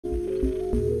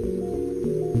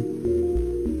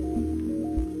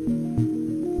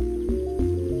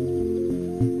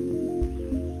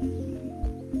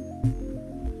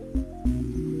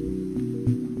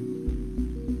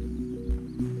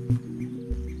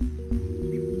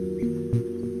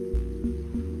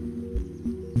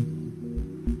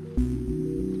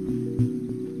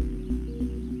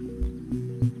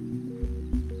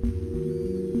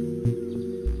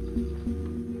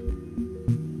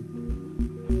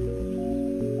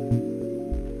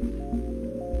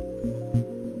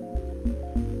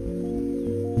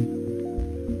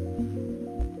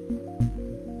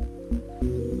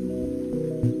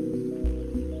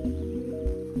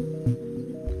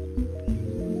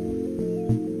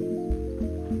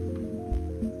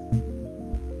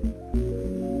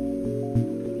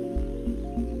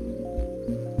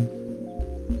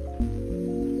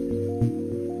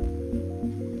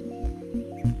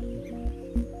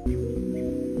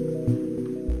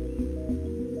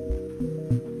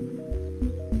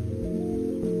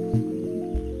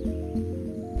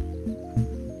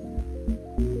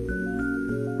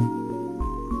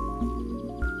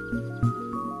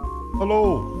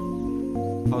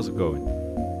How's it going?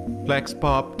 Flex,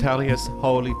 Pop, Talius,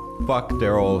 holy fuck,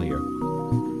 they're all here.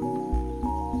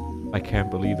 I can't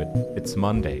believe it. It's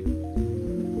Monday.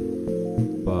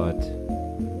 But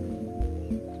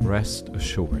rest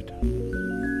assured,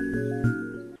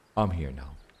 I'm here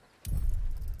now.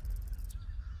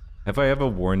 Have I ever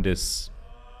worn this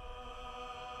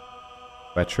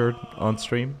sweatshirt on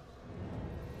stream?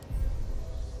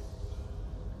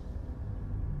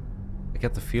 I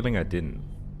get the feeling I didn't.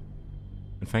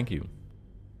 And thank you.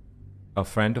 A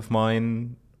friend of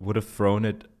mine would have thrown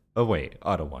it away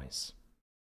otherwise.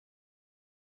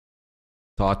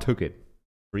 So I took it.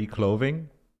 Free clothing.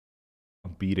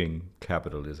 I'm beating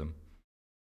capitalism.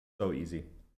 So easy.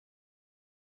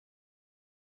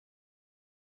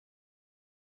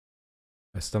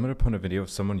 I stumbled upon a video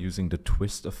of someone using the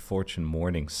Twist of Fortune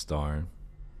Morning Star.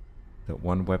 That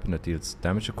one weapon that deals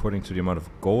damage according to the amount of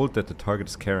gold that the target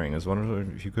is carrying. I was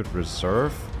wondering if you could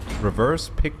reverse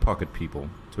pickpocket people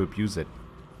to abuse it.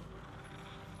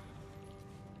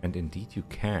 And indeed you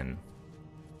can.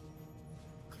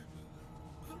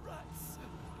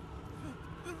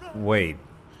 Wait.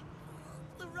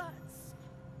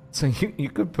 So you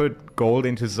could put gold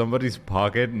into somebody's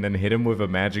pocket and then hit him with a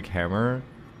magic hammer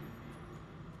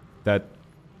that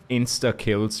insta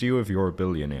kills you if you're a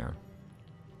billionaire.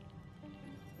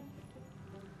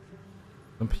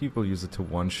 Some people use it to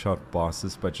one-shot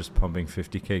bosses by just pumping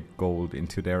 50k gold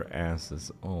into their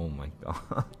asses. Oh my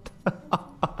god.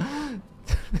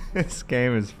 This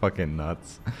game is fucking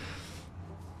nuts.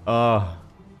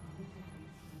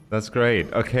 That's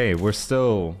great. Okay, we're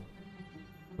still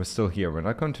here. We're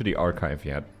not going to the archive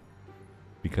yet,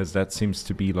 because that seems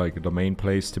to be like the main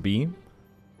place to be.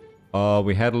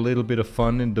 We had a little bit of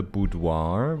fun in the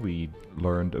boudoir. We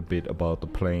learned a bit about the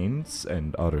plains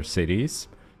and other cities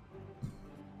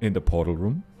in the portal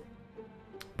room.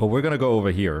 But we're gonna go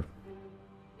over here.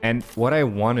 And what I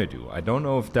want to do, I don't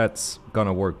know if that's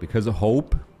gonna work, because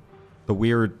Hope, the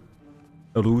weird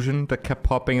illusion that kept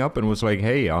popping up and was like,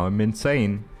 hey, I'm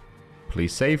insane.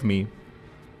 Please save me.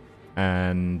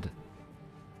 And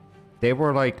they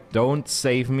were like, don't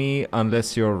save me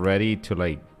unless you're ready to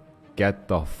like get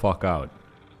the fuck out.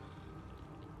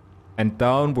 And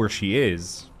down where she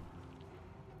is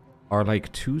are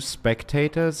like 2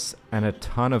 spectators and a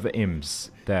ton of imps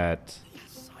that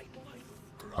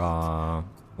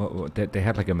they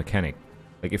had like a mechanic.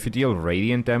 Like if you deal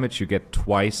radiant damage, you get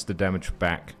twice the damage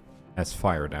back as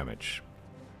fire damage,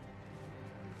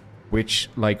 which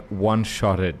like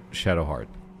one-shotted Shadowheart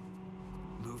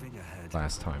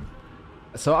last time.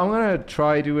 So I'm gonna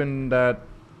try doing that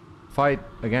fight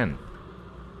again.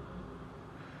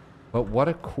 But what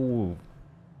a cool,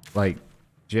 like,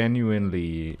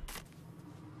 genuinely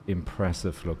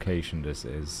impressive location this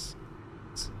is.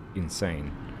 It's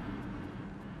insane.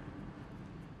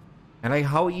 And like,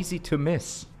 how easy to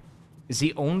miss? Is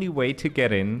the only way to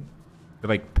get in to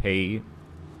like pay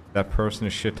that person a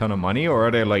shit ton of money, or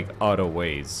are there like other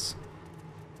ways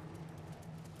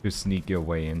to sneak your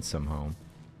way in somehow?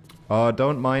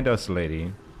 Don't mind us,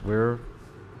 lady. We're...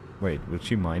 Wait, will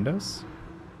she mind us?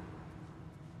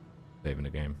 Saving the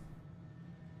game.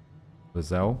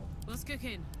 Lizelle? What's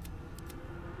cooking?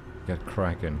 Get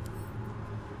cracking.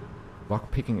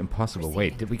 Lockpicking impossible.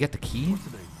 Wait, did we get the key?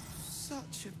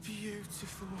 Such a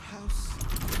beautiful house.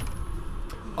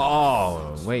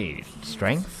 Oh, wait.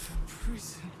 Strength?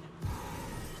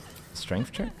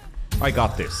 Strength check? I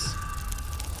got this.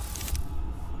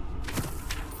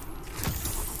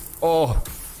 Oh!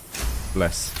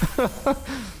 Bless.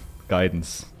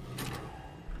 Guidance.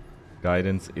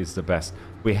 Guidance is the best.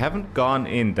 We haven't gone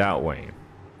in that way.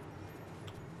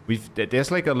 There's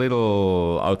like a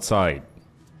little outside.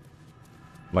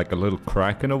 Like a little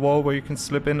crack in the wall where you can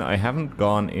slip in. I haven't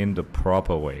gone in the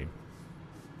proper way.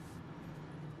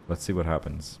 Let's see what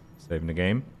happens. Saving the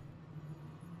game.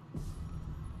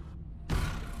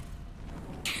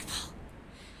 Careful.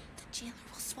 The jailer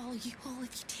will swallow you whole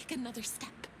if you take another step.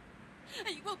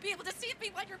 And you won't be able to see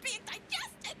me when you're being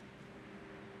digested.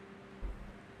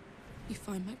 You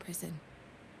found my prison.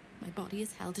 My body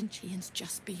is held in chains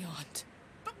just beyond.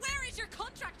 But where is your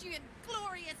contract, you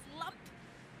inglorious lump?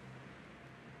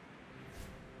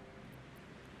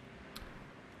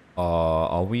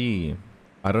 Are we...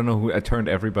 I don't know who... I turned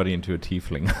everybody into a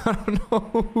tiefling. I don't know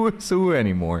who is who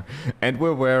anymore. And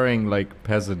we're wearing, like,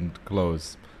 peasant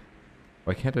clothes.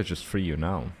 Why can't I just free you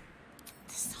now?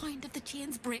 The sound of the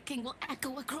chains breaking will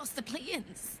echo across the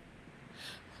plains.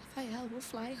 Raphael will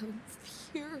fly home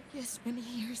furious when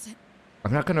he hears it.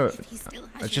 I'm not gonna...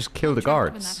 I just kill the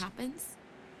guards. When that happens,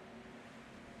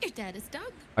 your dead is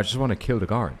done. I just want to kill the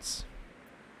guards.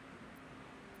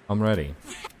 I'm ready.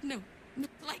 No,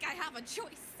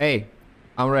 Hey,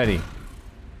 I'm ready.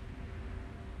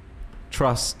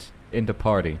 Trust in the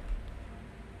party.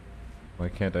 Why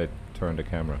can't I turn the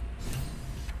camera?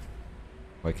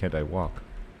 Why can't I walk?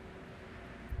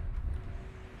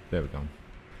 There we go.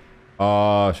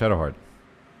 Shadowheart.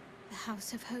 The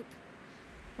House of Hope.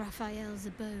 Raphael's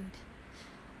abode.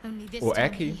 Only this Oh,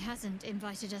 time Aki. he hasn't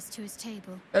invited us to his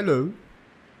table. Hello.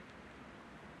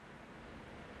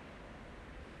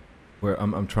 Where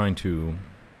I'm trying to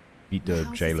beat the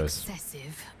house jailers. is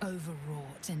excessive,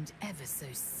 overwrought, and ever so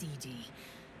seedy.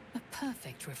 A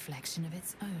perfect reflection of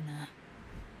its owner.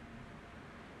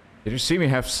 Did you see me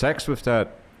have sex with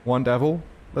that one devil?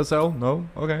 Lizelle? No?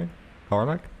 Okay.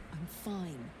 Karlak? I'm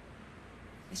fine.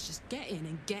 Let's just get in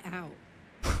and get out.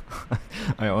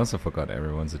 I also forgot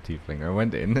everyone's a tiefling. I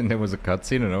went in and there was a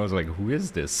cutscene and I was like, who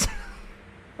is this?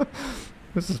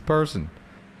 Who's this person?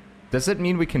 Does it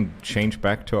mean we can change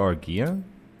back to our gear?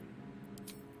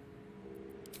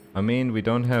 I mean, we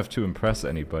don't have to impress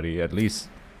anybody. At least,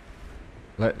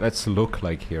 let's look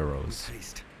like heroes.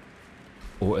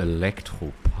 Or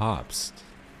Elektro-Papst.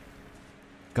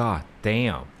 God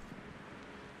damn.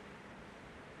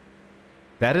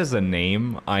 That is a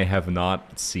name I have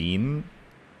not seen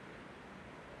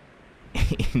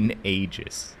in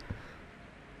ages.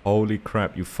 Holy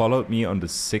crap, you followed me on the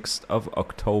 6th of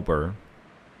October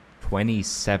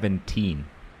 2017.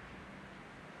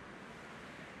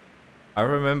 I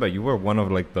remember you were one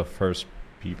of like the first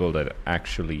people that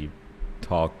actually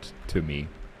talked to me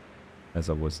as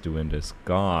I was doing this.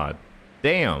 God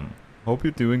damn. Hope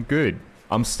you're doing good.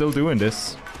 I'm still doing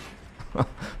this.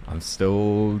 I'm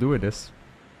still doing this.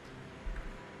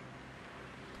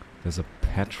 There's a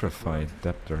petrified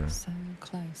debtor. So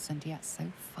close and yet so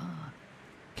far.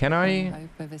 Can No I?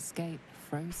 hope of escape,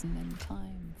 frozen in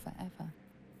time forever.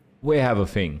 We have a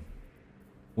thing.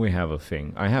 We have a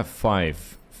thing. I have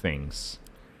 5 things.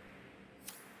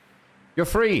 You're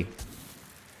free!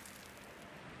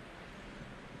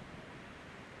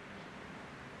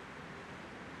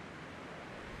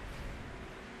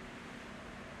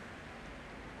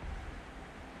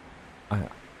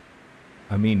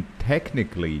 I mean,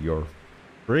 technically you're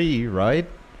free, right?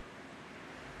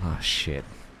 Ah, shit.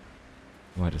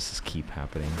 Why does this keep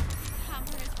happening?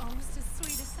 Hammer is almost as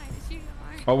sweet a sight as you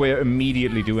are. Oh, we're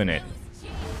immediately doing it.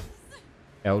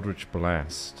 Eldritch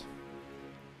Blast.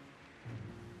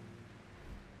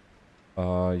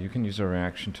 You can use a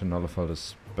reaction to nullify the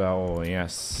spell.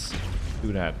 Yes.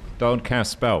 Do that. Don't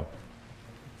cast spell.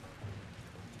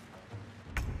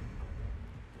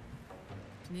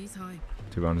 Knees high.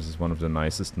 To be honest, it's one of the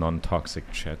nicest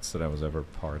non-toxic chats that I was ever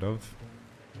part of.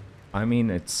 I mean,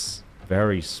 it's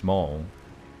very small.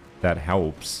 That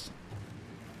helps.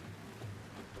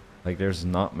 Like, there's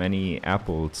not many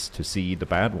apples to see the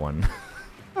bad one.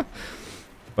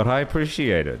 But I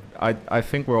appreciate it. I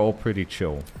think we're all pretty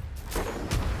chill.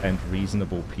 And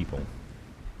reasonable people.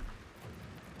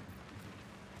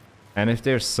 And if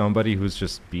there's somebody who's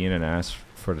just being an ass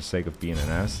for the sake of being an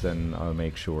ass, then I'll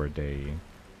make sure they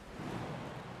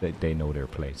know their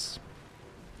place.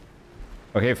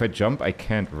 Okay, if I jump, I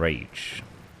can't rage.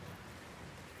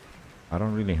 I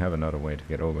don't really have another way to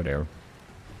get over there.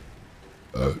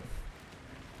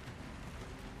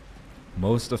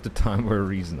 Most of the time we're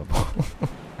reasonable.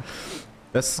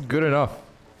 That's good enough.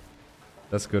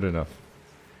 That's good enough.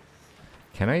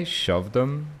 Can I shove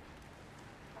them?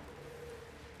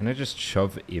 Can I just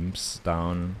shove imps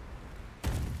down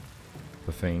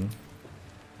the thing?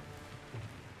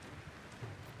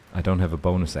 I don't have a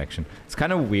bonus action. It's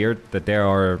kind of weird that there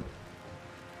are...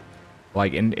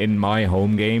 Like, in my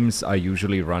home games, I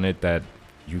usually run it that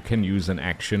you can use an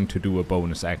action to do a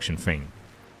bonus action thing.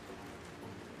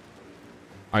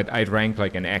 I'd rank,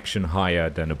 like, an action higher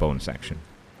than a bonus action.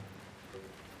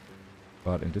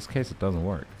 But in this case, it doesn't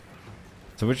work.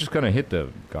 So we're just gonna hit the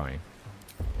guy.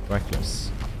 Reckless.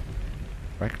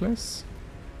 Reckless?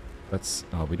 Let's...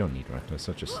 Oh, we don't need reckless.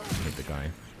 Let's just hit the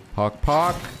guy. Pock,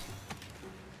 pock!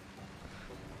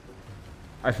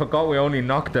 I forgot we only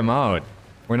knocked them out.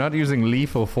 We're not using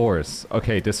lethal force.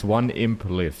 Okay, this one imp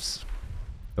lives.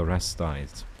 The rest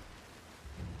dies.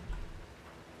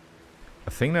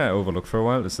 A thing that I overlooked for a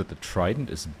while is that the trident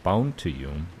is bound to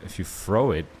you. If you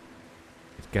throw it,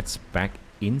 it gets back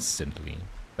instantly.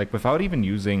 Like, without even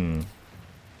using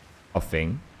a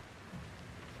thing.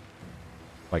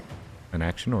 Like, an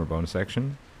action or a bonus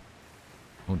action.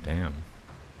 Oh, damn.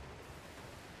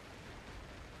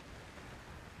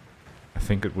 I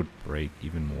think it would break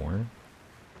even more.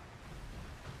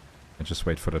 And just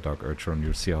wait for the Dark Urchin.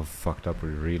 You'll see how fucked up we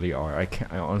really are.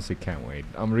 I honestly can't wait.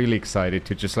 I'm really excited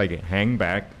to just like hang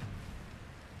back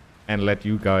and let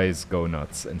you guys go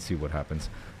nuts and see what happens.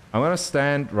 I'm gonna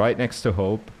stand right next to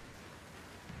Hope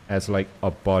as like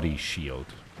a body shield.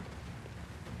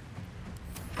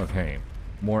 Okay,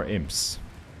 more imps.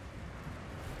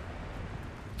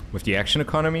 With the action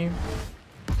economy?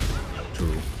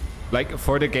 True. Like,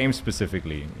 for the game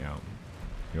specifically, yeah.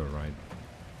 You're right.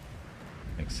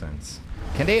 Makes sense.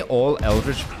 Can they all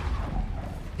Eldritch...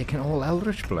 They can all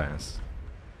Eldritch Blast.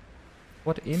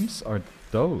 What imps are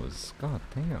those? God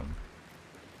damn.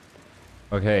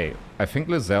 Okay, I think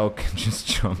Lizelle can just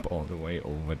jump all the way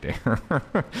over there.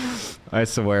 I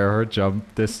swear, her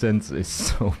jump distance is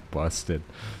so busted.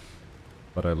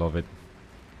 But I love it.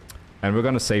 And we're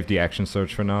gonna save the action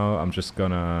surge for now. I'm just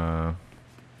gonna...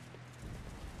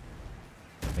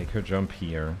 make her jump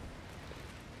here.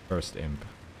 First imp.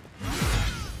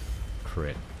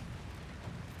 Crit.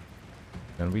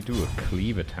 Then we do a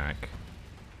cleave attack.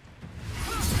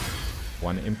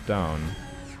 One imp down.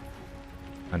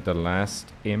 And the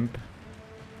last imp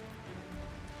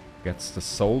gets the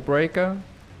soul breaker.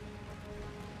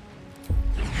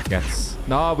 Gets...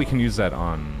 No, we can use that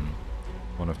on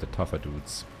one of the tougher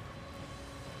dudes.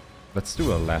 Let's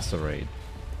do a lacerate.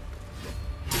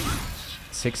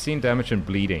 16 damage and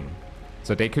bleeding.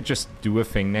 So they could just do a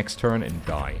thing next turn and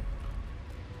die.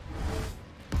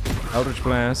 Eldritch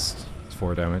Blast. It's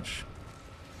 4 damage.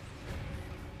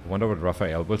 I wonder what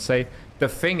Raphael will say. The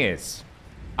thing is,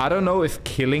 I don't know if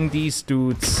killing these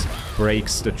dudes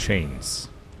breaks the chains.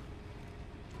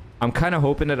 I'm kind of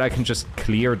hoping that I can just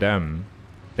clear them,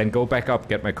 then go back up,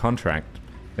 get my contract,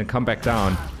 then come back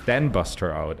down, then bust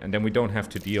her out, and then we don't have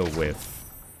to deal with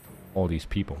all these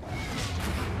people.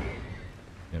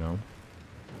 You know?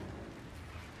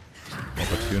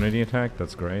 Opportunity attack,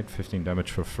 that's great. 15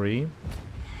 damage for free.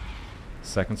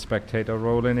 Second spectator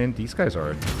rolling in. These guys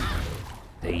are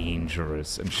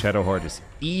dangerous, and Shadowheart is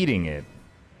eating it.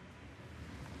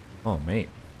 Oh, mate.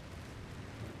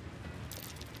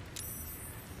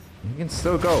 You can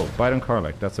still go. Bite on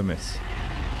Karlach, that's a miss.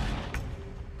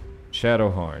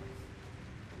 Shadowheart.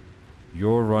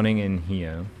 You're running in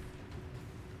here.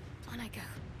 On I go.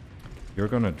 You're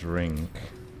gonna drink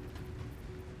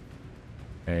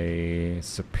a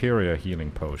superior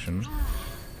healing potion.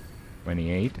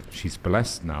 28. She's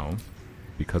blessed now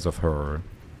because of her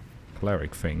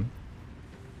cleric thing.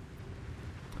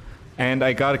 And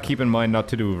I gotta keep in mind not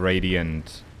to do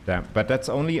radiant damage, but that's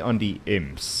only on the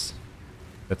imps.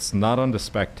 That's not on the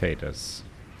spectators.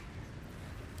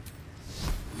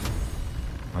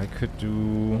 I could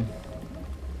do...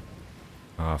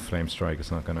 Ah, Flame Strike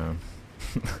is not gonna...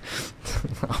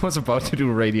 I was about to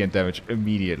do radiant damage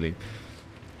immediately.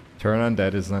 Turn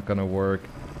Undead is not gonna work.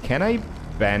 Can I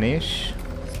banish?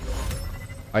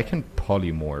 I can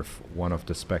polymorph one of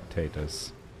the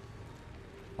spectators.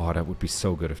 Oh, that would be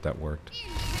so good if that worked.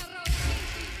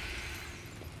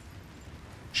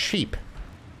 Sheep.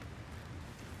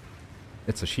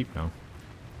 It's a sheep now.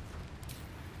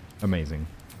 Amazing.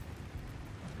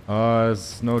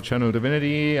 There's no channel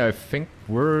divinity. I think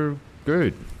we're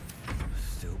good.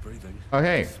 Still breathing.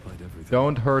 Okay. Despite everything.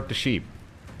 Don't hurt the sheep.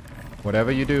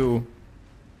 Whatever you do,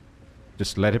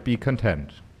 just let it be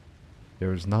content.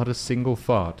 There is not a single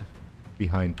thought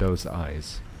behind those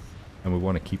eyes. And we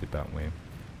want to keep it that way.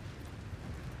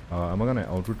 Am I gonna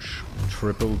Eldritch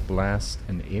Triple Blast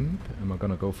an Imp? Am I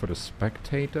gonna go for the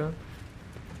Spectator?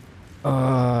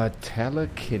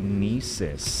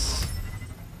 Telekinesis.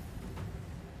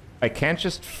 I can't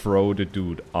just throw the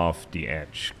dude off the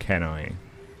edge, can I?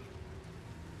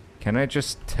 Can I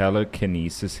just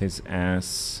telekinesis his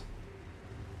ass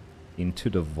into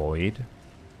the void?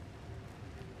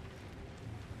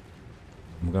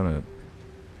 I'm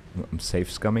safe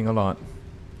scumming a lot.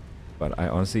 But I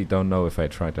honestly don't know if I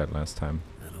tried that last time.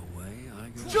 And away I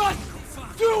go. Just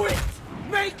do it!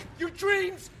 Make your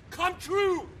dreams come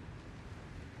true!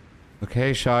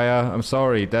 Okay, Shia, I'm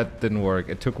sorry, that didn't work.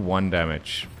 It took 1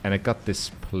 damage, and it got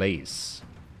displace.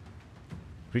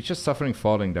 Creatures suffering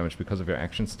falling damage because of your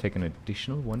actions take an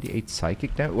additional 1d8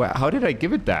 psychic damage. Well, how did I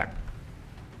give it that?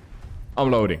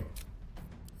 I'm loading.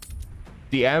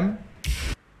 DM,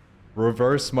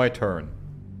 reverse my turn.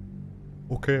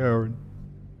 Okay, Aaron.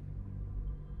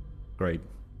 Great,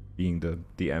 being the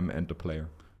DM and the player.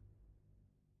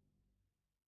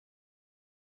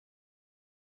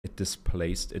 It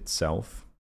displaced itself.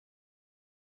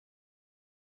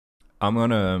 I'm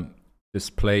gonna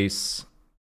displace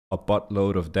a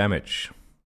buttload of damage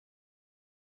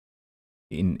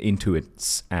into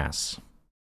its ass.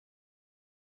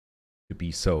 To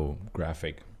be so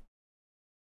graphic.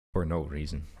 For no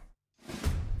reason.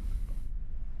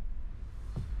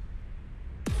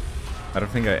 I don't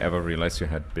think I ever realized you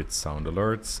had bit sound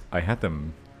alerts. I had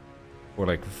them for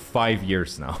like 5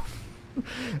 years now.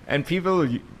 And people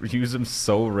use them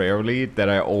so rarely that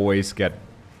I always get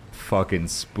fucking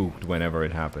spooked whenever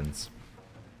it happens.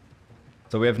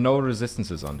 So we have no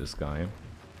resistances on this guy.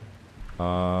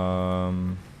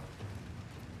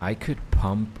 I could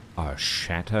pump a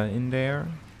shatter in there.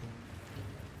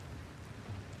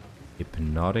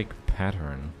 Hypnotic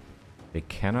pattern. They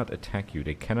cannot attack you.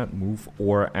 They cannot move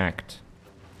or act.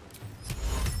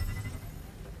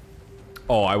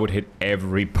 Oh, I would hit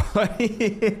everybody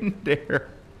in there.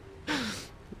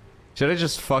 Should I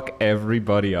just fuck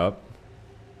everybody up?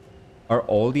 Are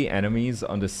all the enemies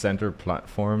on the center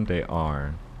platform? They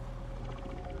are.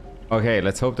 Okay,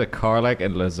 let's hope that Karlach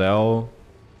and Lae'zel...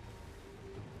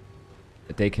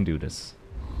 they can do this.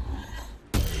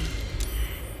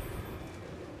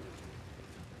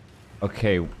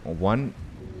 Okay, one...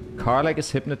 Karlach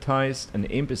is hypnotized, an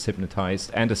imp is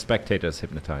hypnotized, and a spectator is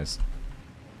hypnotized.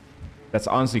 That's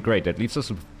honestly great. That leaves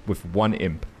us with one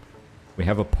imp. We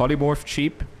have a polymorph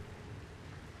cheap.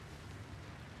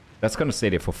 That's gonna stay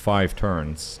there for 5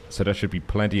 turns. So there should be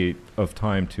plenty of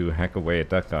time to hack away at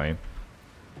that guy.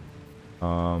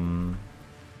 I'm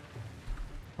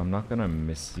not gonna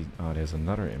miss the... oh, there's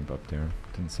another imp up there.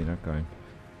 Didn't see that guy.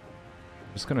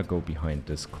 Just gonna go behind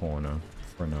this corner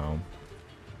for now.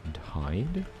 And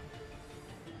hide?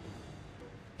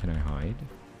 Can I hide?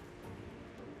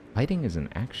 Hiding is an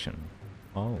action.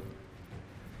 Oh.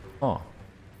 Oh.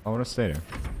 I wanna stay there.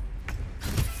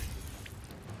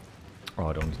 Oh,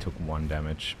 it only took 1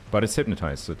 damage. But it's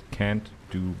hypnotized, so it can't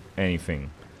do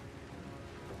anything.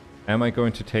 Am I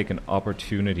going to take an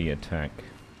opportunity attack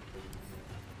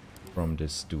from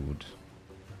this dude?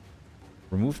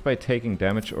 Removed by taking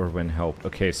damage or when helped.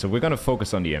 Okay, so we're gonna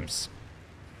focus on the imps.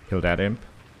 Kill that imp.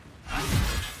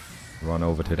 Run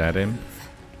over to that imp.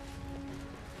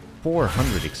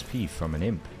 400 XP from an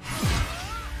imp.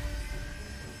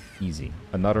 Easy.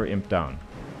 Another imp down.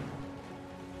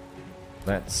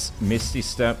 Let's Misty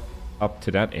Step up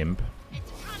to that imp.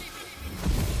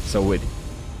 So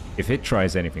if it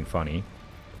tries anything funny,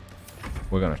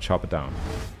 we're gonna chop it down.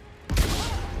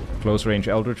 Close range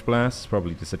Eldritch Blast,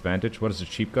 probably disadvantage. What is the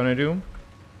cheap gonna do?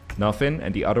 Nothing,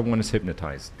 and the other one is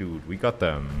hypnotized. Dude, we got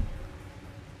them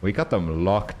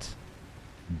locked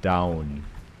down.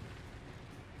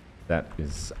 That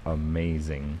is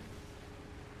amazing.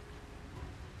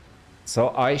 So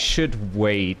I should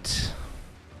wait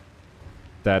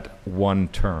that 1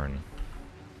 turn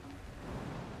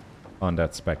on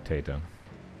that spectator.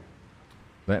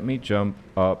 Let me jump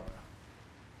up.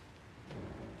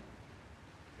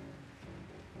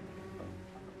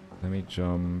 Let me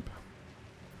jump.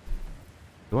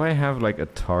 Do I have like a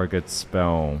target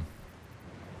spell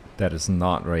that is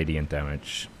not radiant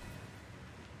damage?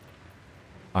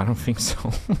 I don't think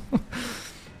so.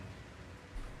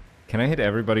 Can I hit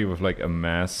everybody with like a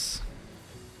mass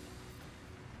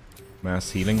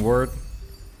healing word?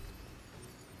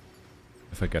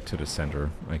 If I get to the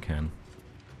center, I can.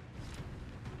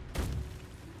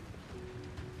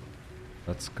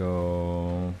 Let's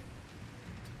go...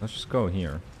 let's just go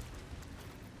here.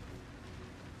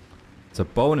 It's a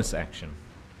bonus action.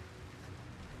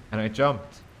 And I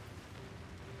jumped.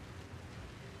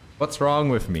 What's wrong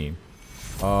with me?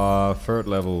 3rd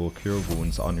level cure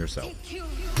wounds on yourself.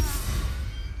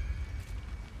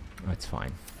 That's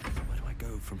fine. Where do I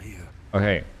go from here?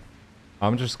 Okay.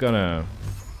 I'm just gonna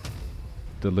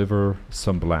deliver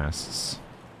some blasts.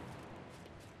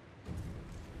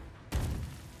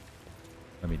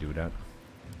 Let me do that.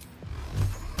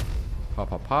 Pop,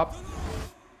 pop, pop.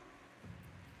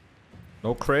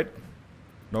 No crit.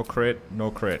 No crit. No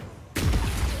crit.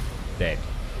 Dead.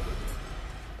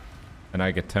 And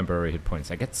I get temporary hit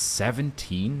points. I get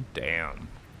 17? Damn.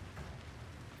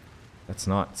 That's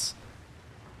nuts.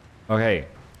 Okay.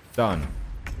 Done.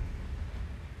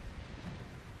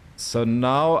 So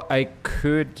now I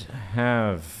could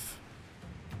have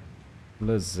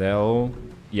Lae'zel.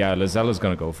 Yeah, Lae'zel is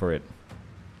gonna go for it.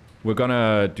 We're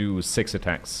gonna do 6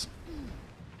 attacks.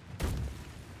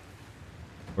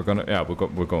 We're gonna... yeah,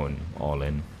 we're going all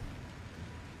in.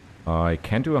 I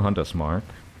can't do a Hunter's Mark.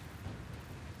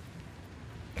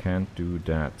 Can't do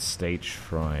that. Stage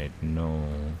Fright. No.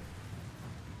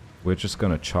 We're just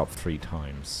gonna chop 3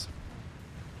 times.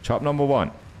 Chop number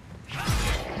 1.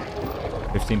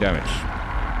 15 damage.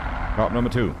 Chop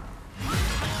number 2.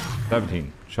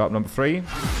 17. Chop number 3.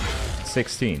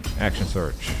 16. Action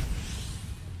Surge.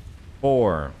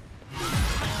 4.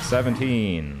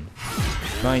 17.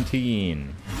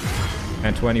 19.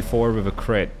 And 24 with a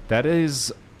crit. That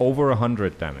is over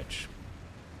 100 damage.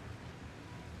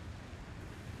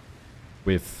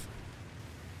 With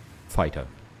Fighter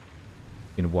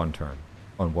in one turn.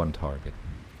 On one target.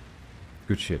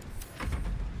 Good shit.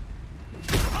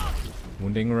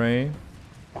 Wounding Ray.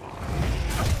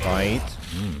 Bite.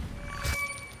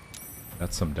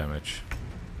 That's some damage.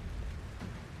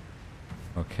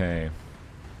 Okay.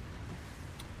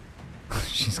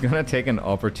 She's gonna take an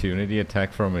opportunity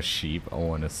attack from a sheep. I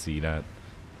wanna see that.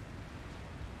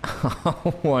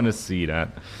 I wanna see that.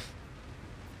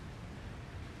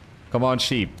 Come on,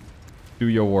 sheep. Do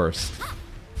your worst.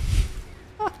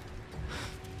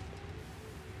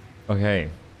 Okay.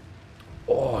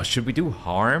 Oh, should we do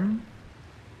harm?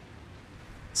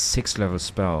 6th level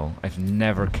spell. I've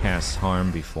never cast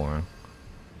harm before.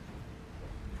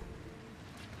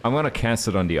 I'm gonna cast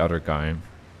it on the other guy.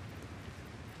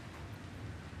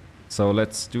 So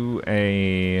let's do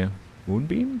a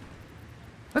moonbeam?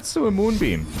 Let's do a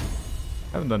moonbeam.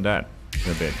 Haven't done that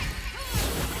in a bit.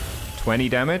 20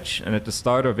 damage, and at the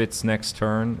start of its next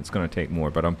turn, it's gonna take more,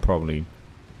 but I'm probably...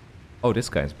 Oh, this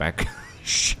guy's back.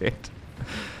 Shit.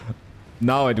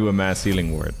 Now I do a mass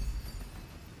healing word.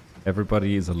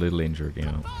 Everybody is a little injured, you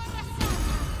know.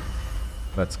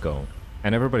 Let's go.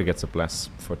 And everybody gets a bless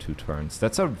for 2 turns.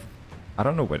 That's a... I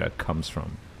don't know where that comes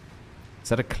from. Is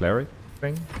that a cleric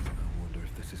thing? I wonder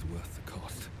if this is worth the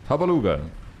cost. Tabaluga.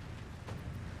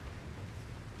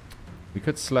 We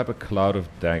could slap a cloud of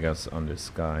daggers on this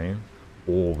guy.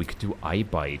 Or we could do eye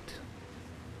bite.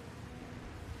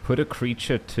 Put a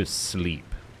creature to sleep.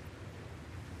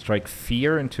 Strike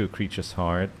fear into a creature's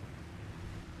heart.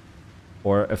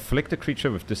 Or afflict a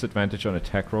creature with disadvantage on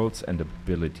attack rolls and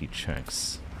ability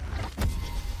checks.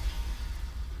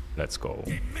 Let's go.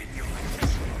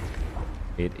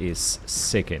 It is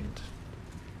sickened.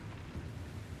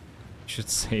 Should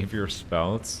save your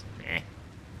spells.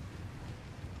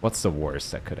 What's the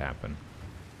worst that could happen?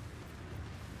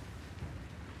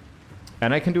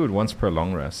 And I can do it once per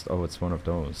long rest. Oh, it's one of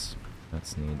those.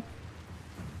 That's neat.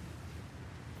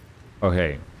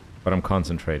 Okay, but I'm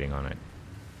concentrating on it.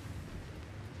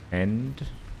 End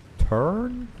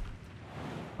turn?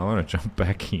 I want to jump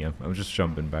back here. I'm just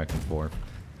jumping back and forth.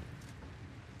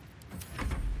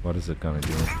 What is it gonna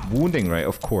do? Wounding Ray,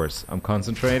 of course. I'm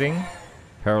concentrating.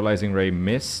 Paralyzing Ray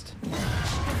missed.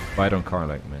 Bite on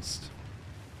Karlach missed.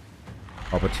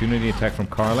 Opportunity attack from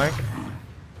Karlach.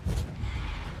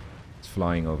 It's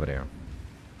flying over there.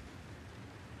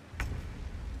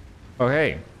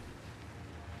 Okay.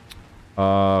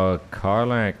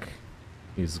 Karlach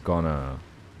is gonna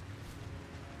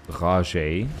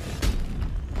rage.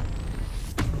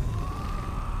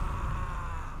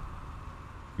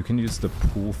 You can use the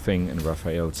pool thing in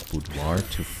Raphael's boudoir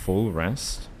to full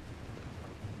rest.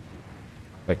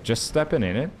 Like, just stepping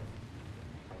in it.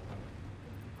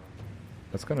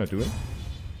 That's gonna do it.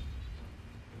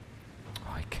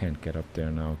 Oh, I can't get up there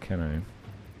now, can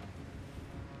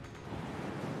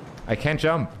I? I can't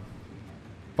jump.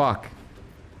 Fuck.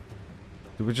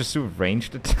 Do we just do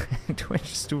ranged attack? Do I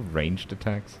just do ranged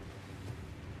attacks?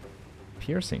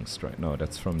 Piercing strike. No,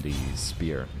 that's from the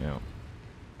spear. No.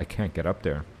 I can't get up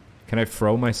there. Can I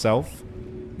throw myself?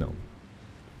 No.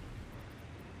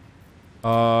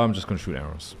 I'm just gonna shoot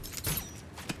arrows.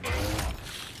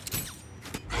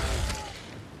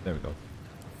 There we go.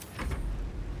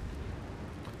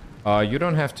 You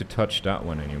don't have to touch that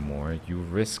one anymore. You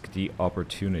risk the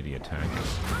opportunity attack.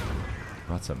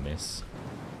 That's a miss.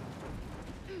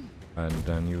 And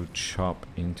then you chop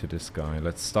into this guy.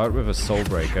 Let's start with a soul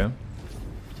breaker.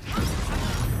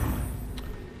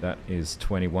 That is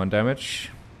 21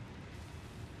 damage.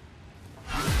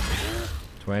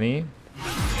 20.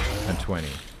 And 20.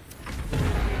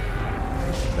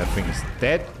 That thing is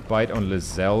dead. Bite on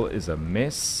Lizelle is a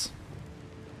miss.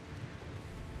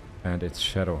 And it's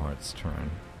Shadowheart's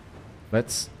turn.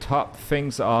 Let's top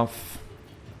things off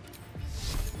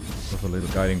with a little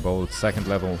guiding bolt. 2nd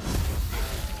level.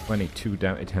 22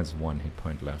 damage. It has 1 hit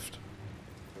point left.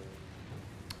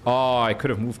 Oh, I could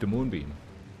have moved the moonbeam.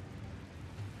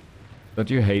 Don't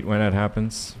you hate when that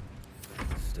happens?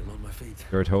 Still on my feet.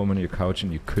 You're at home on your couch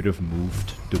and you could have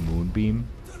moved the moonbeam.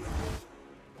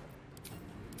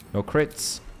 No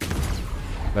crits.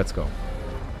 Let's go.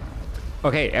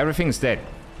 Okay, everything's dead.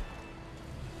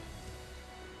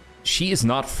 She is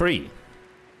not free.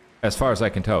 As far as I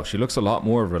can tell. She looks a lot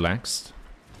more relaxed.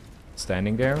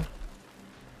 Standing there.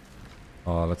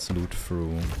 Oh, let's loot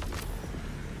through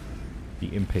the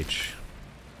impage.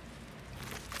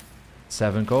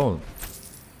 7 gold.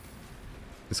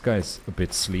 This guy's a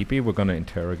bit sleepy. We're gonna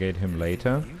interrogate him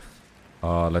later.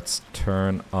 Let's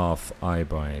turn off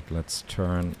Eyebite. Let's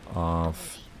turn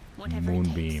off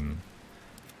Moonbeam.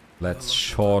 Let's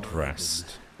short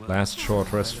rest. Last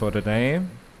short rest for the day.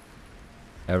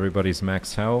 Everybody's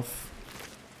max health.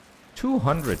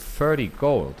 230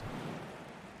 gold.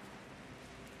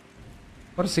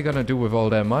 What is he gonna do with all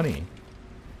that money?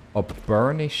 A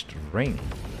burnished ring.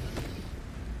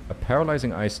 A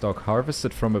paralyzing ice stalk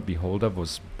harvested from a beholder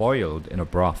was boiled in a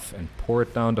broth and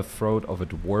poured down the throat of a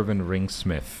dwarven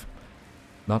ringsmith.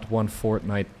 Not one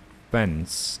fortnight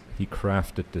thence, he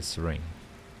crafted this ring.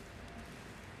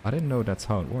 I didn't know that's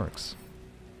how it works.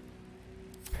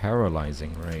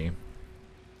 Paralyzing ray.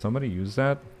 Somebody use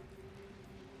that?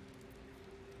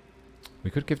 We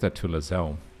could give that to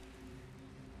Lizelle.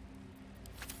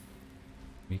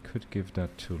 We could give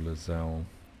that to Lizelle.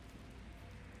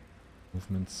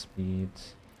 Movement speed.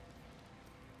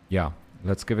 Yeah,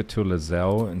 let's give it to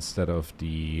Lizelle instead of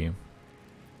the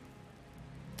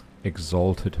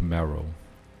Exalted Marrow.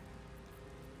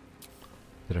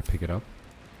 Did I pick it up?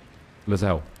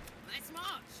 Lizelle,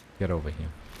 get over here.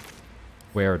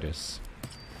 Wear this.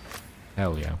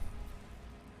 Hell yeah.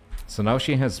 So now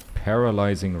she has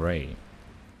Paralyzing Ray.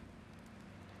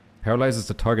 Paralyzes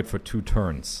the target for 2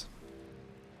 turns.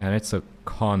 And it's a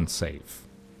con save.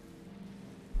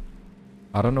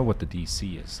 I don't know what the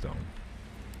DC is though.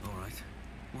 Alright,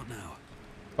 what now?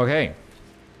 Okay.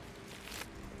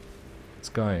 This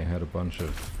guy had a bunch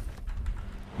of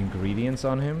ingredients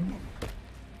on him.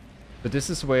 But this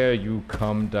is where you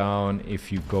come down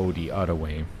if you go the other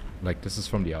way. Like this is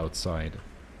from the outside.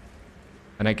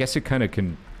 And I guess you kind of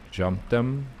can jump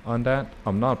them on that.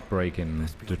 I'm not breaking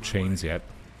the chains yet.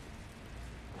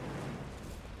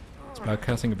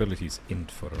 Spellcasting abilities int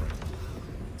for the ring.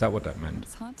 Is that what that meant?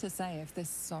 It's hard to say if this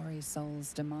sorry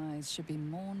soul's demise should be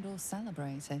mourned or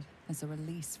celebrated as a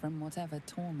release from whatever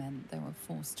torment they were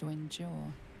forced to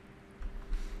endure.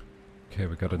 Okay,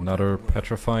 we got another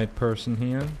petrified person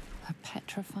here. A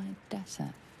petrified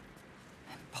debtor.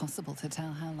 Impossible to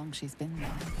tell how long she's been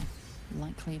there, but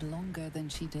likely longer than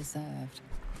she deserved.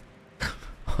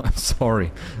 I'm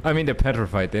sorry. I mean, they're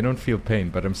petrified. They don't feel pain,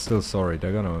 but I'm still sorry.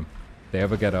 They're gonna... They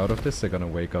ever get out of this, they're gonna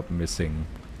wake up missing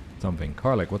something.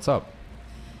 Karlach, what's up?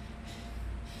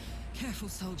 Careful,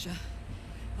 soldier.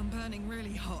 I'm burning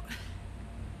really hot.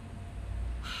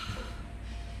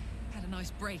 Had a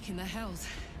nice break in the hells.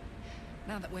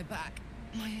 Now that we're back,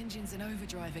 my engine's in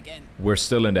overdrive again. We're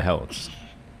still in the hells.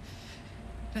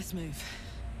 Let's move.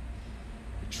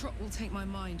 The trot will take my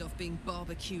mind off being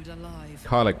barbecued alive.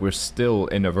 Karlach, we're still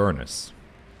in Avernus.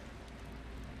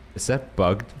 Is that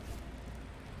bugged?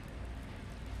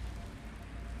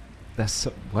 That's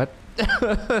so, what?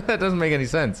 That doesn't make any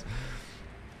sense.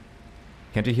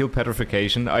 Can't you heal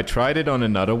petrification? I tried it on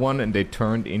another one and they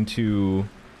turned into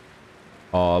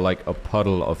like a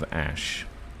puddle of ash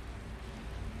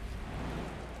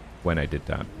when I did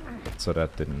that. So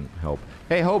that didn't help.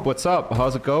 Hey Hope, what's up?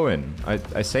 How's it going?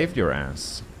 I saved your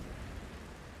ass.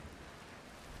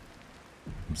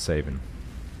 I'm saving.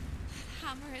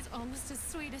 Hammer is almost as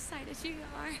sweet a sight as you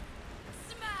are.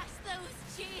 Smash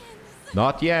those chains!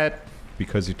 Not yet,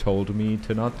 because you told me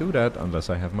to not do that unless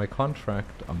I have my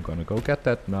contract. I'm gonna go get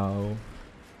that now.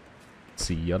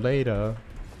 See ya later.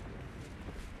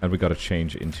 And we gotta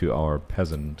change into our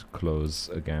peasant clothes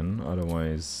again,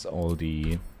 otherwise all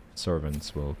the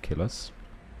servants will kill us.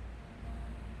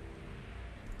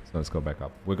 So let's go back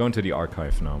up. We're going to the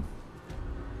archive now.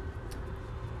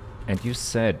 And you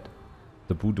said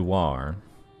the boudoir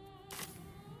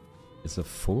is a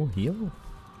full heal?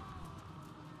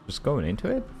 Just going into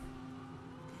it?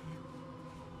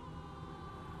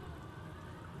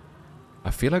 I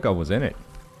feel like I was in it.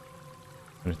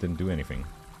 I just didn't do anything.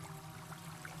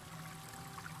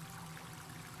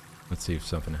 Let's see if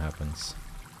something happens.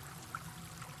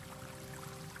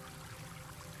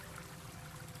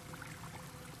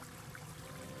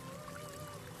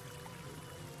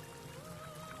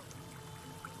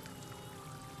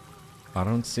 I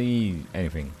don't see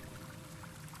anything.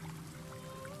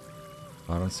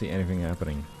 I don't see anything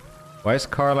happening. Why is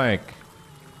Karlach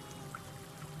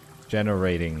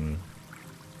generating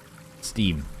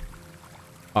steam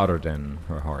other than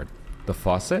her heart? The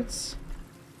faucets?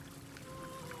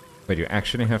 Wait, you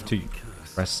actually have to...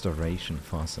 Restoration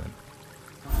faucet.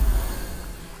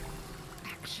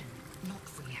 Action, not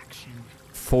reaction.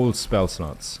 Full spell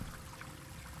slots.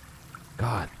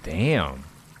 God damn.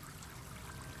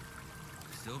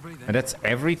 Still breathing. And that's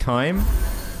every time?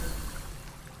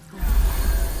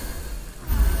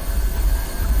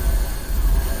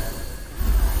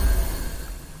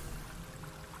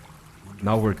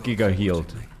 Now we're giga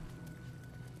healed.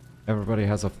 Everybody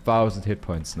has 1,000 hit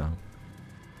points now.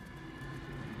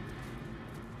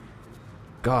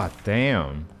 God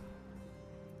damn.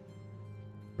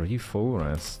 3 full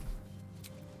rest.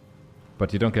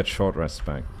 But you don't get short rest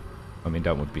back. I mean,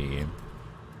 that would be...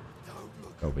 Don't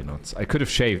look That would be nuts. I could have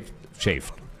shaved.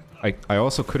 I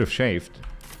also could have shaved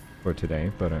for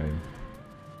today, but I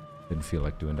didn't feel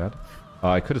like doing that.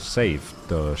 I could have saved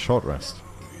the short rest.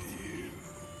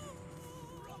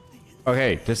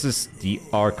 Okay, this is the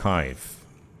archive.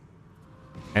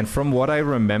 And from what I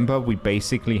remember, we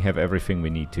basically have everything we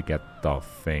need to get the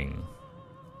thing.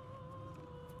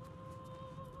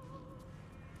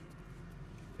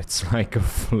 It's like a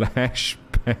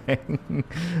flashbang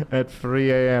at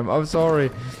 3 AM. I'm sorry.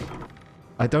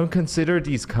 I don't consider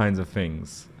these kinds of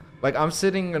things. Like, I'm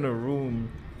sitting in a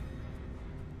room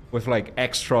with, like,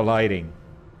 extra lighting.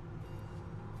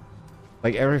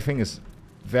 Like, everything is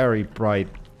very bright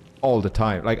all the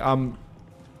time. Like, I'm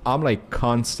like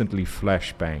constantly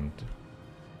flashbanged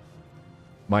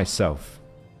myself.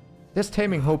 There's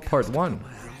Taming Hope Part 1.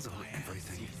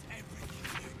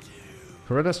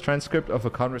 Coretta's transcript of a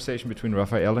conversation between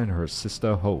Raphael and her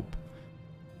sister Hope.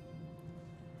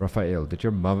 Raphael, did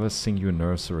your mother sing you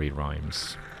nursery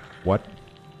rhymes? What?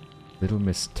 Little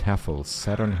Miss Taffel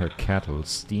sat on her kettle,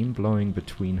 steam blowing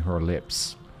between her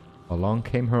lips. Along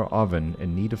came her oven,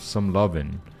 in need of some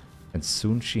lovin', and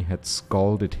soon she had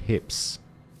scalded hips.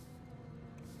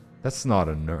 That's not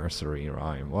a nursery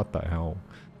rhyme, what the hell?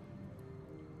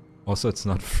 Also, it's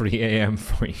not 3 AM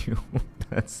for you.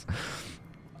 That's...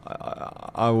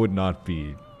 I would not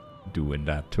be doing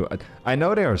that too. I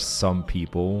know there are some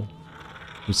people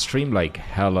who stream like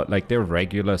hella, like their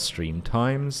regular stream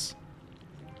times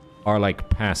are like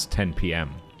past 10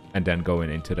 PM and then going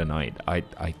into the night. I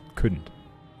couldn't.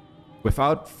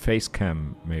 Without face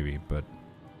cam maybe, but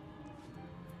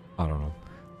I don't know.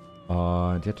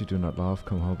 Yet you do not laugh,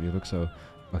 come Hope, you look so...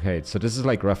 Okay, so this is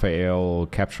like Raphael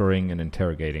capturing and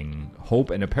interrogating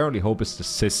Hope, and apparently Hope is the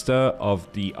sister of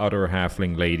the other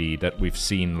halfling lady that we've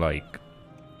seen, like,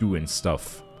 doing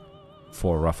stuff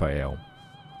for Raphael.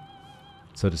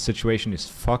 So the situation is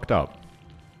fucked up.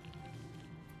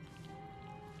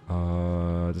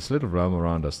 This little realm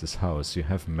around us, this house, you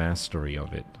have mastery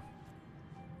of it.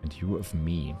 And you of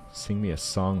me. Sing me a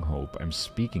song, Hope. I'm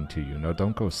speaking to you. Now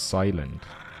don't go silent.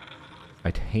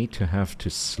 I'd hate to have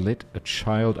to slit a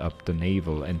child up the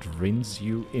navel and rinse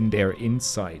you in their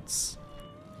insides.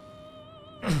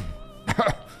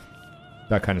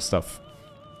 That kind of stuff.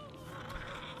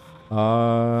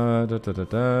 So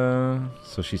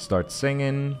she starts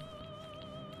singing.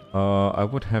 I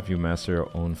would have you master your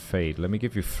own fate. Let me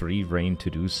give you free rein to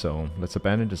do so. Let's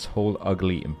abandon this whole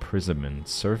ugly imprisonment.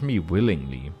 Serve me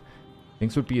willingly.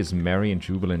 Things would be as merry and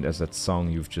jubilant as that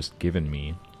song you've just given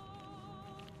me.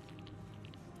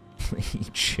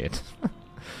 Eat shit.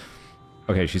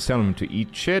 Okay, she's telling him to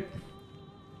eat shit.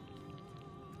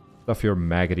 Stuff your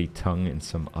maggoty tongue in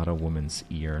some other woman's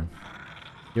ear.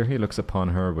 Here he looks upon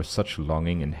her with such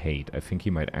longing and hate. I think he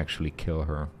might actually kill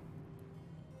her.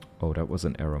 Oh, that was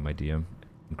an error, my dear.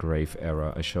 Grave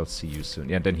error. I shall see you soon.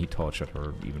 Yeah, then he tortured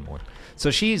her even more.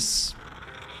 So she's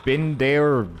been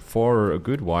there for a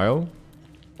good while.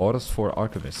 Orders for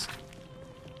Archivist.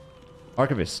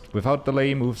 Archivist, without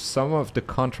delay, moves some of the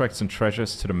contracts and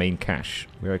treasures to the main cache.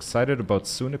 We are excited about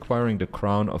soon acquiring the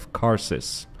crown of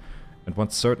Karsis, and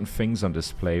want certain things on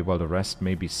display while the rest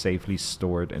may be safely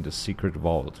stored in the secret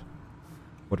vault.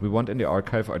 What we want in the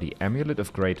archive are the Amulet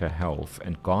of Greater Health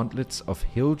and Gauntlets of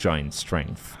Hill Giant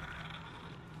Strength.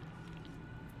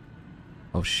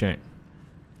 Oh shit.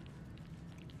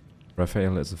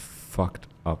 Raphael is a fucked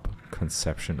up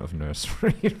conception of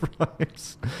nursery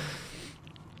rhymes.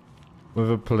 With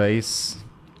a place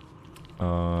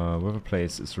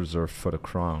is reserved for the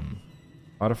crown.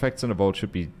 Artifacts in the vault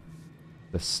should be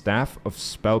the Staff of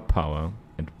Spell Power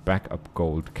and backup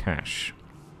gold cash.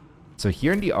 So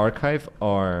here in the archive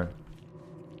are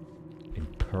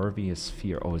Impervious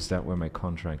Fear. Oh, is that where my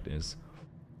contract is?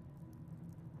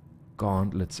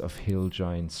 Gauntlets of Hill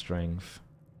Giant Strength.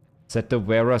 Set the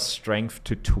wearer's strength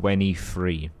to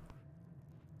 23.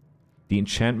 The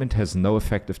enchantment has no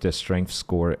effect if their strength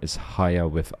score is higher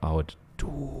without.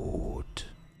 Dude.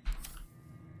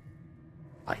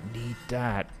 I need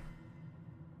that.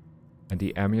 And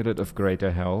the Amulet of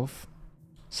Greater Health.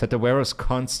 Set the wearer's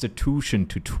constitution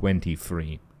to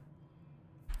 23.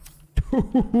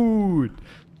 Dude.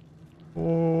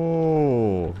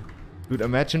 Oh. Dude,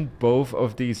 imagine both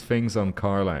of these things on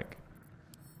Karlach.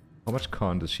 How much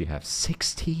con does she have?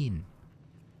 16.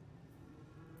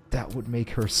 That would make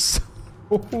her so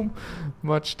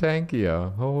much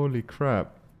tankier. Holy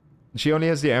crap. She only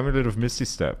has the Amulet of Misty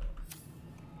Step.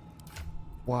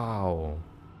 Wow.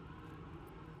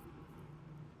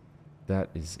 That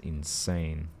is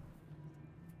insane.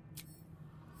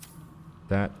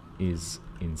 That is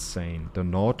insane. The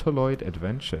Nautiloid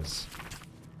Adventures.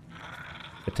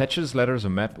 Attached to this letter is a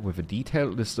map with a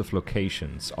detailed list of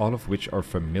locations, all of which are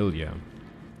familiar.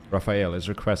 Raphael, as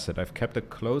requested, I've kept a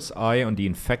close eye on the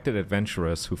infected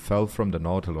adventurers who fell from the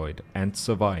Nautiloid and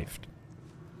survived.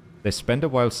 They spent a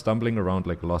while stumbling around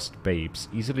like lost babes,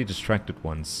 easily distracted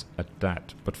ones at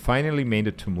that, but finally made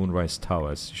it to Moonrise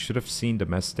Towers. You should have seen the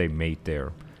mess they made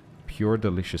there. Pure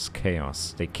delicious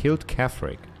chaos. They killed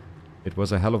Catherick. It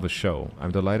was a hell of a show.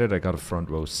 I'm delighted I got a front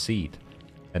row seat.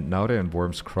 And now they're in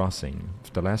Worm's Crossing.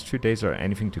 If the last few days are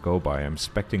anything to go by, I'm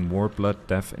expecting more blood,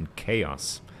 death and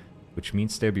chaos. Which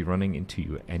means they'll be running into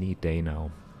you any day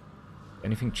now. If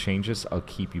anything changes, I'll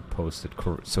keep you posted.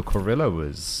 So Corilla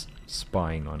was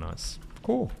spying on us.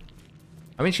 Cool.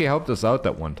 I mean, she helped us out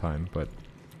that one time, but...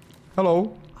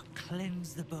 Hello. I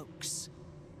cleanse the books.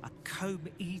 I comb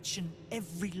each and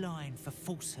every line for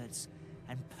falsehoods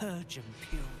and purge them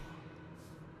pure.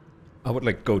 I would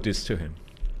like go this to him.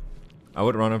 I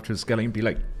would run up to the Skelly and be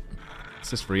like,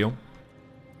 is this real?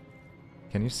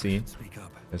 Can you see? Speak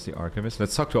up. There's the archivist.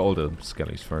 Let's talk to all the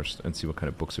Skellies first and see what kind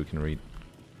of books we can read.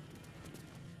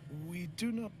 We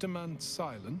do not demand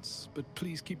silence, but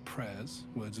please keep prayers,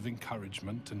 words of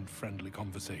encouragement, and friendly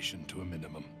conversation to a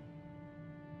minimum.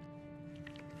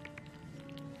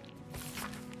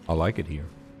 I like it here.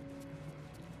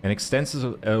 An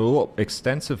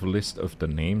extensive list of the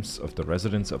names of the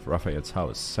residents of Raphael's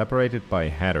house, separated by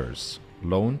headers.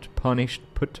 Loaned, punished,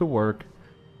 put to work,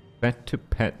 fed to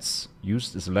pets,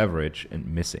 used as leverage, and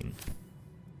missing.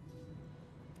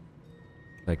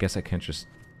 I guess I can't just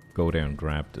go there and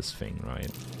grab this thing, right?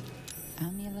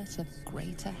 Amulet of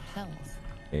greater health.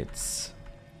 It's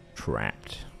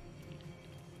trapped.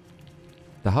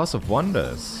 The House of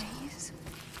Wonders.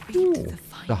 Ooh.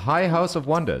 The High House of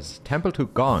Wonders. Temple to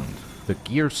Gond, the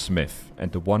Gearsmith,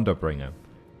 and the Wonderbringer.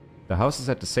 The house is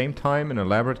at the same time an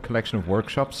elaborate collection of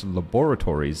workshops,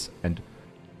 laboratories, and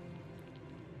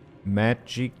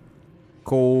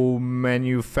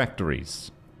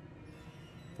magico-manufactories.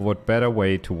 What better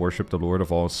way to worship the Lord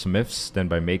of all Smiths than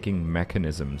by making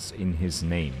mechanisms in his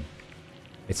name?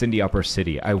 It's in the upper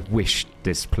city. I wish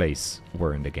this place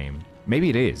were in the game. Maybe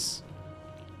it is.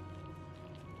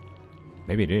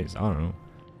 Maybe it is. I don't know.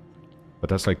 But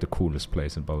that's like the coolest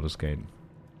place in Baldur's Gate.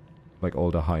 Like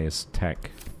all the highest tech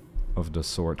of the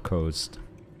Sword Coast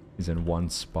is in one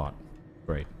spot.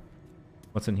 Great.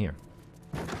 What's in here?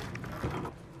 So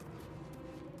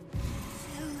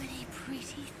many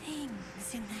pretty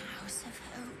things in the House of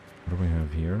Hope. What do we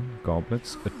have here?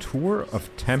 Goblets. A Tour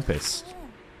of Tempest.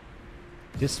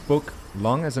 This book,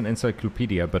 long as an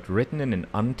encyclopedia but written in an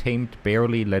untamed,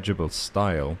 barely legible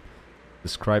style,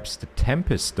 describes the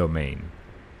Tempest domain,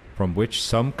 from which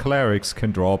some clerics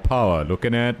can draw power.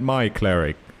 Looking at my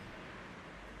cleric.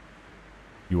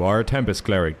 You are a Tempest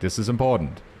cleric, this is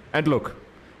important. And look,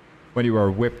 when you are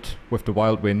whipped with the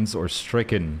wild winds or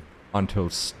stricken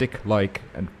until stick-like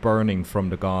and burning from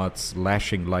the gods'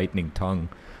 lashing lightning tongue,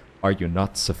 are you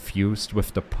not suffused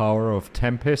with the power of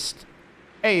Tempest?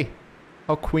 Hey,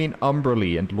 how Queen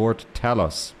Umberlee and Lord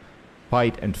Talos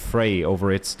fight and fray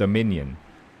over its dominion.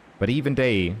 But even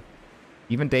they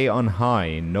on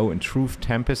high know in truth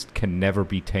Tempest can never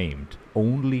be tamed,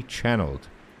 only channeled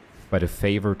by the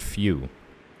favored few.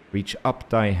 Reach up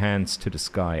thy hands to the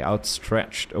sky,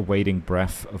 outstretched, awaiting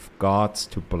breath of gods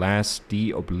to blast the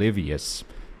oblivious.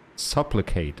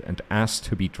 Supplicate and ask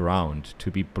to be drowned, to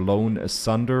be blown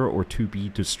asunder or to be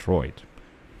destroyed.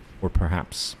 Or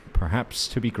perhaps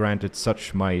to be granted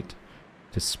such might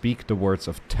to speak the words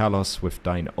of Talos with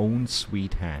thine own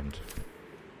sweet hand.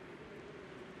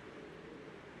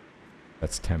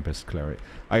 That's Tempest Cleric.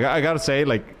 I gotta say,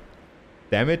 like,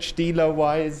 damage dealer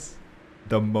wise,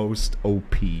 the most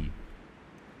OP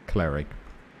cleric.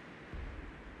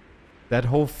 That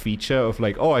whole feature of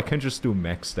like, oh, I can just do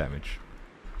max damage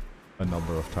a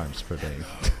number of times per day.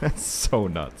 That's so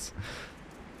nuts.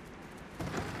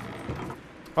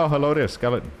 Oh, hello there,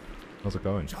 skeleton. How's it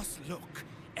going? Just look.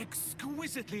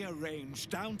 Exquisitely arranged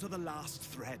down to the last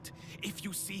thread. If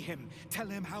you see him, tell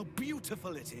him how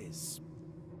beautiful it is.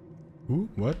 Who?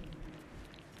 What?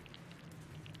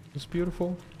 It's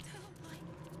beautiful.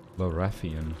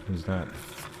 Lorathian. Who's that?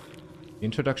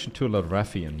 Introduction to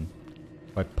Lorathian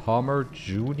by Palmer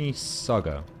Juni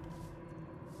Saga.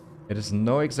 It is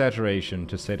no exaggeration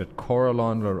to say that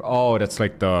Corellon... Oh, that's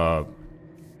like the...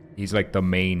 He's like the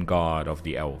main god of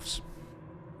the elves.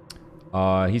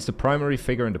 He's the primary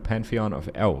figure in the pantheon of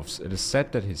elves. It is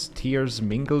said that his tears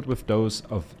mingled with those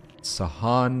of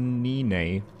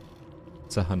Sahanine...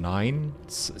 Sahanine?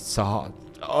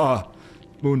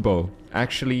 Moonbow.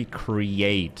 Actually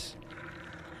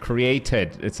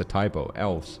created, it's a typo,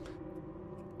 elves.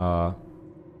 But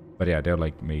yeah, they're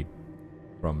like made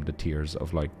from the tears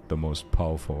of like the most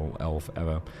powerful elf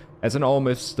ever. As in all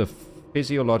myths, the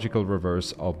physiological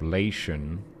reverse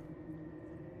oblation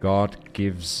God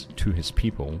gives to his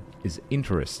people is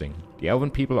interesting. The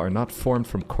elven people are not formed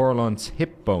from Corellon's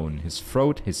hip bone, his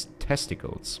throat, his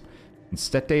testicles.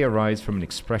 Instead, they arise from an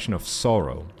expression of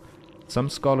sorrow. Some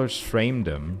scholars frame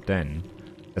them, then,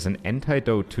 as an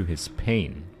antidote to his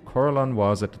pain. Corellon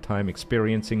was at the time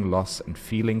experiencing loss and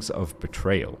feelings of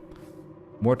betrayal.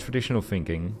 More traditional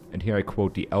thinking, and here I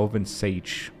quote the elven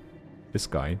sage, this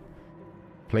guy,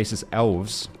 places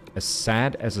elves as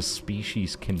sad as a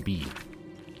species can be.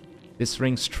 This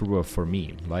rings truer for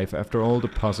me. Life, after all,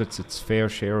 deposits its fair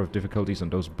share of difficulties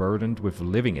on those burdened with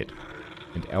living it,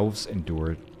 and elves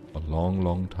endured a long,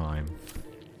 long time.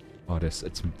 Oh,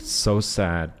 it's so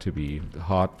sad to be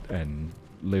hot and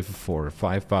live for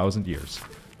 5,000 years.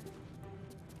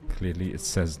 Clearly it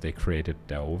says they created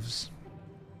elves.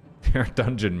 They're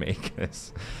dungeon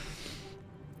makers.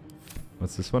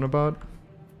 What's this one about?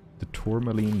 The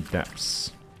Tourmaline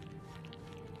Depths.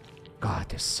 God,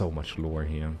 there's so much lore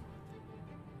here.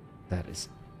 That is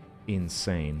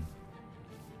insane.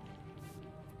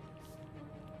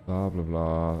 Blah, blah,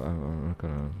 blah. I'm not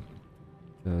gonna...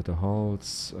 The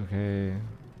halls, okay.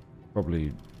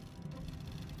 Probably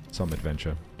some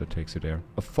adventure that takes you there.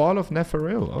 A Fall of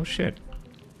Nephril. Oh, shit.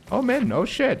 Oh, man. Oh,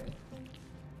 shit.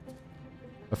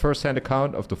 A first-hand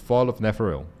account of the Fall of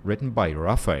Nephril, written by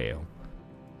RAPHAEL.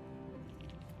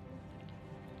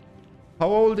 How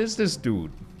old is this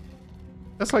dude?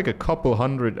 That's like a couple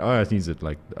hundred... Oh, he's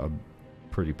like a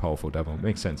pretty powerful devil.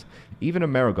 Makes sense. Even a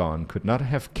Maragon could not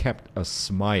have kept a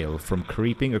smile from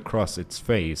creeping across its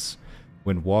face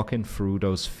when walking through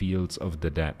those fields of the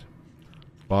dead.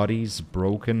 Bodies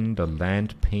broken, the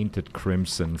land painted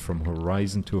crimson from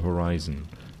horizon to horizon.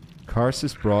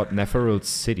 Karsus brought Nephiril's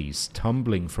cities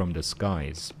tumbling from the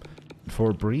skies. For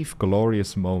a brief,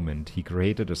 glorious moment, he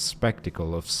created a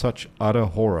spectacle of such utter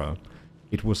horror,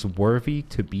 it was worthy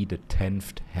to be the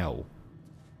 10th hell.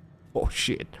 Oh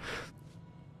shit.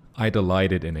 I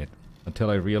delighted in it, until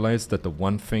I realized that the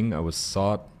one thing I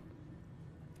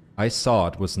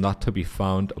sought was not to be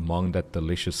found among that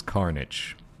delicious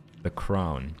carnage. The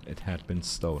crown. It had been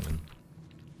stolen.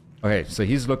 Okay, so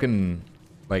he's looking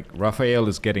like RAPHAEL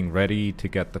is getting ready to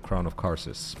get the crown of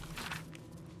Karsus.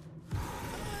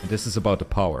 And this is about the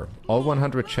power. All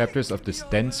 100 chapters of this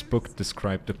dense book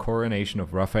describe the coronation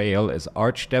of RAPHAEL as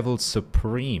Archdevil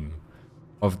Supreme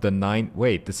of the 9...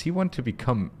 Wait, does he want to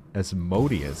become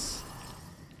Asmodeus?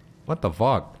 What the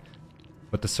fuck?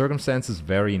 But the circumstances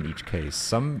vary in each case.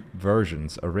 Some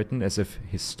versions are written as if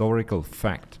historical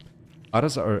fact.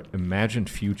 Others are imagined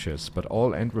futures, but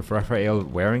all end with RAPHAEL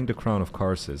wearing the crown of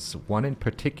Karsus. One in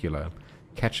particular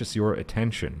catches your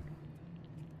attention.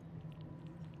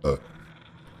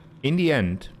 In the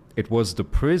end, it was the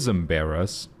PRISM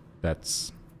bearers,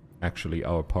 that's actually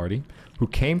our party, who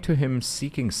came to him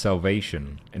seeking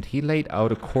salvation, and he laid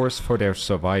out a course for their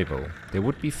survival. They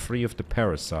would be free of the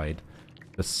parasite,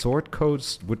 the Sword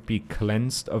Coast would be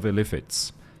cleansed of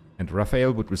illithits, and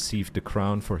RAPHAEL would receive the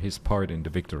crown for his part in the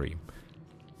victory.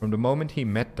 From the moment he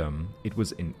met them, it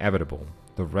was inevitable.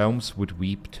 The realms would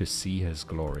weep to see his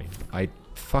glory. I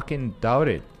fucking doubt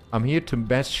it. I'm here to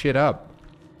mess shit up.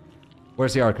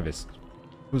 Where's the archivist?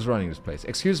 Who's running this place?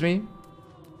 Excuse me?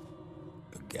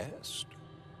 A guest?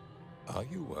 Are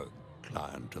you a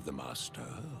client of the Master,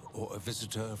 or a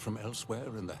visitor from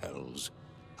elsewhere in the Hells?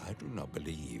 I do not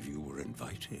believe you were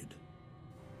invited.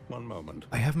 One moment.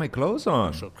 I have my clothes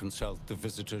on. I shall consult the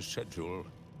visitor's schedule.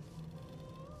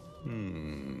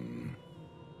 I'm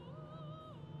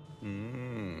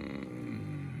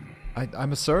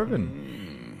a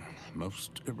servant.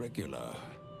 Most irregular.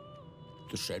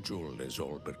 The schedule is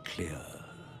all but clear.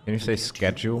 Can you say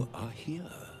schedule? You are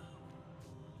here.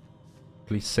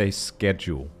 Please say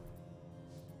schedule.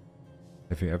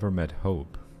 Have you ever met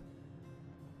Hope?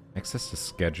 Access the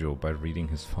schedule by reading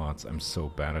his thoughts. I'm so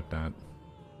bad at that.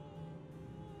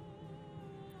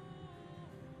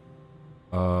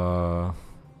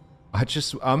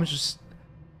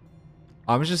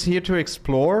 I'm just here to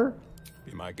explore.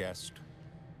 Be my guest.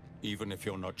 Even if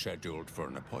you're not scheduled for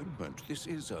an appointment, this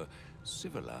is a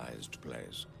civilized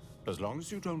place. As long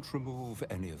as you don't remove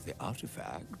any of the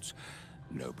artifacts,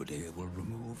 nobody will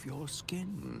remove your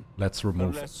skin. Let's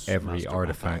remove Unless every Master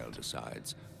artifact. RAPHAEL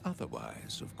decides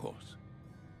otherwise, of course.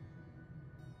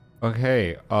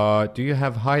 Okay, do you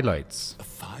have highlights? A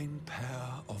fine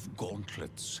pair of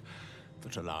gauntlets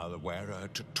that allow the wearer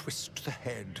to twist the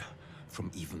head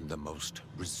from even the most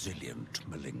resilient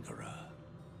malingerer.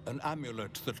 An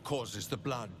amulet that causes the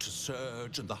blood to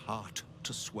surge and the heart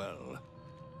to swell.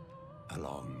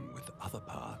 along with other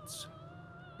parts.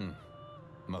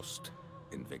 Most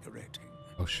invigorating.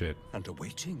 Oh shit. And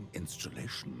awaiting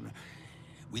installation,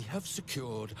 we have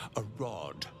secured a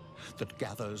rod that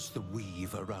gathers the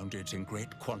weave around it in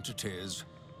great quantities,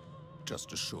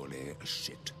 just as surely as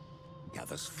shit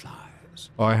gathers flies.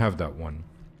 Oh, I have that one.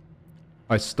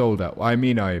 I stole that. I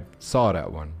mean, I saw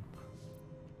that one.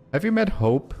 Have you met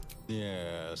Hope?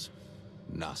 Yes.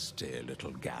 Nasty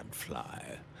little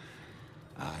gadfly.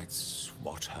 I'd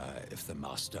swat her if the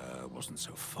master wasn't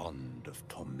so fond of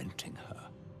tormenting her.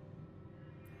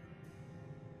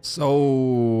 So,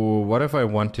 what if I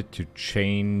wanted to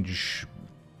change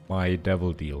my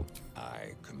devil deal?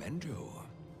 I commend you.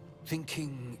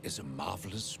 Thinking is a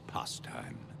marvelous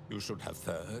pastime. You should have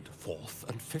third, fourth,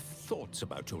 and fifth thoughts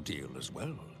about your deal as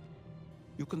well.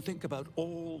 You can think about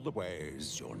all the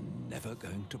ways you're never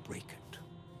going to break it.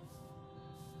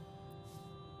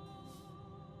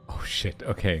 Oh shit,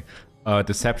 okay.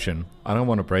 Deception. I don't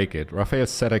want to break it. Raphael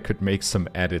said I could make some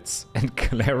edits and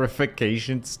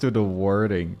clarifications to the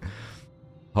wording.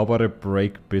 How about I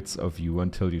break bits of you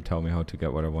until you tell me how to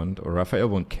get what I want? Or Raphael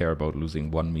won't care about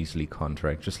losing one measly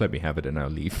contract. Just let me have it and I'll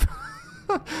leave.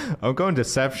 I'm going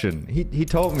Deception. He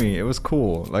told me it was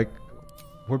cool. Like,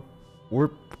 we're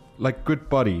like good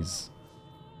buddies.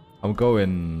 I'm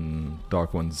going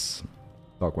Dark One's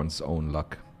own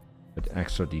luck. With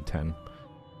extra D10.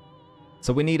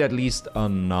 So we need at least a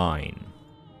 9.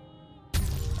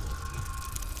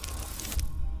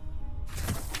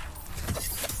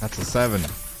 That's a 7.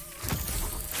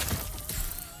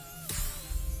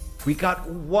 We got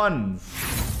 1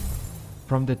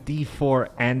 from the D4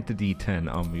 and the D10.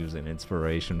 I'm using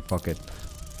inspiration. Fuck it.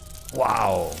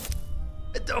 Wow.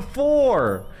 A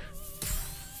 4.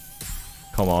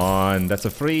 Come on. That's a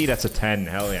 3. That's a 10.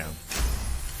 Hell yeah.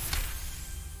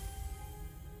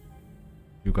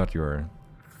 You got your...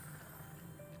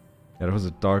 Yeah, that was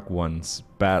a Dark One's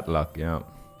bad luck, yeah.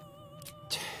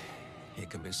 He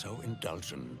can be so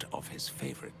indulgent of his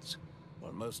favorites.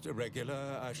 While most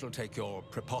irregular, I shall take your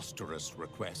preposterous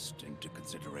request into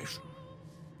consideration.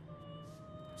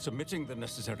 Submitting the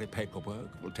necessary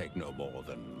paperwork will take no more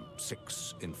than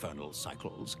 6 infernal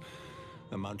cycles,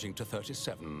 amounting to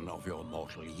 37 of your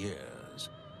mortal years.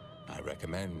 I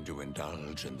recommend you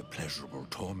indulge in the pleasurable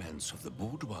torments of the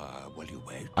boudoir while you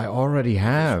wait. I already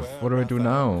have. What do I do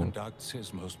now? Conducts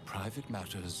his most private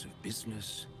matters of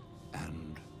business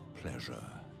and pleasure.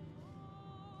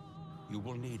 You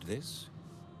will need this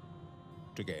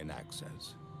to gain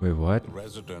access. Wait, what? The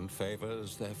resident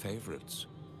favors their favorites.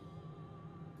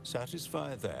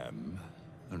 Satisfy them,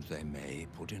 and they may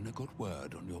put in a good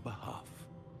word on your behalf.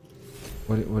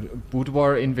 What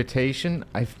boudoir invitation?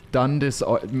 I've done this,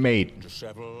 mate.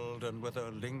 Disheveled and with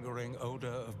a lingering odor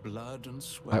of blood and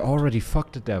sweat. I already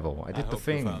fucked the devil. I did the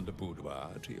thing. You found the boudoir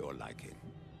to your liking.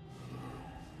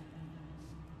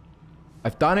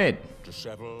 I've done it.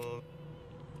 Disheveled.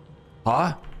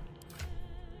 Huh?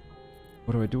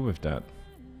 What do I do with that?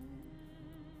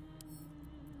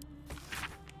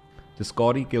 The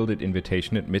gaudy gilded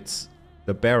invitation admits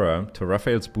the bearer to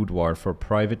Raphael's boudoir for a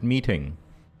private meeting.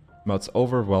 Smells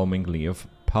overwhelmingly of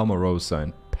palmarosa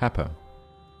and pepper.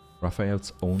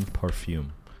 Raphael's own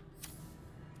perfume.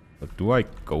 But do I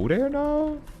go there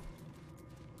now?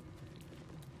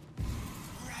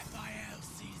 Raphael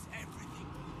sees everything.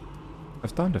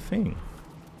 I've done the thing.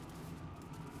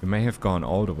 We may have gone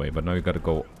all the way, but now you gotta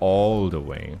go all the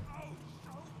way.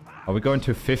 Are we going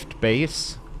to 5th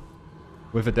base?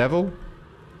 With a devil?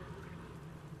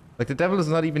 Like, the devil is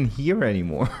not even here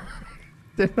anymore.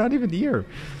 They're not even here.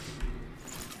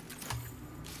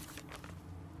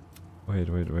 Wait.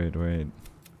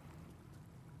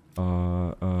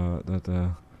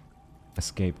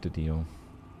 Escape the deal.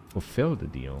 Fulfill the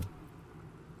deal.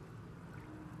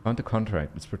 Found the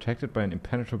contract. It's protected by an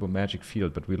impenetrable magic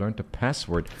field, but we learned the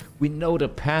password. We know the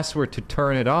password to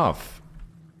turn it off.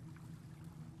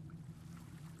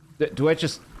 Do I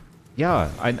just...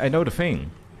 Yeah, I know the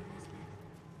thing.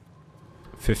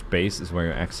 5th base is where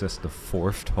you access the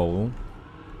 4th hole.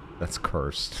 That's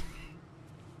cursed.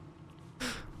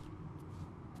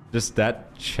 Just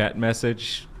that chat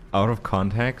message out of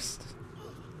context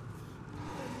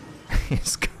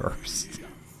is cursed.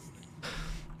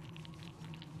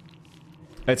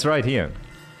 It's right here.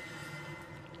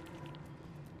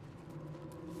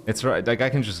 It's right, like I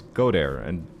can just go there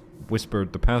and whisper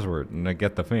the password and I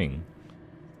get the thing.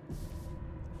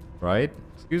 Right?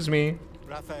 Excuse me.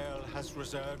 Raphael has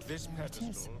reserved this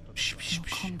pedestal. Your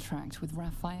contract with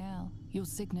Raphael. Your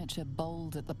signature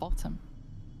bold at the bottom.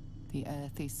 The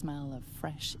earthy smell of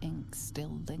fresh ink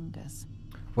still lingers.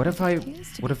 What if I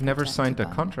Appears to would be have never signed protected a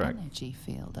by an contract? Energy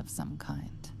field of some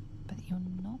kind, but you're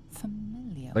not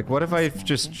familiar. Like, with what if I this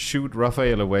just magic. shoot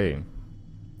Raphael away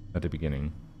at the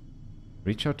beginning?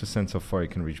 Reach out to sense how far you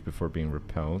can reach before being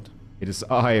repelled. It is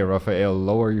I, Raphael.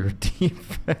 Lower your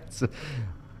defense.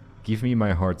 Give me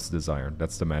my heart's desire.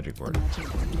 That's the magic The word. magic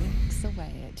blinks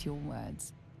away at your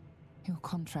words. Your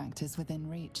contract is within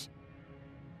reach,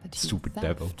 but your Stupid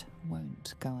devil. theft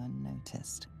won't go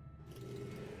unnoticed.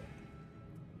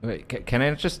 Wait, can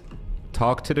I just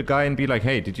talk to the guy and be like,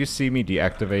 hey, did you see me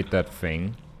deactivate that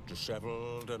thing?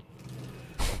 Disheveled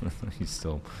and he's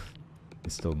still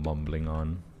mumbling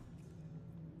on.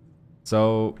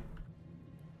 So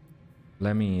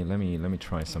let me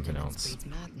try something else.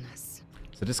 Madness.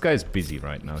 So this guy's busy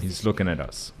right now. He's looking at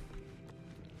us.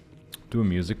 Do a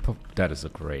music pop. That is a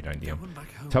great idea.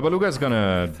 Tabaluga's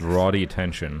gonna draw the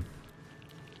attention.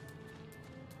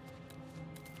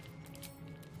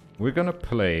 We're gonna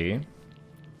play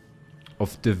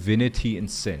of Divinity and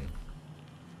Sin.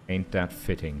 Ain't that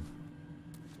fitting?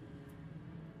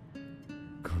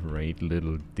 Great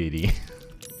little ditty.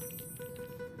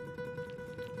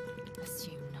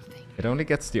 Assume nothing. It only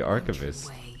gets the Archivist.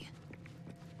 Way.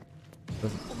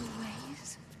 Doesn't-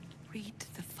 Always read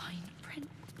the fine print.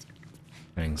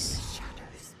 Thanks.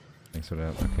 Shadows. Thanks for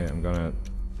that. Okay, I'm gonna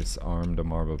disarm the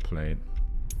marble plate.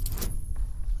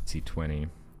 C20.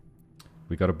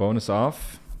 We got a bonus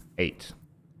off 8.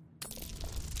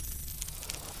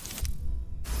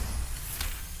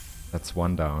 That's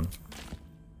 1 down.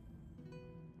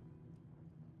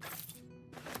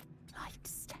 Light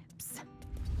steps.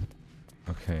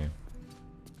 Okay.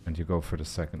 And you go for the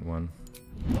second one.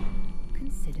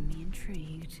 Consider me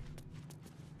intrigued.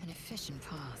 An efficient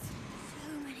path.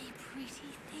 So many pretty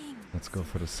things. Let's go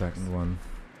for the second one.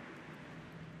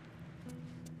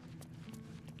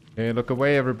 Okay, look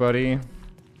away, everybody.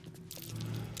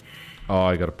 Oh,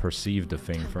 I gotta perceive the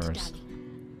thing first.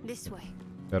 This way.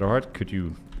 Shadowheart, could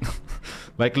you...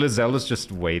 like, Lizelle is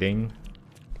just waiting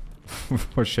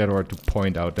for Shadowheart to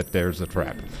point out that there's a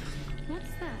trap. What's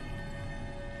that?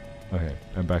 Okay,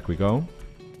 and back we go.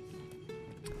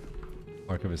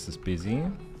 Archivist is busy.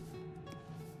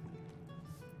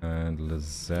 And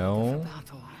Lizelle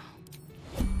Battle.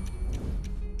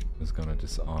 is gonna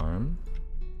disarm.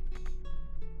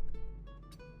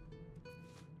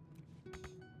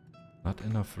 Not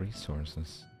enough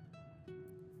resources.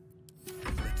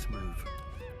 Let's move.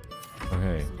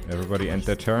 Okay, everybody end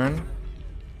their turn.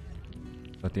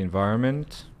 Let the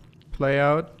environment play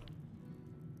out.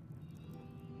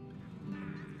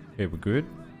 Okay, we're good.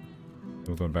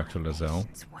 We're going back to Lizelle.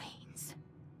 Patience wanes.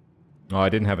 Oh, I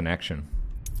didn't have an action.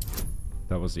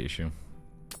 That was the issue.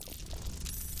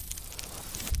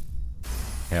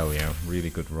 Hell yeah, really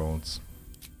good rolls.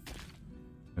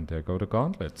 And there go the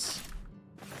gauntlets.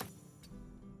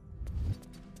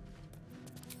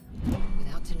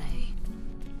 Without delay.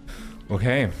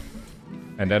 Okay.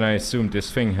 And then I assume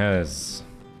this thing has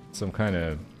some kind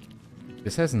of...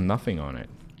 This has nothing on it.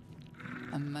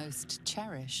 A most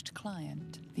cherished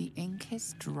client. The ink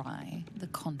is dry, the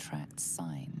contract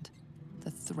signed.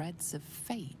 The threads of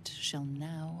fate shall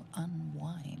now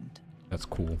unwind. That's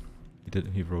cool.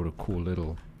 He wrote a cool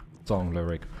little song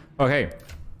lyric. Okay.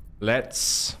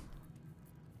 Let's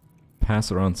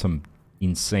pass around some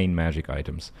insane magic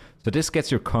items. So this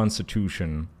gets your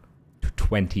constitution to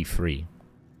 23.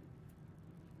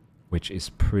 Which is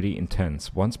pretty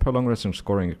intense. Once per long rest,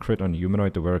 scoring a crit on a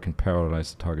humanoid, the wearer can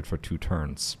paralyze the target for 2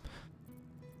 turns.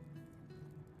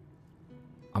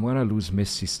 I'm gonna lose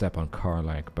Misty Step on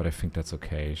Karlach, but I think that's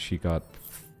okay. She got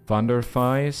Thunder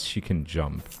Thighs. She can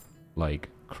jump like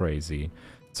crazy.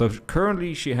 So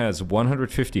currently she has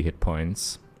 150 hit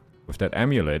points. With that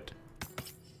amulet,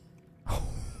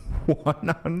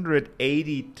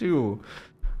 182.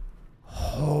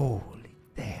 Holy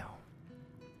damn.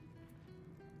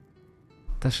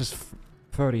 That's just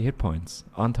 30 hit points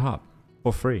on top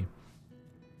for free.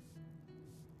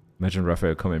 Imagine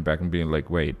Raphael coming back and being like,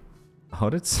 wait, how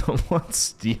did someone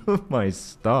steal my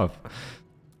stuff?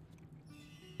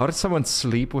 How did someone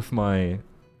sleep with my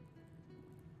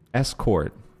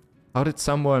escort? How did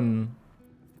someone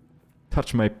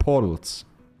touch my portals?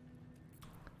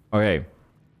 Okay.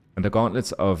 And the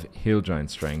gauntlets of Hill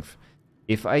Giant Strength.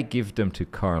 If I give them to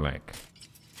Karlach,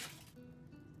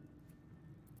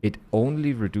 it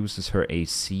only reduces her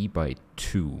AC by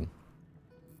 2.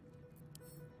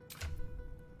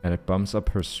 And it bumps up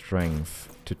her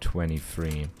strength to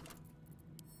 23.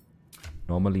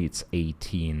 Normally it's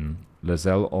 18.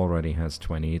 Lizelle already has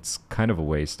 20. It's kind of a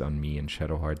waste on me and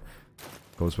Shadowheart.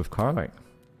 Goes with Karlach.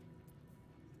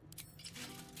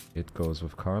 It goes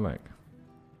with Karlach.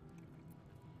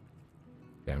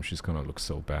 Damn, she's gonna look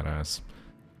so badass.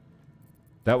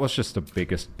 That was just the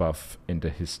biggest buff in the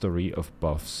history of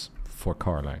buffs for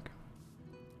Karlach.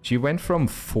 She went from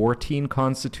 14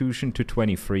 constitution to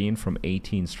 23 and from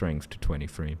 18 strength to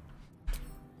 23.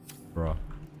 Bruh.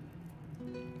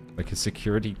 Like, his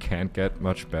security can't get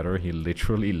much better. He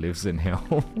literally lives in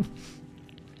hell.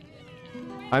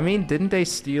 I mean, didn't they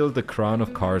steal the crown of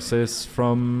Karsus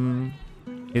from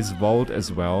his vault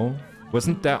as well?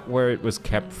 Wasn't that where it was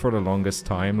kept for the longest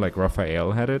time, like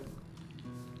Raphael had it?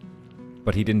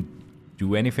 But he didn't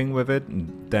do anything with it,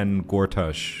 and then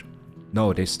Gortash...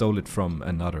 No, they stole it from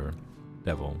another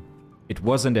devil. It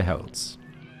was in the Hells.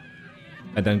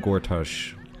 And then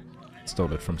Gortash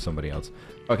stole it from somebody else.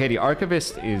 Okay, the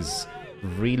Archivist is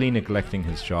really neglecting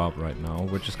his job right now.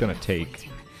 We're just gonna take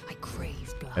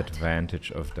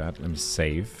advantage of that. Let me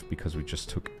save, because we just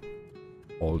took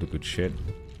all the good shit.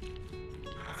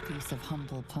 This piece of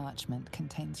humble parchment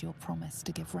contains your promise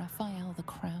to give Raphael the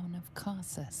crown of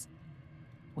Karsus.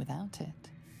 Without it,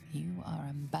 you are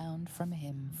unbound from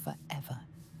him forever.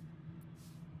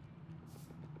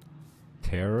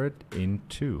 Tear it in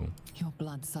two. Your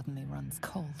blood suddenly runs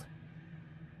cold.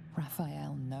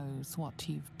 Raphael knows what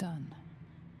you've done.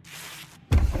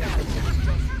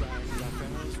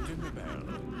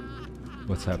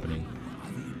 What's happening?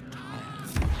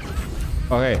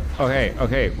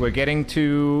 Okay. We're getting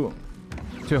to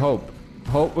Hope.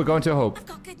 Hope, we're going to Hope. I've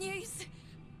got good news.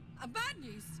 Bad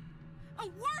news.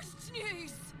 Worst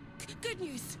news. Good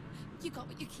news. You got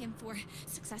what you came for.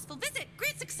 Successful visit.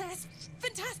 Great success.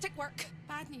 Fantastic work.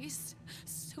 Bad news.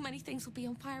 So many things will be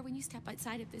on fire when you step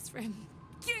outside of this room.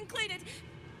 You included.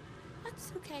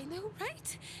 That's okay, no,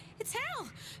 right? It's hell.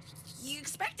 You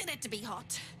expected it to be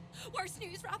hot. Worst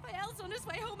news, Raphael's on his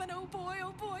way home, and oh boy,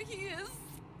 he is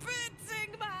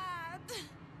spitting mad.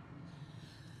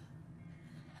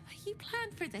 You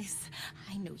planned for this.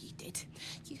 I know you did.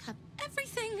 You have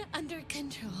everything under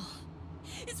control.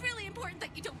 It's really important that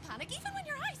you don't panic, even when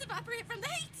your eyes evaporate from the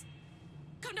heat.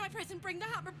 Come to my prison, bring the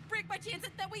hammer, break my chains,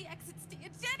 and then we exit stage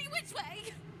any which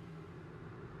way.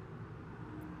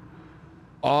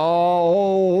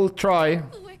 I'll try.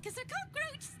 Quick as a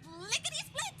cockroach, lickety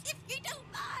split if you don't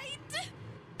mind.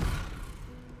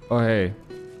 Oh, hey.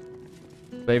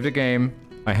 Save the game.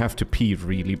 I have to pee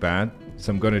really bad,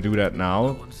 so I'm gonna do that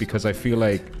now, because I feel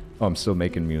like... Oh, I'm still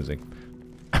making music.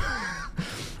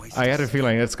 I had a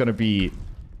feeling it's gonna be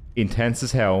intense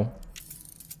as hell.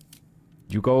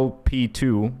 You go pee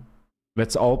too.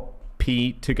 Let's all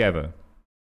pee together.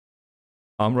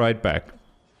 I'm right back.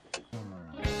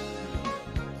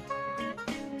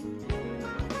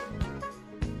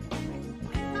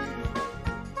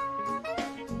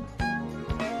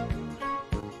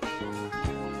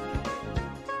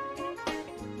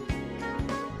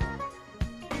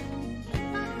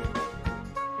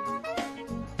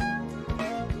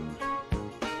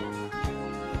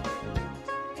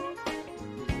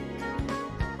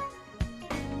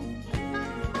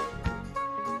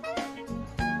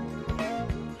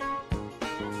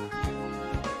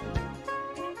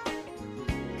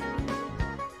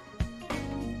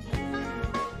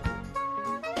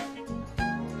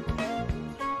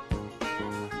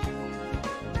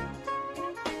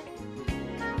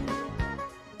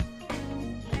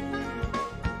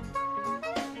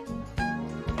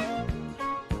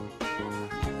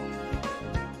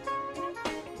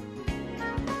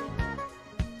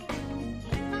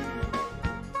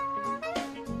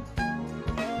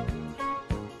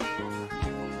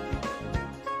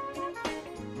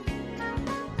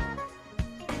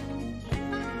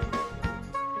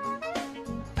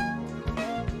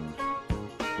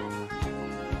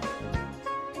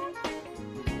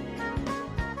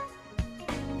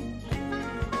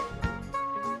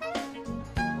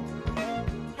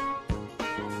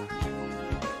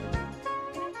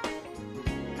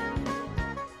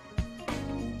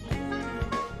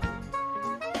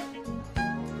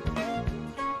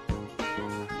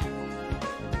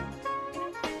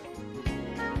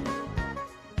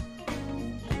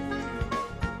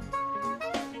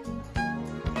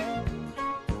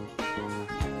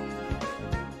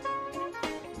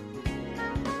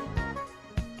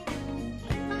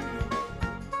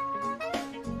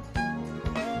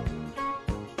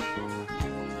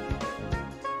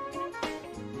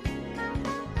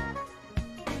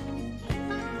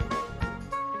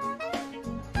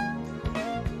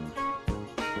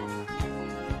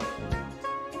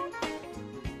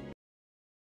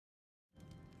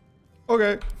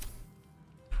 Okay.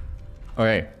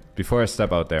 Okay, before I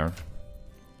step out there,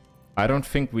 I don't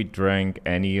think we drank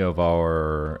any of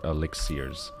our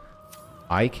elixirs.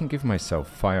 I can give myself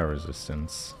fire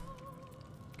resistance.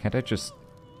 Can't I just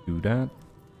do that?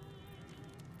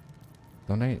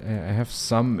 Don't I have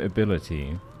some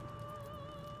ability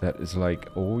that is like,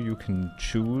 oh, you can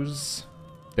choose.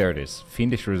 There it is.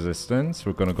 Fiendish resistance.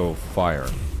 We're gonna go fire.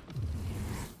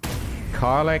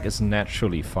 Karlach is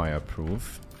naturally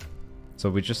fireproof. So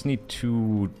we just need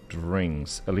 2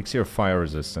 drinks. Elixir of fire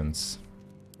resistance.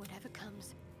 Whatever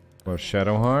comes. For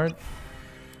Shadowheart.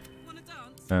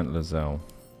 And Lizelle.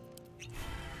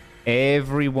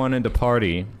 Everyone in the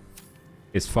party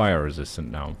is fire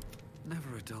resistant now.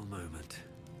 Never a dull moment.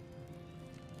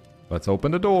 Let's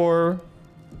open the door.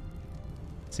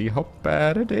 See how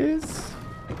bad it is?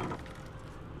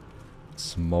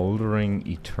 Smoldering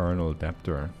eternal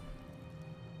debtor.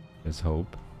 There's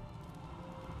hope.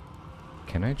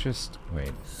 Can I just...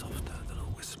 wait. Softer than a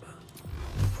whisper.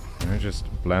 Can I just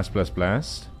blast, blast,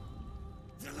 blast?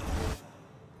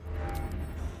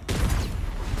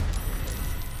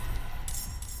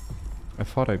 I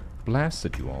thought I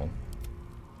blasted you all.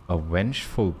 A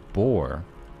vengeful boar.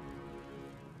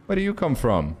 Where do you come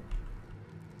from?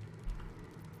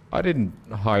 I didn't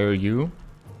hire you.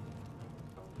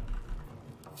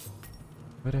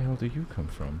 Where the hell do you come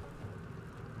from?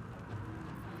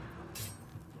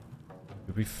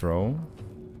 Do we throw?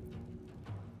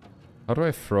 How do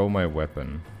I throw my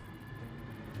weapon?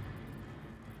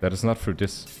 That is not through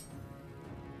this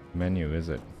menu, is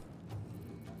it?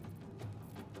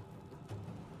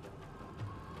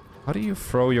 How do you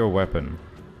throw your weapon?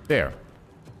 There.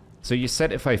 So you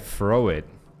said if I throw it,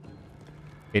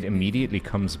 it immediately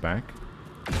comes back?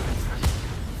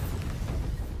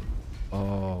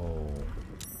 Oh.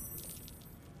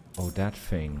 Oh, that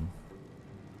thing.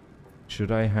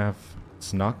 Should I have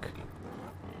snuck?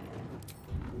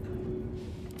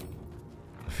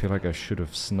 I feel like I should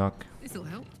have snuck. This'll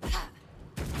help.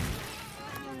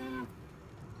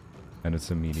 And it's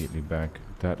immediately back.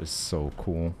 That is so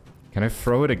cool. Can I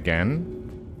throw it again?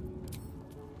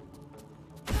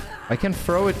 I can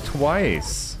throw it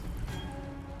twice.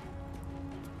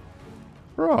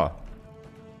 Bruh.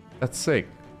 That's sick.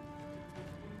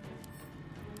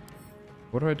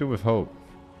 What do I do with Hope?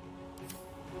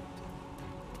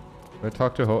 Do I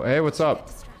talk to Hope? Hey, what's up?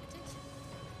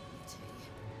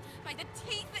 By the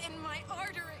teeth in my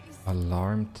arteries.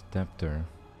 Alarmed debtor.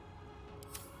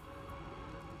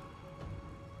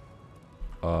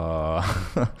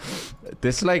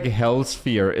 This like hell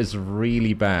sphere is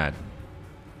really bad.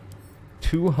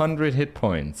 200 hit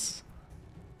points.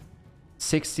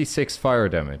 66 fire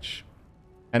damage.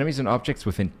 Enemies and objects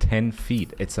within 10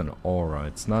 feet. It's an aura.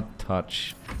 It's not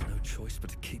touch. No choice but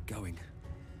to keep going.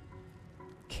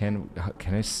 Can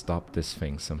I stop this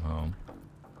thing somehow?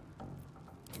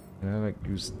 Can I like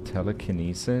use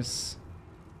telekinesis?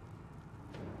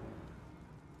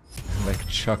 Like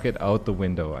chuck it out the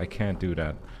window. I can't do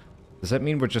that. Does that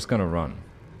mean we're just gonna run?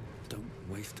 Don't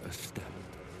waste a step.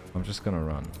 I'm just gonna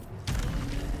run.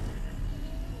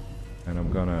 And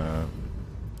I'm gonna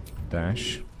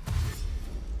dash.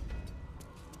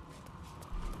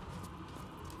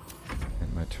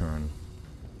 And my turn.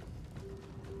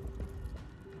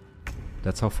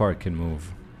 That's how far it can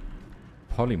move.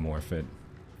 Polymorph it.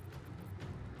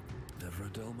 Never a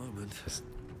dull moment. Is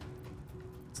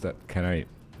that... can I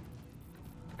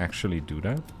actually do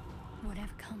that?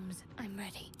 Whatever comes, I'm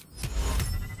ready.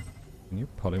 Can you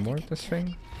polymorph this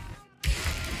thing?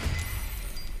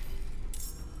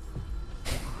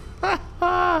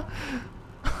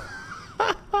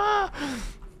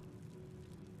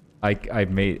 I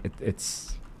made it.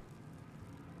 It's...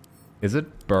 is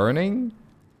it burning?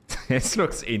 This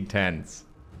looks intense.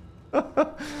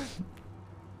 Super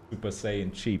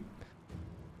Saiyan cheap.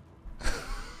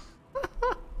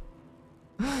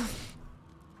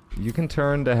 You can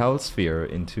turn the Hell Sphere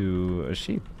into a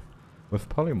sheep with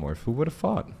polymorph. Who would have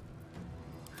thought?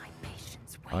 My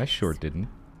patience waits. I sure didn't.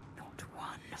 Not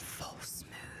one false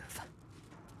move.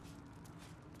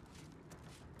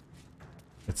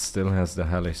 It still has the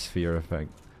Hellish Sphere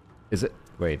effect. Is it...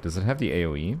 wait, does it have the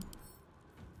AoE?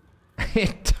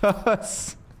 It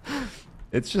does!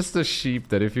 It's just a sheep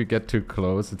that if you get too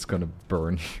close, it's gonna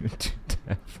burn you to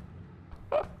death.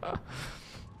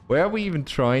 Where are we even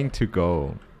trying to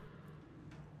go?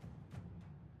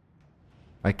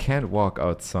 I can't walk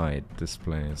outside this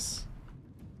place.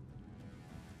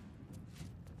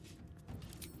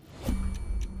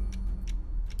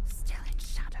 Still in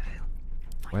shadow.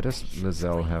 Why does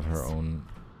Lizelle have her own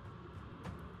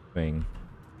thing?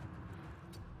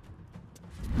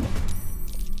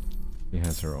 She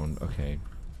has her own... okay.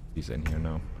 She's in here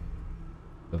now.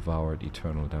 Devoured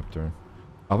Eternal Debtor.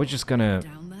 Are we just gonna...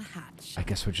 Down the hatch. I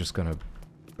guess we're just gonna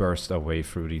burst our way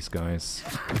through these guys.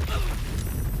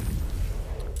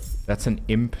 That's an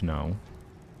imp now.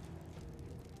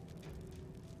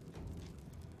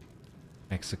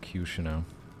 Executioner.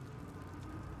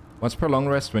 Once per long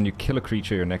rest, when you kill a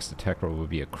creature, your next attack roll will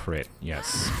be a crit.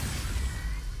 Yes.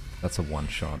 That's a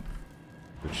one-shot.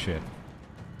 Good shit.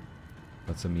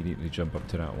 Let's immediately jump up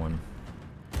to that one.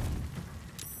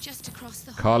 Just across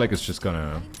the Karlach is just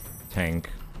gonna tank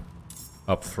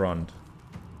up front.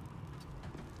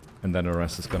 And then the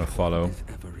rest is gonna follow.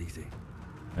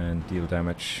 And deal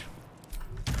damage.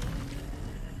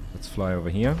 Let's fly over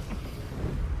here.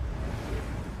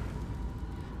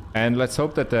 And let's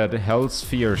hope that the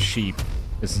Hellsphere sheep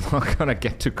is not gonna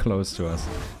get too close to us.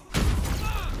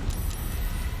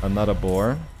 Another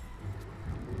boar.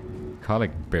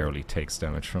 Karlach barely takes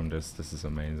damage from this. This is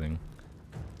amazing.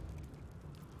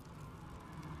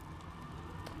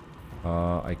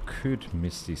 I could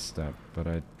Misty Step, but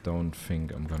I don't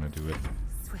think I'm gonna do it.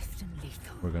 Swift and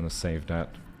lethal. We're gonna save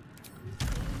that.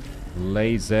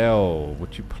 Lae'zel,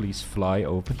 would you please fly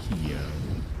over here?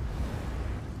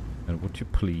 And would you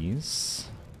please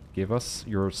give us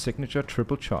your signature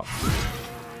triple chop?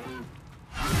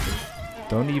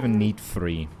 Don't even need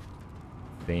 3.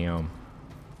 Damn.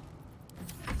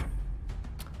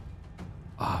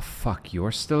 Ah, oh, fuck,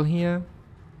 you're still here?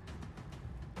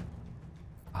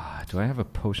 Ah, do I have a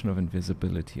potion of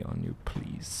invisibility on you,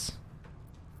 please?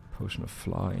 Potion of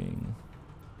flying.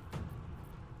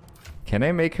 Can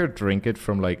I make her drink it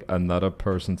from, like, another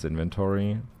person's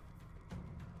inventory?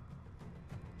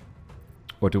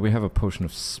 Or do we have a potion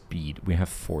of speed? We have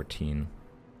 14.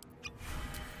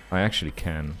 I actually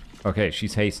can. Okay,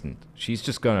 she's hastened. She's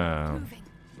just gonna...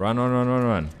 Run, run, run, run,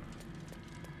 run.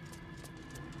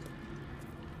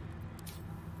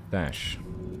 Dash.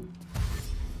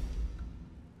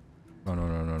 Run,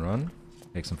 run, run, run, run.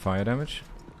 Take some fire damage.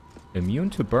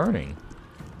 Immune to burning.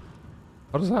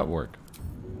 How does that work?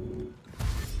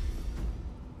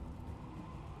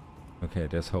 Okay,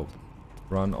 there's hope.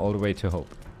 Run all the way to hope.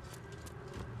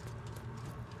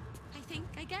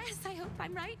 I guess. I hope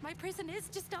I'm right. My prison is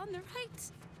just on the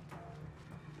right.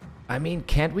 I mean,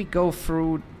 can't we go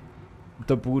through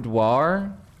the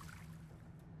boudoir?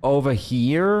 Over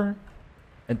here?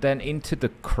 And then into the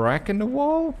crack in the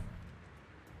wall?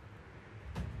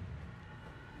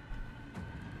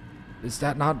 Is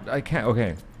that not... I can't...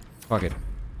 Okay. Fuck it.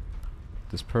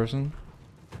 This person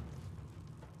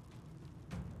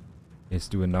is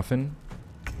doing nothing.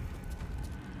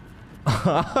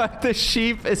 The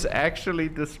sheep is actually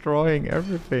destroying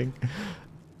everything.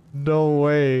 No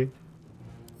way.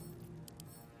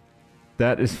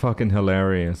 That is fucking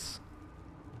hilarious.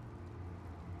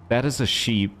 That is a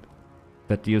sheep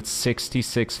that deals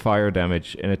 66 fire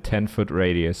damage in a 10-foot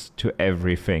radius to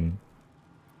everything.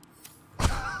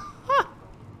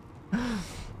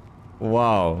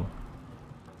 Wow.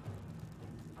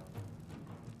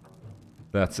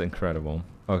 That's incredible.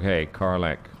 Okay,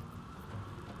 Karlach.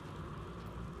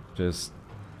 Just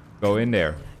go in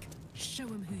there. Show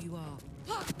him who you are.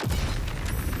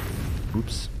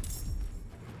 Oops.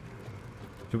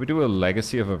 Should we do a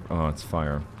legacy of a... Oh, it's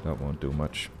fire. That won't do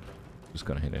much. Just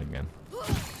gonna hit it again.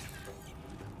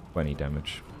 20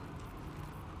 damage.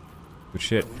 Good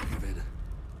shit.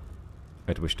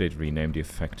 I wish they'd rename the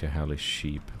effect to Hellish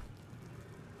Sheep.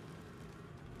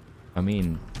 I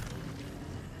mean...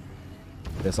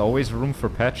 There's always room for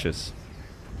patches.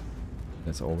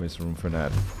 There's always room for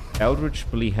that. Eldritch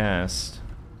Blehast.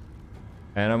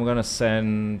 And I'm gonna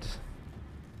send...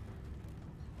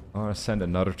 I'm gonna send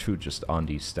another 2 just on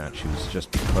these statues,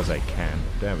 just because I can.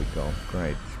 There we go.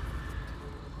 Great.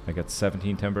 I got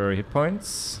 17 temporary hit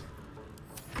points.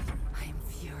 I am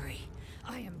fury.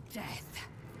 I am death.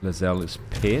 Lae'zel is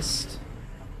pissed.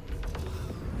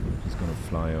 She's gonna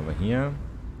fly over here.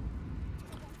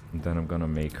 And then I'm gonna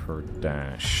make her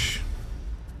dash.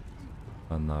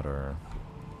 Another...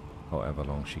 however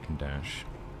long she can dash.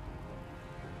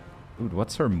 Dude,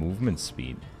 what's her movement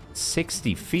speed?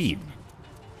 60 feet!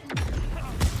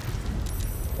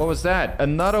 What was that?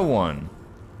 Another one!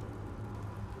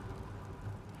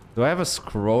 Do I have a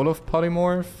scroll of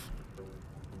polymorph?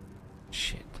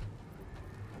 Shit.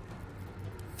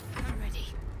 I'm ready.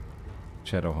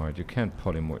 Shadowheart, you can't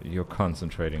polymorph. You're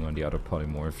concentrating on the other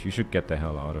polymorph. You should get the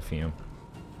hell out of here.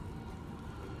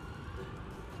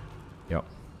 Yep.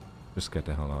 Just get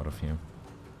the hell out of here.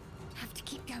 Have to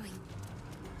keep going.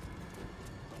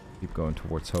 Keep going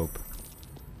towards hope.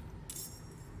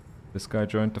 This guy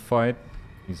joined the fight.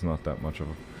 He's not that much of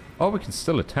a... Oh, we can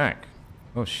still attack.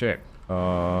 Oh, shit.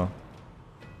 Can't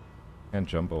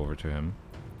jump over to him.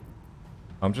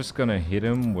 I'm just gonna hit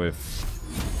him with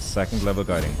 2nd level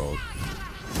guiding bolt.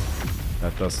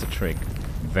 That does the trick.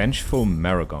 Vengeful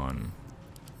Maragon.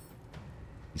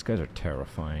 These guys are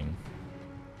terrifying.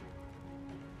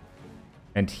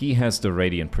 And he has the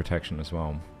radiant protection as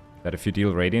well. That if you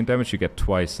deal radiant damage, you get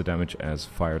twice the damage as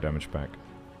fire damage back.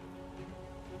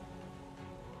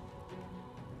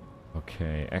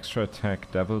 Okay, extra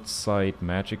attack, devil's sight,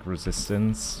 magic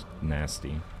resistance.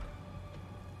 Nasty.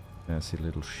 Nasty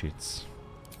little shits.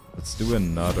 Let's do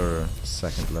another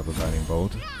second level guiding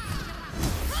bolt.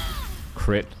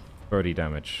 Crit, 30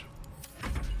 damage.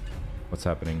 What's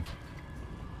happening?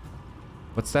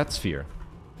 What's that sphere?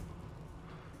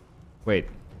 Wait.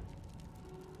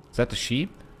 Is that the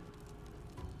sheep?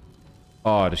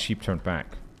 Oh, the sheep turned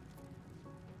back.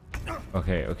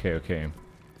 Okay, okay, okay.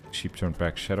 Sheep turned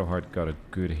back. Shadowheart got a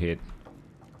good hit.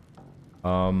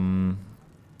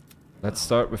 Let's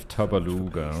start with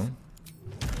Tabaluga.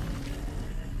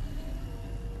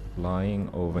 Flying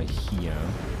over here.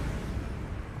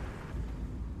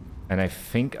 And I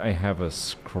think I have a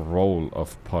scroll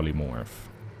of polymorph.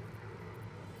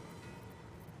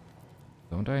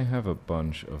 Don't I have a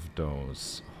bunch of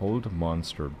those? Hold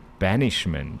monster.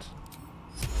 Banishment.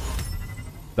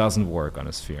 Doesn't work on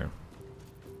a sphere.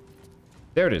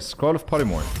 There it is. Scroll of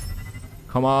polymorph.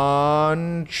 Come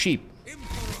on, sheep.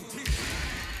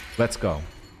 Let's go.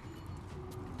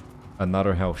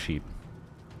 Another hell sheep.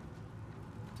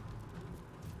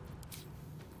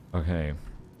 Okay.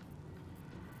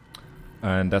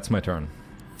 And that's my turn.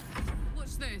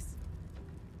 What's this?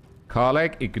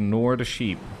 Karlach, ignore the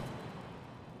sheep.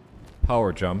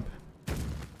 Power jump.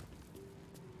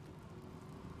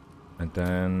 And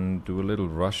then do a little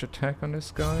rush attack on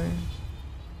this guy.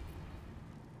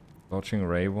 Scorching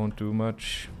Ray won't do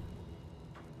much.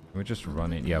 Can we just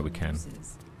run in? Yeah, we can.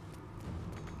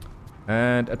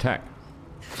 And attack.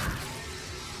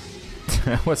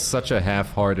 That was such a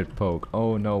half-hearted poke.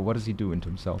 Oh no, what is he doing to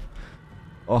himself?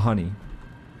 Oh honey.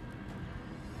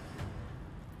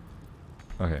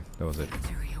 Okay, that was it.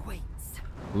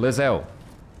 Lizelle.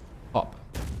 Hop.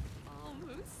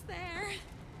 Almost there.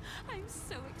 I'm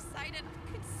so excited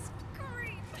I could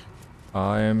scream.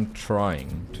 I'm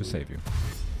trying to save you.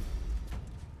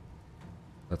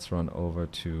 Let's run over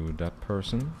to that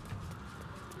person.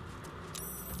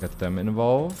 Get them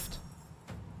involved.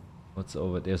 What's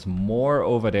over? There's more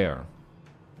over there.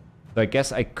 So I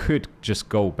guess I could just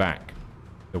go back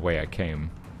the way I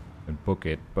came and book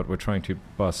it, but we're trying to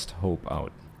bust Hope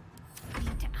out.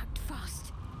 Need to act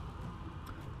fast.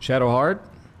 Shadowheart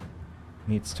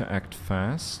needs to act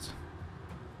fast.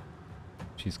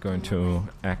 She's going to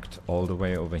act all the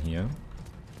way over here.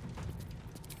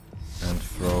 And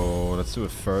throw... Let's do a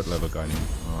third level guiding.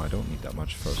 Oh, I don't need that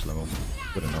much first level.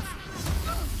 Good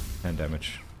enough. 10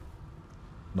 damage.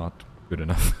 Not good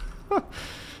enough.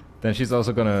 Then she's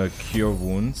also gonna cure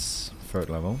wounds. Third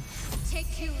level.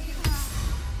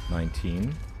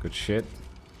 19. Good shit.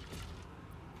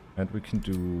 And we can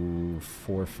do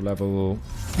fourth level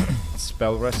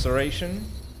spell restoration.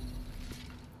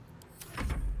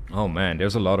 Oh man,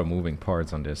 there's a lot of moving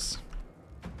parts on this.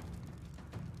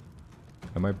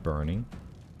 Am I burning?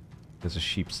 There's a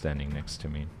sheep standing next to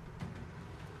me.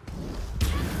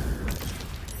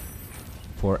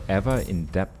 Forever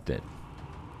indebted.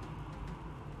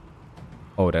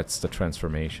 Oh, that's the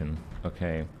transformation.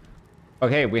 Okay.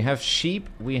 Okay, we have sheep,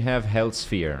 we have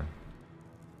Hellsphere.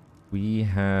 We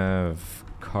have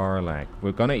Karlach.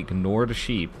 We're gonna ignore the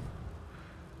sheep.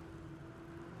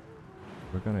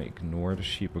 We're gonna ignore the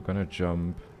sheep. We're gonna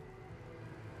jump.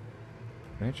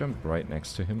 Can I jump right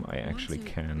next to him? I actually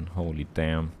can. Holy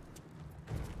damn.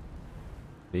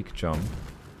 Big jump.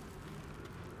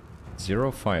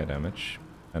 0 fire damage.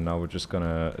 And now we're just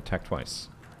gonna attack twice.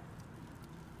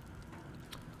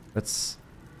 Let's...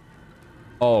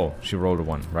 Oh, she rolled a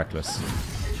 1. Reckless.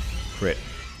 Crit.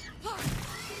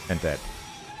 And dead.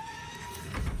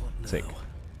 Sick.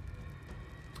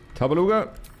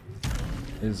 Tabaluga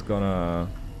is gonna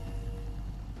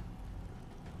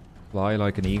fly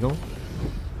like an eagle.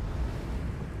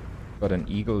 Got an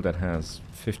eagle that has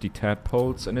 50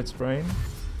 tadpoles in its brain.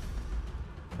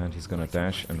 And he's gonna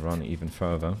dash and run even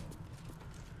further.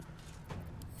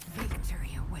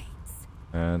 Victory awaits.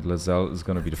 And Lizelle is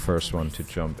gonna be the first one to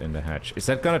jump in the hatch. Is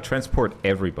that gonna transport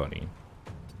everybody?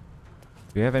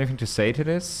 Do you have anything to say to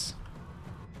this?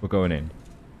 We're going in.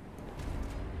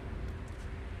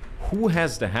 Who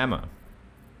has the hammer?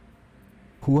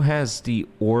 Who has the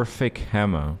Orphic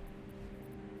hammer?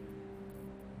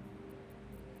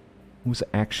 Who's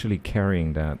actually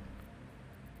carrying that?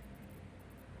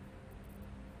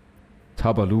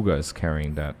 Tabaluga is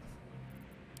carrying that.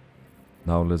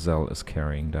 Now Lizelle is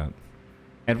carrying that.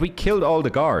 And we killed all the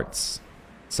guards.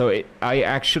 So I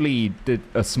actually did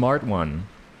a smart one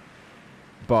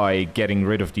by getting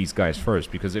rid of these guys first,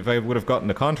 because if I would have gotten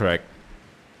the contract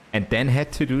and then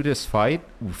had to do this fight,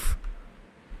 oof,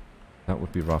 that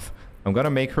would be rough. I'm gonna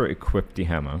make her equip the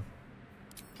hammer.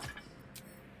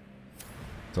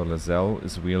 So Lizelle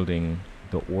is wielding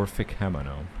the Orphic hammer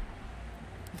now.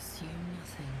 Assume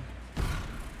nothing.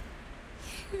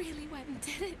 You really went and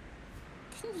did it,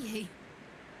 didn't you?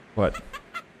 What?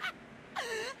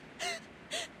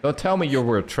 Don't tell me you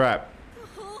were a trap.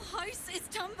 The whole house is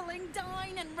tumbling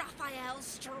down and Raphael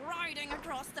striding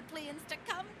across the plains to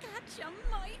come catch a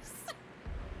mouse.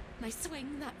 Now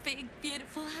swing that big,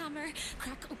 beautiful hammer,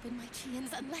 crack open my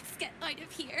chains, and let's get out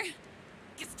of here.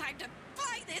 It's time to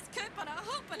fly this coop on a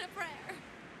hope and a prayer.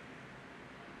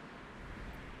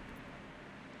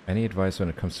 Any advice when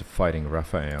it comes to fighting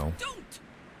Raphael? Don't!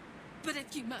 But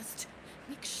if you must,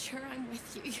 make sure I'm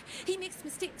with you. He makes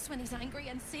mistakes when he's angry,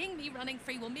 and seeing me running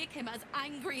free will make him as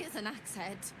angry as an axe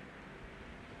head.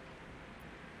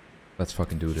 Let's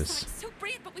fucking do He's this. so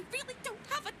brave, but we really don't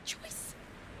have a choice.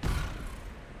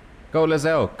 Go,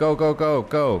 Lizelle! Go, go, go,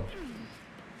 go!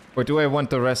 Or do I want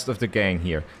the rest of the gang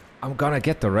here? I'm gonna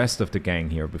get the rest of the gang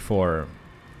here before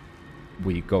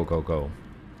we go, go, go.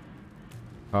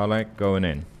 Warlock going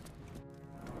in.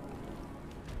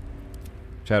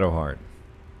 Shadowheart.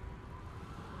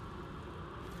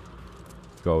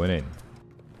 Going in.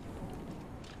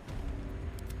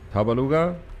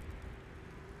 Tabaluga.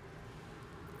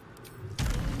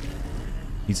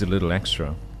 He's a little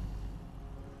extra.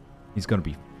 He's gonna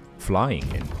be flying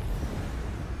in.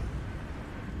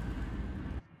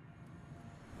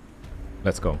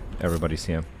 Let's go. Everybody's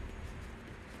here.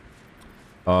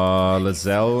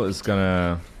 Lizelle is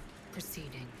gonna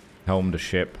Proceeding. helm the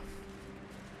ship.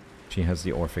 She has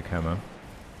the Orphic hammer.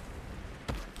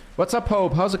 What's up,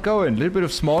 Hope? How's it going? A little bit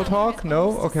of small talk?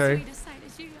 No? Okay.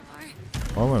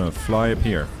 I'm gonna fly up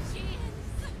here.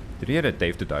 Did you hear that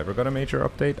Dave the Diver got a major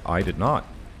update? I did not.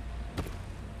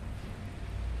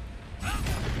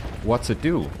 What's it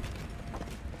do?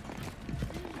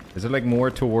 Is it like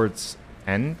more towards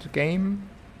end game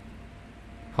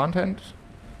content?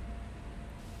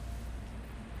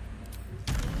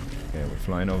 Okay, we're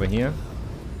flying over here.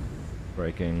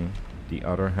 Breaking the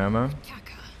other hammer.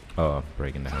 Oh,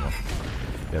 breaking the hammer.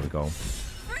 There we go.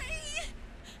 Free!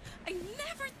 I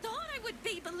never thought I would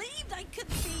be believed. I could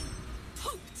be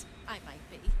hoped I might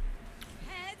be.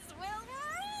 Heads will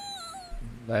roll!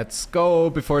 Let's go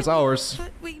before it's ours.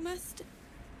 But we must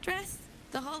dress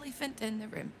the Hollyphant in the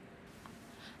room.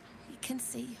 You can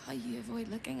see how you avoid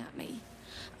looking at me.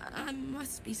 I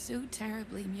must be so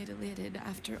terribly mutilated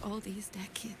after all these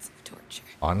decades of torture.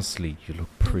 Honestly, you look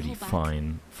pretty hold back.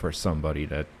 fine for somebody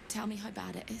that... Tell me how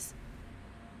bad it is.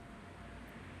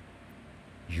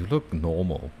 You look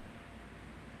normal.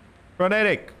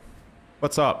 Frenetic!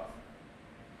 What's up?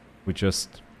 We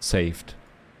just saved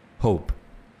Hope.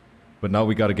 But now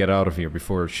we gotta get out of here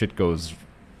before shit goes...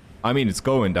 I mean, it's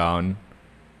going down.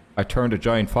 I turned a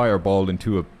giant fireball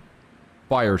into a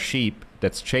fire sheep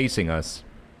that's chasing us.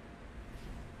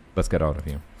 Let's get out of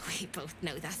here. We both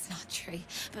know that's not true.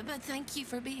 But thank you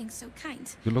for being so kind.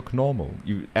 You look normal.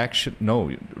 You actually...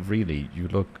 No, really, you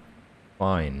look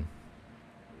fine.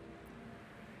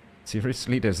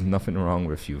 Seriously, there's nothing wrong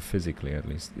with you, physically at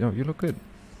least. You know, you look good.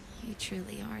 You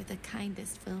truly are the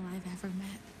kindest fool I've ever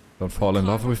met. Don't fall in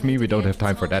love with me, we don't have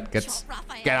time for that. Get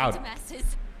out!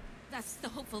 That's the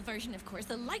hopeful version, of course.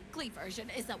 The likely version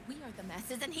is that we are the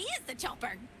messes and he is the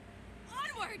chopper.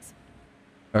 Onwards!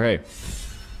 Okay.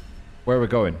 Where are we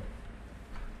going?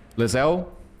 Lizelle?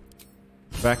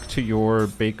 Back to your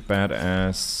big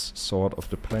badass Sword of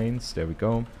the Plains. There we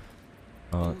go.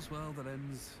 All's well that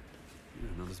ends,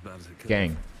 not as bad as it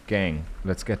could. Gang.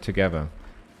 Let's get together.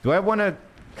 Do I want to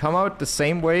come out the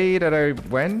same way that I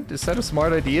went? Is that a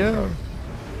smart idea?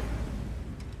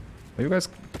 Are you guys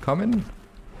coming?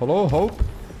 Hello, Hope?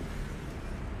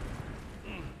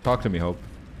 Talk to me, Hope.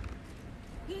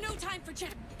 No time for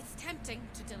chat. It's tempting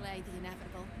to delay the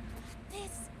inevitable.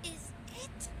 This is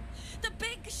it. The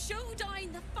big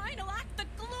showdown, the final act, the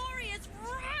glorious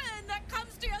ruin that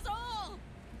comes to us all.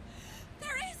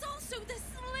 There is also the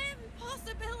slim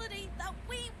possibility that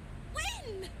we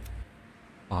win.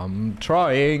 I'm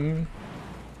trying.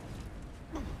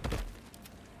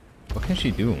 What can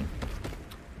she do?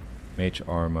 Mage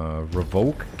armor.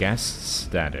 Revoke guest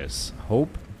status.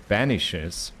 Hope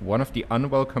banishes one of the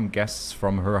unwelcome guests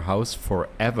from her house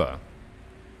forever.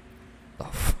 The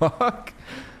fuck?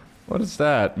 What is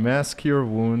that? Mass cure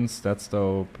wounds. That's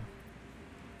dope.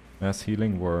 Mass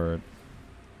healing word.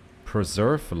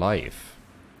 Preserve life.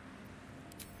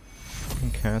 I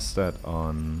can cast that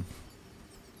on...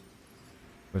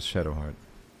 Where's Shadowheart?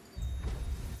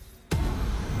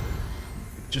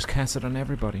 Just cast it on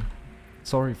everybody.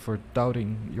 Sorry for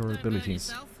doubting your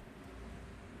abilities.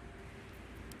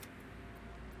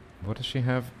 What does she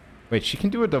have? Wait, she can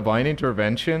do a divine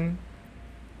intervention?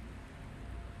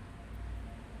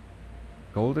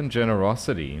 Golden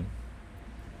generosity.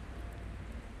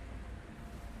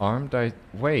 Armed die.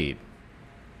 Wait.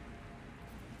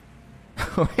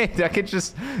 Wait, I could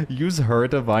just use her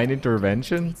divine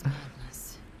intervention?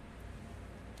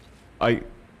 I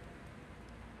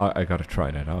gotta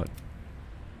try that out.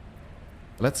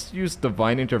 Let's use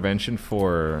divine intervention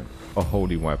for a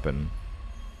holy weapon.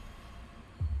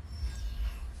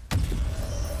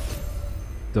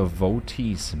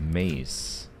 Devotee's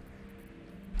mace.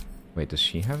 Wait, does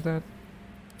she have that?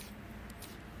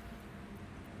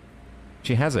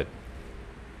 She has it.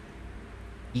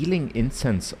 Healing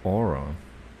incense aura.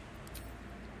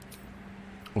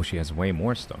 Oh, she has way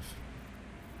more stuff.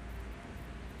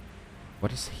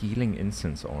 What is healing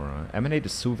incense aura? Emanate a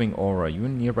soothing aura. You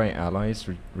and nearby allies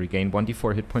regain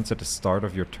 1d4 hit points at the start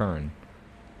of your turn.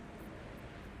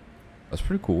 That's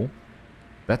pretty cool.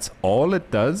 That's all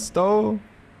it does, though?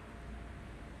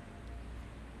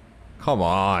 Come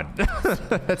on.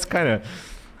 That's kind of...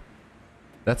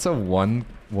 That's a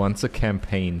once a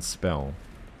campaign spell.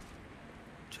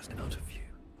 Just out of view.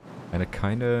 And it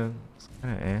kind of...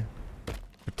 eh.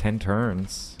 For 10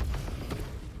 turns.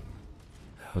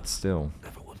 But still.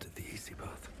 Never wanted the easy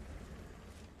path.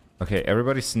 Okay,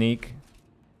 everybody sneak.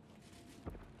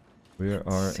 We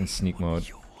are in sneak mode.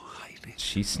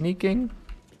 She's sneaking?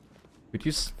 Could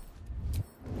you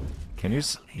can you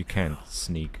you can't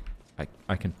sneak.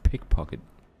 I can pickpocket.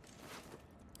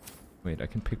 Wait, I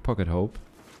can pickpocket Hope?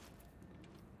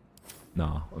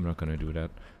 No, I'm not gonna do that.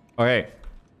 Okay.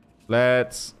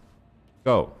 Let's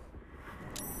go.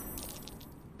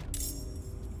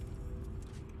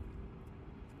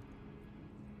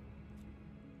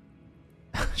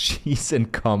 She's in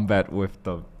combat with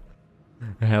the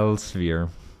Hell Sphere.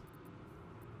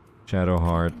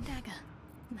 Shadowheart. Dagger,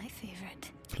 my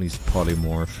favorite. Please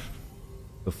polymorph.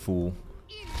 The fool.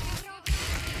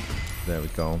 There we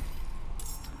go.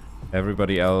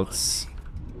 Everybody else,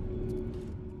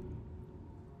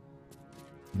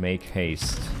 make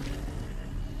haste.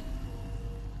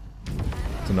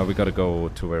 So now we gotta go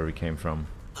to where we came from.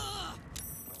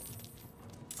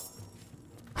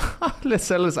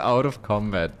 Lysel is out of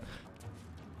combat.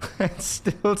 And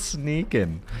still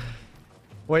sneaking.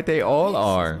 Wait, they all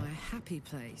are. My happy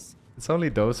place. It's only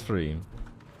those three.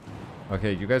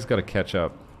 Okay, you guys gotta catch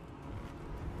up.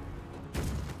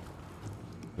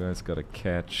 You guys gotta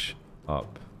catch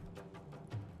up.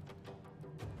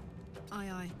 Aye,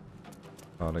 aye.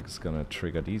 Alex is gonna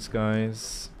trigger these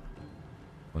guys.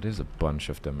 Oh, there's a bunch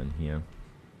of them in here.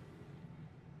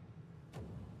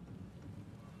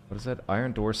 What is that?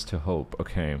 Iron Doors to Hope.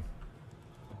 Okay.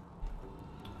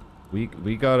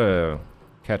 We gotta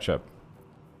catch up.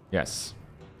 Yes.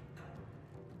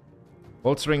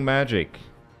 Bolstering magic.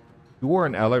 You or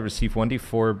an ally receive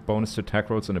 1d4 bonus to attack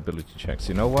rolls and ability checks.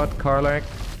 You know what, Karlak?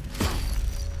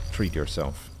 Treat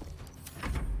yourself.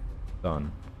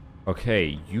 Done.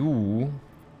 Okay, you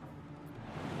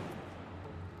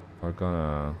are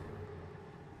gonna...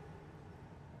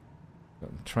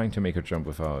 I'm trying to make her jump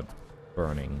without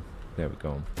burning. There we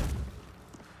go.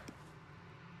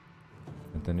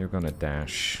 And then you're gonna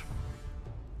dash.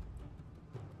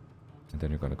 And then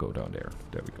you're gonna go down there.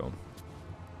 There we go.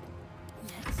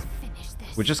 Let's finish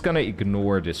this. We're just gonna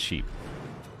ignore this sheep.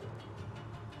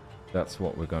 That's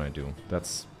what we're gonna do.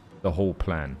 That's the whole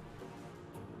plan.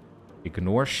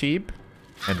 Ignore sheep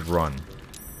and run.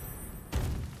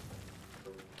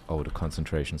 Oh, the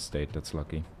concentration state. That's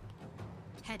lucky.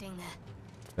 Heading there.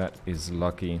 That is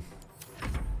lucky.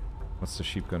 What's the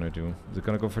sheep gonna do? Is it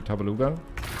gonna go for Tabaluga?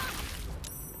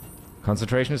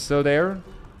 Concentration is still there?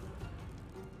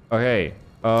 Okay.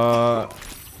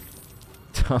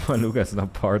 Tabaluga is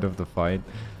not part of the fight.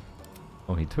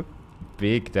 Oh, he took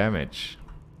big damage.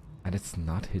 And it's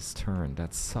not his turn.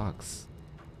 That sucks.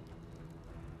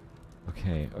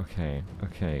 Okay, okay,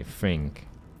 okay. Think.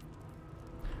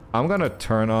 I'm gonna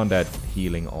turn on that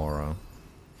healing aura.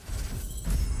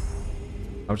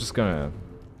 We're just gonna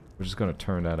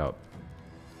turn that up.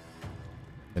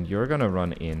 And you're gonna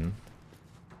run in.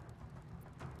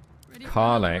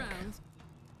 Karlak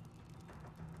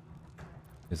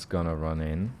is gonna run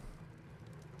in.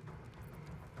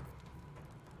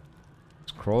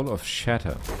 Scroll of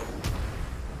Shatter.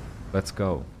 Let's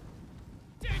go.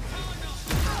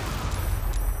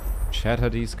 Shatter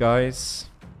these guys.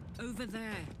 Over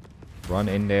there. Run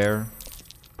in there.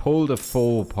 Pull the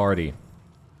full party.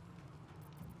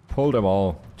 Pull them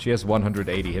all. She has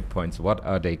 180 hit points. What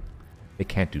are they? They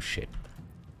can't do shit.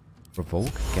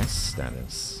 Revoke guest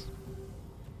status.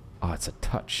 Oh, it's a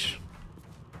touch.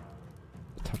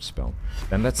 A touch spell.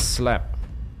 Then let's slap.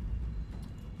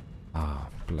 Ah,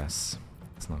 bless.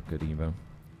 It's not good either.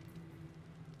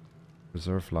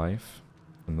 Preserve life.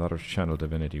 Another channel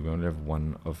divinity. We only have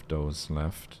one of those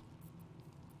left.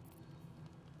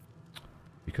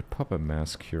 We could pop a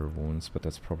mass cure wounds, but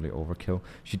that's probably overkill.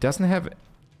 She doesn't have...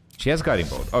 She has guiding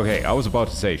bolt. Okay, I was about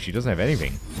to say she doesn't have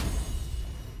anything.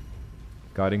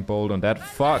 Guiding bolt on that.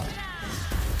 Fuck.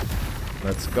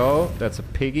 Let's go. That's a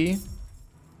piggy.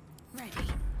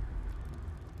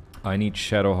 I need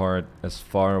Shadowheart as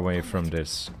far away from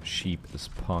this sheep as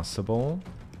possible.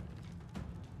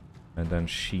 And then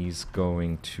she's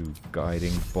going to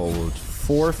Guiding Bolt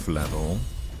 4th level.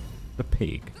 The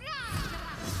pig.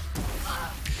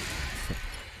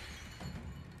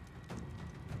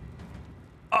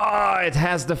 Oh, it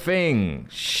has the thing!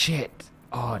 Shit!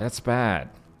 Oh, that's bad.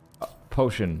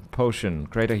 Potion.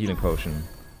 Greater healing potion.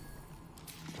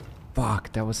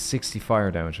 Fuck, that was 60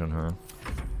 fire damage on her.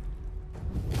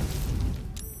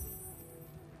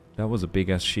 That was a big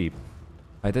ass sheep.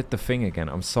 I did the thing again,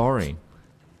 I'm sorry.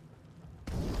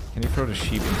 Can you throw the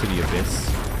sheep into the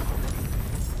abyss?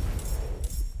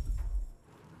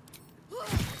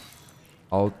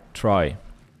 I'll try.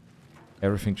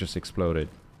 Everything just exploded.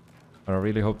 I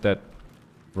really hope that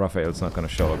Raphael's not gonna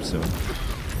show up soon.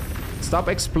 Stop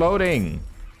exploding!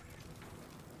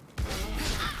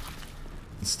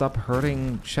 Stop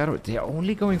hurting Shadow. They're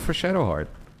only going for Shadowheart.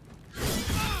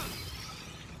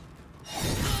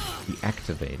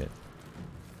 Deactivated.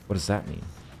 What does that mean?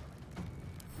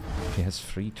 She has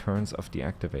 3 turns of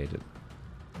deactivated.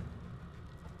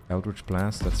 Eldritch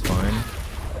Blast, that's fine.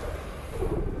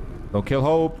 Don't kill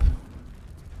Hope!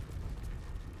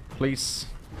 Please.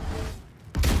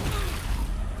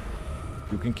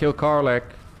 You can kill Karlach.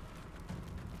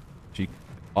 She...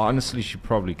 Honestly, she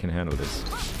probably can handle this.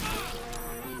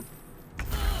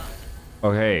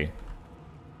 Okay.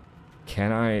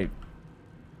 Can I...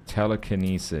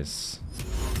 telekinesis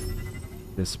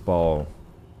this ball?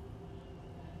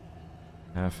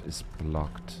 Half is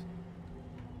blocked.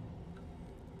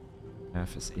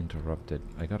 Half is interrupted.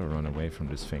 I gotta run away from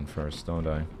this thing first, don't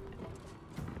I?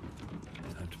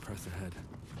 Time to press ahead.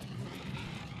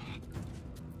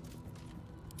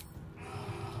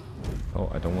 Oh,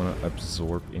 I don't want to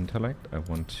absorb intellect. I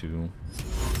want to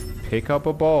pick up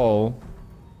a ball.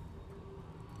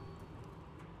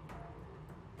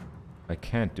 I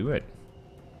can't do it.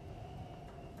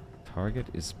 Target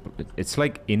is... It's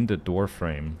like in the door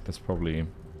frame. That's probably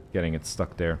getting it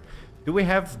stuck there. Do we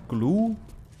have glue?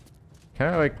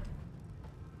 Can I like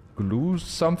glue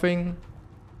something?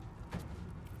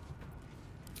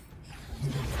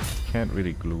 Can't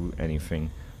really glue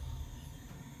anything.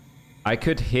 I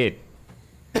could hit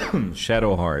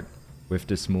Shadowheart with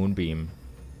this moonbeam,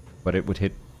 but it would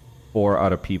hit 4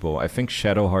 other people. I think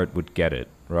Shadowheart would get it,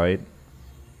 right?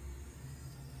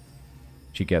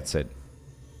 She gets it.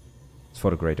 It's for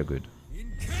the greater good.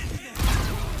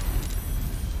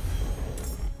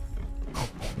 Oh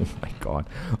my god.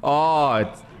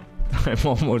 Oh, I'm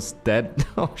almost dead.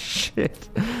 Oh shit.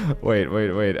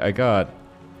 Wait. I got...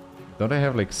 Don't I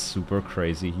have like super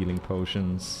crazy healing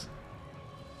potions?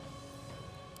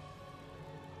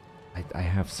 I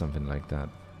have something like that.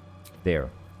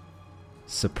 There.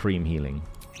 Supreme healing.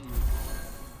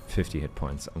 50 hit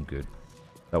points. I'm good.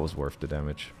 That was worth the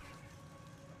damage.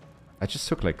 I just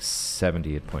took like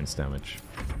 70 hit points damage.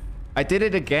 I did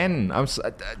it again.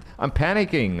 I'm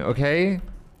panicking, okay?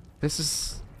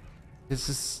 This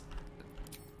is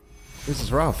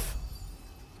rough.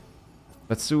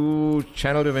 Let's do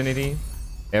Channel Divinity.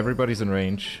 Everybody's in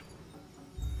range.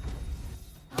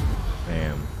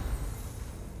 Damn.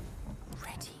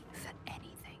 Ready for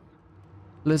anything.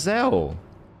 Lizelle!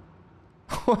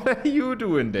 What are you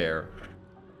doing there?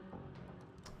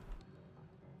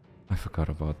 I forgot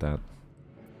about that.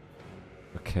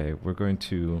 Okay, we're going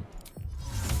to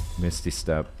Misty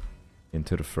Step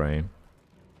into the fray.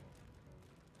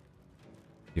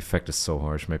 The effect is so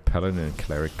harsh. My Paladin and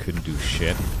Cleric couldn't do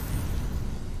shit.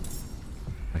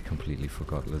 I completely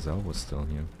forgot Lizelle was still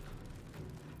here.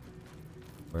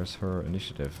 Where's her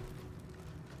initiative?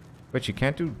 Wait, she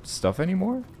can't do stuff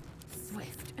anymore?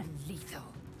 Swift and lethal.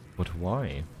 But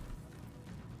why?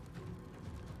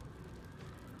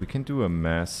 We can do a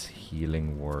mass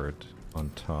healing word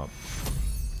on top.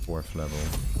 4th level.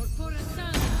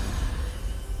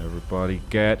 Everybody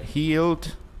get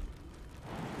healed.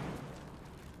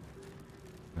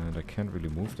 And I can't really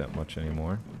move that much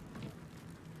anymore.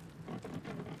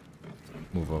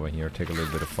 Move over here, take a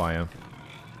little bit of fire.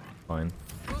 Fine.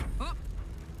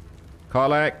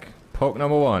 Karlach, poke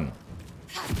number 1.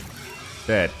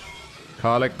 Dead.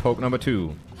 Karlach, poke number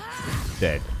 2.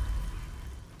 Dead.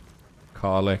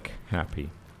 Karlach, happy.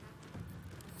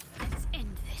 Let's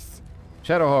end this.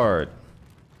 Shadowheart.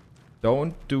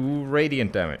 Don't do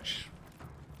radiant damage.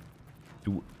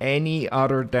 Do any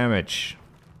other damage.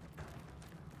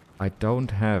 I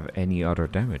don't have any other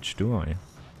damage, do I?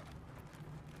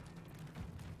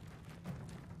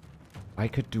 I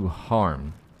could do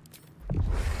harm.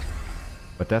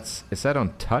 But that's... Is that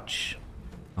on touch?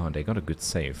 Oh, they got a good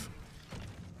save.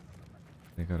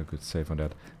 They got a good save on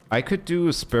that. I could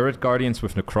do Spirit Guardians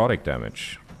with necrotic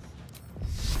damage.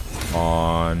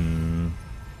 On...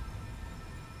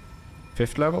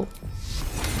 5th level?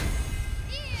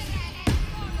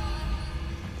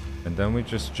 And then we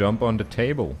just jump on the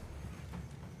table.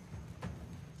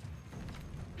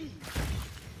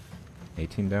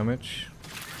 18 damage.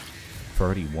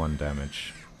 31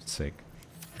 damage. Sick.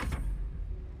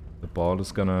 The ball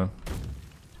is gonna...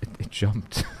 It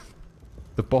jumped.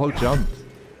 The ball jumped.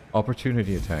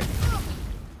 Opportunity attack.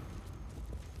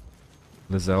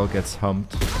 Lizelle gets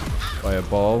humped by a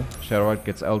ball. Shadowheart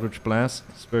gets Eldritch Blast.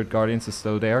 Spirit Guardians is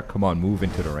still there. Come on, move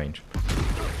into the range.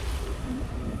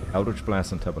 Eldritch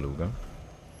Blast on Tabaluga.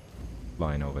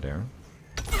 Flying over there.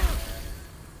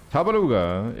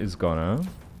 Tabaluga is gonna...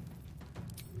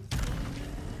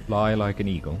 fly like an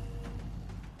eagle.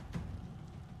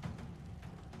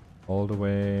 All the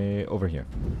way over here.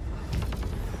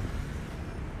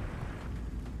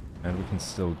 And we can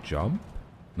still jump?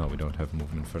 No, we don't have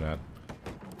movement for that.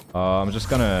 I'm just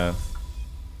gonna...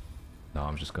 No,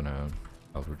 I'm just gonna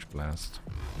Eldritch Blast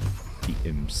the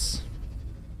imps.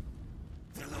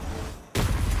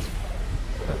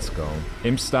 Let's go.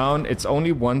 Imps down. It's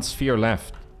only one sphere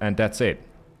left. And that's it.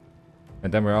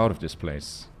 And then we're out of this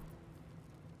place.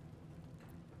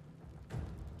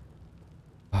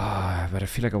 But I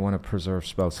feel like I want to preserve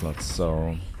spell slots,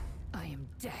 so... I am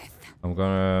death. I'm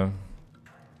gonna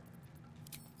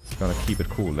keep it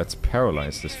cool. Let's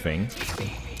paralyze this thing.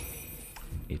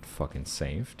 It fucking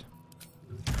saved.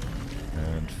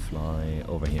 And fly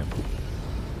over here.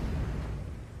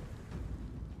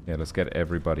 Yeah, let's get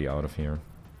everybody out of here.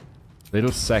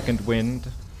 Little second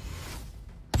wind.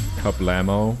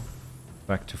 Kablamo.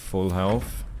 Back to full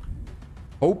health.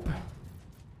 Hope.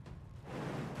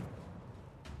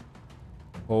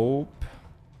 Hope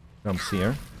comes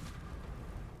here.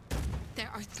 There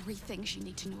are 3 things you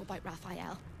need to know about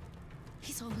Raphael.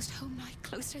 He's almost home now,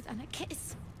 closer than a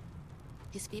kiss.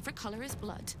 His favorite color is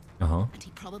blood. And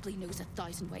he probably knows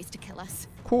 1,000 ways to kill us.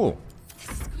 Cool.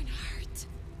 This is going to hurt.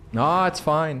 No, it's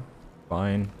fine.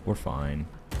 Fine. We're fine.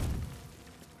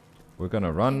 We're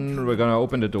gonna run. We're gonna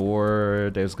open the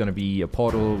door. There's gonna be a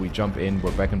portal. We jump in.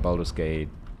 We're back in Baldur's Gate.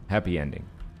 Happy ending.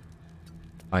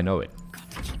 I know it.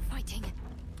 Got to keep fighting.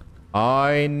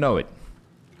 I know it.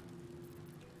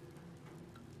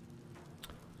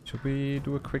 Should we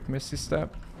do a quick Misty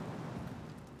Step?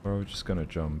 Or are we just gonna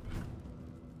jump?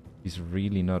 He's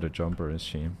really not a jumper, is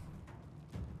she?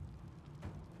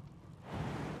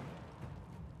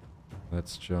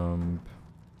 Let's jump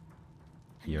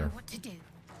here. I know what to do.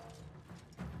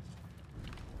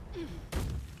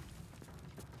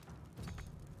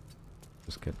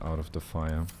 Just get out of the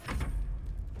fire.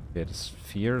 Yeah, the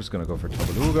sphere is gonna go for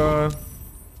Tabaluga.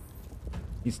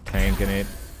 He's tanking it.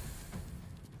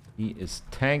 He is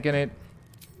tanking it.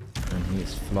 And he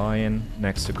is flying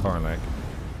next to Karlach.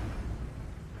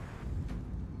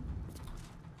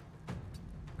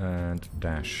 And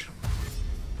dash.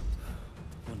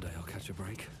 One day I'll catch a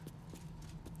break.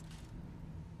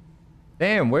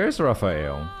 Damn, where's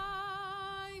Raphael?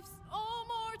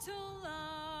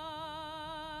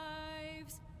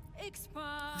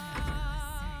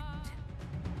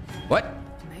 What?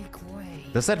 Make way.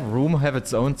 Does that room have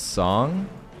its own song?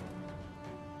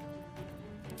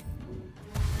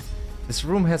 This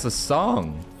room has a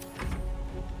song.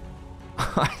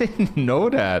 I didn't know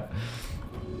that.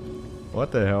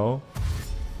 What the hell?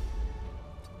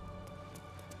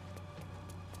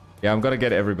 Yeah, I'm gonna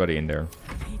get everybody in there.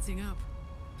 Heating up.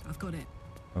 I've got it.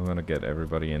 I'm gonna get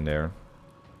everybody in there.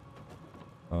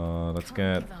 Let's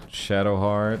get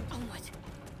Shadowheart.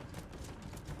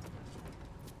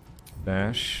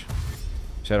 Dash.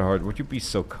 Shadowheart, would you be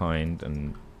so kind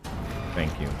and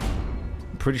thank you.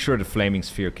 I'm pretty sure the flaming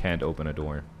sphere can't open a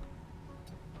door.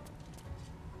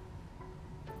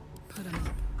 Put him up.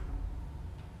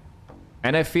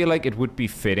 And I feel like it would be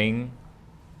fitting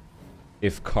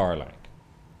if Karlach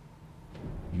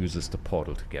uses the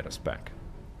portal to get us back.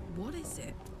 What is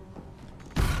it?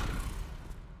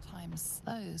 Time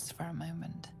slows for a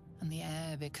moment, and the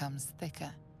air becomes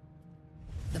thicker.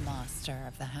 The master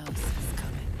of the house is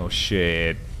coming. Oh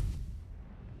shit.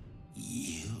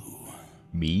 You.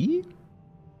 Me?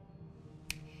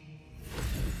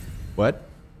 What?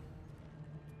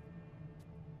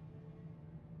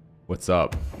 What's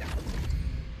up?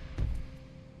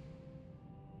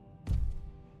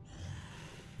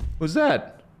 Who's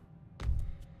that?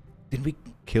 Did we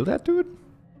kill that dude?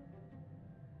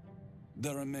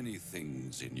 There are many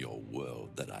things in your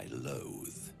world that I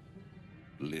loathe.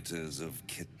 Litters of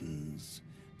kittens,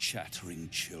 chattering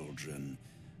children,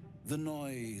 the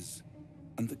noise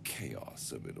and the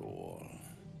chaos of it all.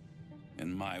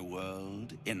 In my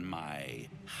world, in my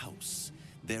house,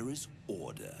 there is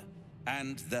order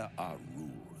and there are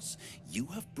rules. You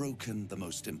have broken the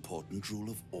most important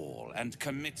rule of all and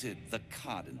committed the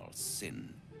cardinal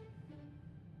sin.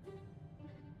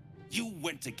 You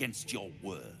went against your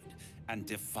word and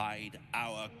defied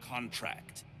our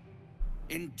contract.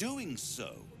 In doing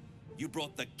so, you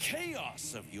brought the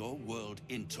chaos of your world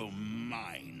into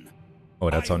mine. Oh,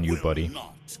 that's on you, buddy. I will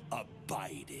not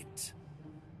abide it.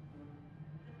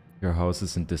 Your house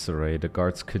is in disarray. The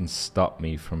guards couldn't stop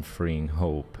me from freeing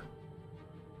Hope.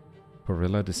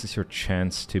 Gorilla, this is your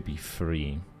chance to be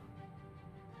free.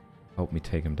 Help me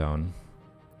take him down.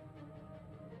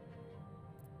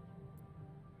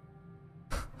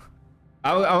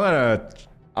 I'm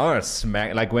gonna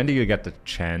smack. Like, when do you get the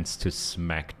chance to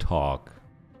smack talk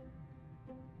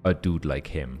a dude like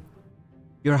him?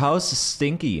 Your house is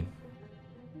stinky,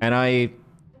 and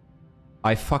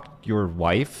I fucked your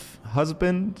wife,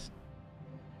 husband,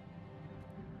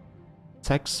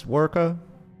 sex worker.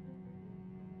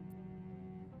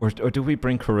 Or do we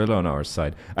bring Corilla on our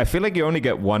side? I feel like you only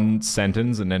get one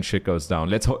sentence and then shit goes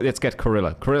down. Let's get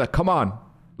Corilla. Corilla, come on,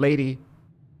 lady.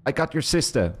 I got your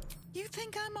sister. You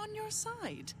think I'm on your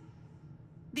side?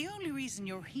 The only reason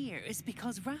you're here is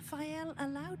because Raphael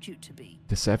allowed you to be.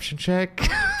 Deception check.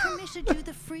 Permitted you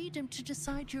the freedom to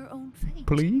decide your own fate.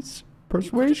 Please, You could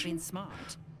have persuasion. been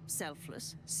smart,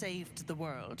 selfless, saved the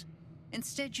world.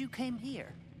 Instead, you came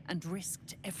here and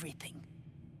risked everything.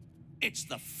 It's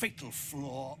the fatal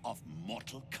flaw of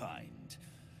mortal kind.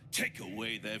 Take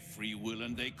away their free will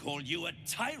and they call you a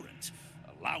tyrant.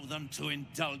 Allow them to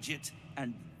indulge it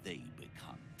and they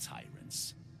become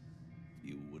tyrants.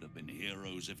 You would have been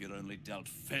heroes if you'd only dealt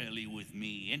fairly with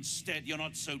me. Instead, you're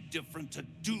not so different to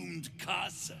doomed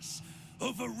Karsus,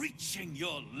 overreaching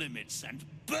your limits and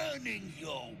burning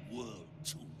your world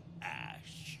to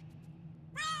ash.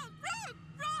 Wrong! Wrong!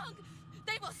 Wrong!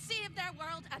 They will save their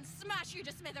world and smash you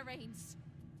to smithereens.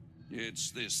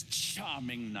 It's this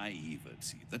charming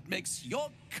naivety that makes your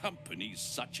company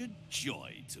such a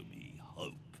joy to me,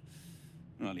 Hope.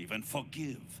 I'll even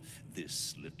forgive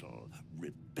this little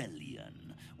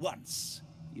rebellion once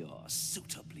you're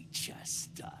suitably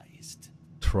chastised.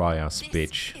 Try us,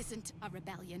 bitch. This isn't a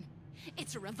rebellion.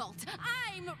 It's a revolt.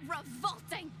 I'm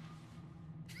revolting.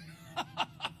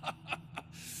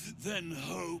 Then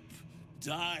Hope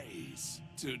dies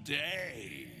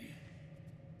today.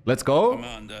 Let's go.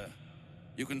 Commander,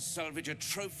 you can salvage a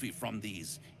trophy from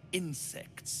these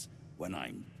insects when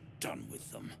I'm done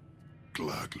with them.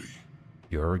 Gladly.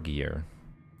 Your gear.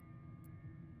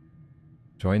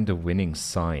 Join the winning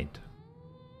side.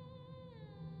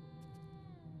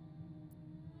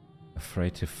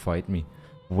 Afraid to fight me.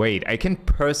 Wait, I can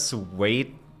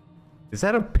persuade. Is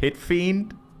that a pit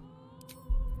fiend?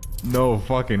 No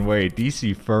fucking way.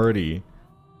 DC 30.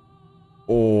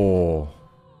 Oh.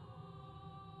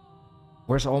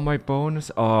 Where's all my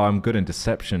bonus? Oh, I'm good in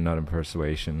deception, not in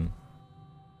persuasion.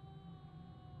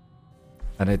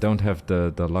 And I don't have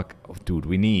the luck. Oh, dude,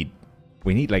 we need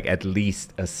like at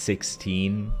least a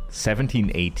 16,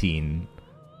 17, 18.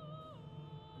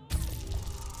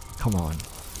 Come on.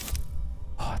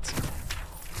 Oh,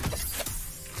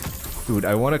 dude,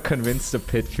 I want to convince the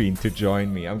Pit Fiend to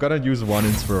join me. I'm gonna use 1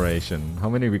 inspiration. How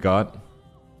many we got?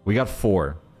 We got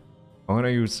 4. I'm gonna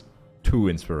use 2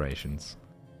 inspirations.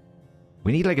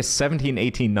 We need like a 17,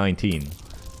 18, 19.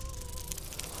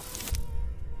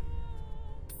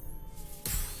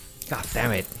 God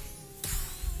damn it.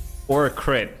 Or a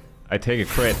crit. I take a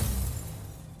crit.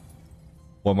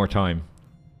 One more time.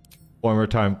 One more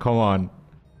time. Come on.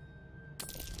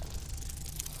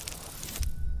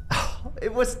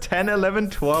 It was 10,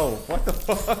 11, 12. What the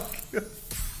fuck?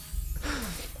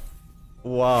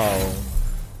 Wow.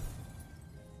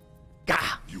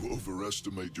 Gah. You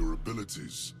overestimate your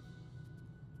abilities.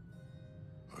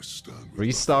 I stand with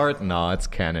Restart? Nah, it's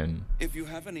canon. If you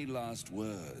have any last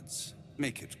words,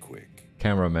 make it quick.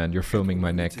 Cameraman, you're filming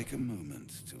my neck. Take a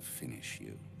moment to finish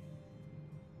you.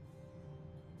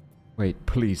 Wait,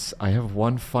 please. I have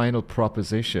one final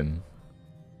proposition.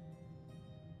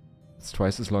 It's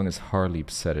twice as long as Harleap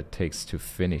said it takes to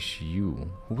finish you.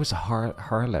 Who was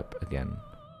Harleap again?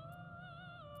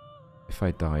 If I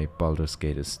die, Baldur's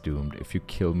Gate is doomed. If you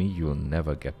kill me, you'll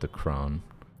never get the crown.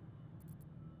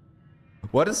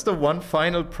 What is the one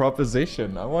final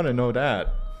proposition? I want to know that.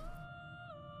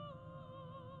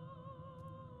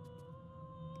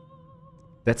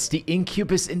 That's the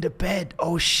incubus in the bed.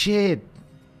 Oh shit.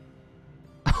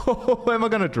 Oh, am I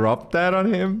gonna drop that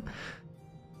on him?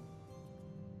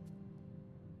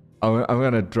 I'm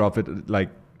gonna drop it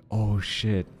like, oh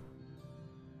shit.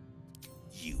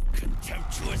 You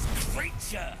contemptuous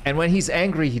creature! And when he's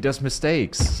angry, he does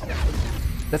mistakes.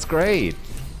 That's great.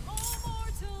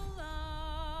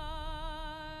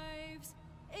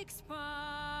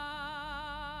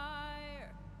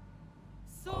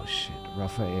 Oh shit,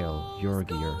 Raphael,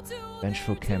 Yorgir,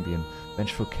 Vengeful Cambion,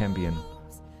 Vengeful Cambion,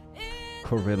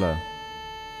 Corilla,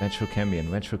 Vengeful Cambion,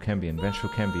 Vengeful Cambion,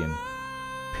 Vengeful Cambion.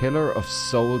 Pillar of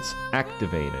Souls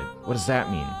activated. What does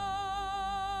that mean?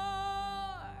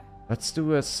 Let's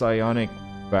do a psionic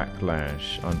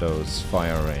backlash on those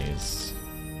fire rays.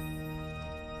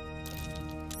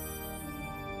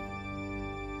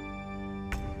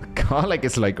 Karlach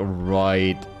is like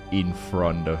right in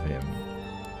front of him.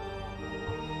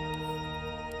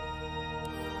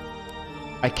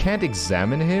 I can't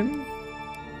examine him?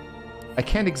 I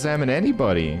can't examine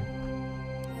anybody.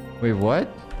 Wait, what?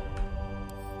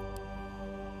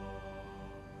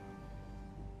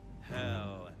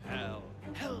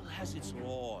 Hell has its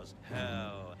laws.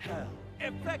 Hell.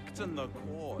 Effect in the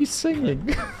cause. He's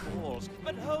singing.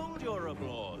 But hold your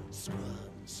applause.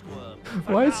 Squirm.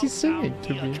 Why is he singing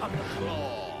to me?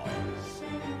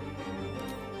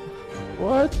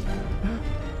 What?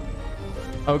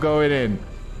 I'm going in.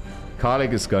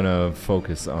 Karlach is gonna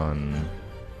focus on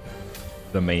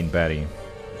the main baddie.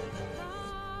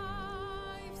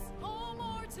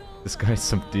 This guy's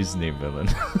some Disney villain.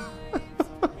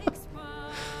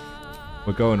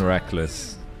 We're going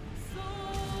reckless.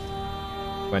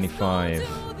 25.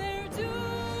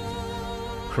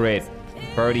 Crit.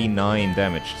 39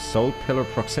 damage. Soul Pillar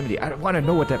Proximity. I want to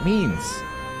know what that means.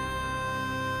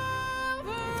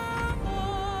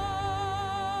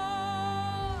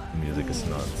 The music is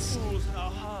nuts. How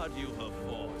hard you have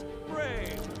fought.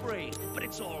 Brave, but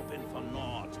it's all been for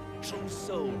naught. True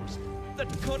souls that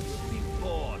couldn't be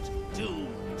bought.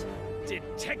 Doomed,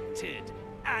 detected,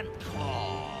 and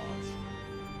caught.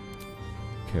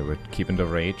 Okay, we're keeping the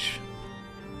rage.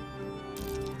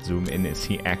 Zoom in. Is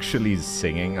he actually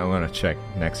singing? I want to check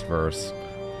next verse.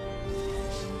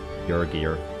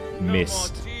 Yorgir.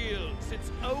 Missed.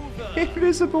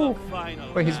 Invisible!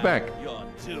 Wait, he's back.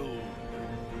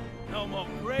 No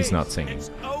he's not singing.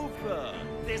 It's over.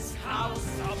 This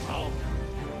house of hope.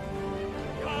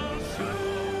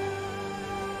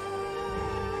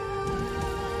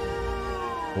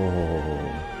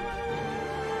 Oh.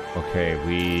 Okay,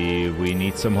 we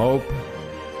need some hope.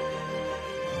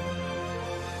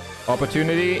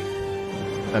 Opportunity.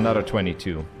 Another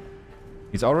 22.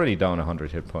 He's already down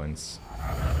 100 hit points.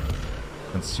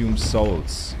 Consume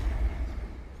souls.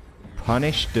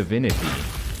 Punish divinity.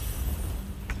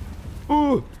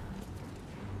 Ooh.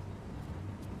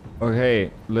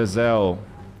 Okay, Lizelle.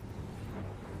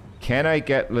 Can I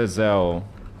get Lizelle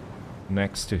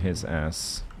next to his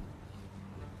ass?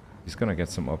 He's gonna get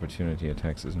some opportunity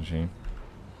attacks, isn't she?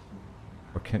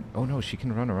 Or can... Oh no, she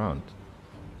can run around.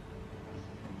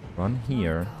 Run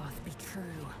here.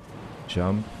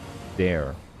 Jump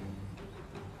there.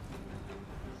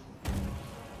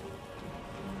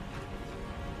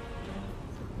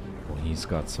 Oh, he's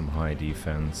got some high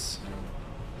defense.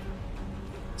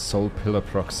 Soul Pillar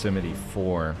Proximity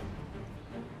 4.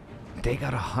 They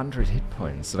got 100 hit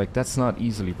points. Like, that's not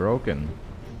easily broken.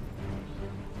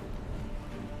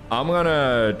 I'm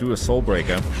gonna do a Soul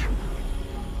Breaker.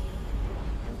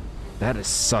 That is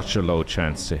such a low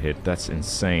chance to hit. That's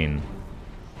insane.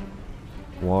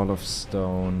 Wall of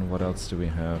Stone. What else do we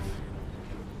have?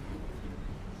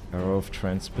 Arrow of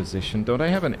Transposition. Don't I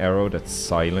have an arrow that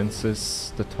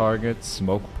silences the target?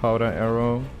 Smoke Powder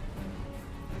Arrow.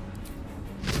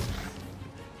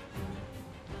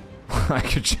 I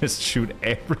could just shoot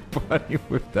everybody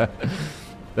with that.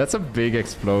 That's a big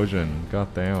explosion.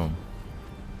 God damn.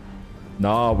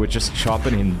 No, we're just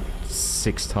chopping him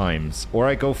 6 times. Or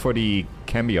I go for the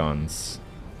Cambions.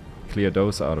 Clear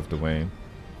those out of the way.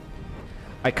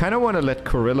 I kind of want to let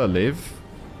Corilla live.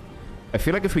 I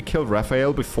feel like if we kill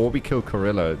Raphael before we kill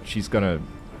Corilla, she's gonna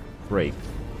break.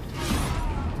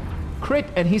 Crit,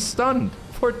 and he's stunned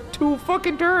for 2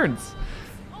 fucking turns.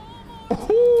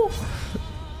 Ooh.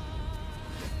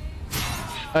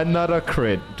 Another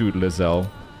crit, dude, Lizelle.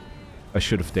 I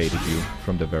should have dated you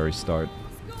from the very start.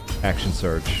 Action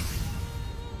surge.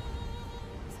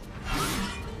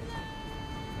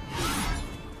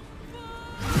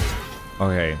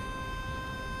 Okay.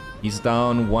 He's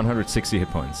down 160 hit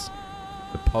points.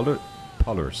 The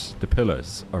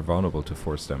pillars are vulnerable to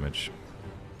force damage.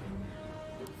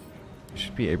 You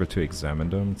should be able to examine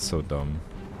them. It's so dumb.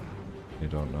 You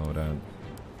don't know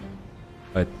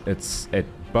that. It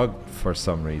bugged for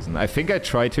some reason. I think I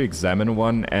tried to examine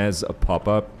one as a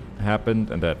pop-up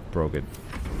happened and that broke it.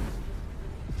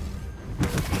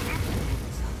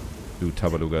 Dude,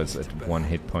 Tabaluga's at 1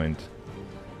 hit point.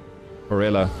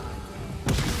 Gorilla.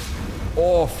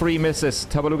 Oh, 3 misses.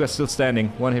 Tabaluga's still standing.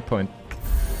 1 hit point.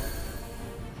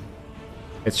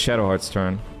 It's Shadowheart's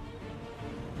turn.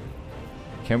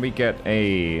 Can we get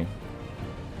a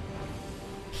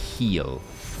heal?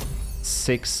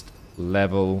 6th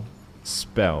level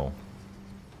spell.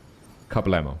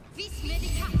 Couple ammo.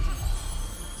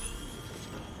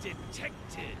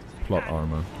 Plot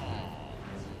armor.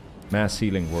 Mass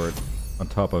healing word on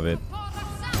top of it.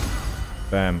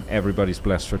 Bam, everybody's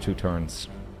blessed for 2 turns.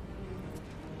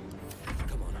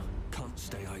 Come on, can't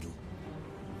stay idle.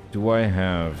 Do I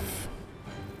have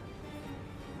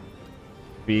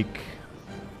big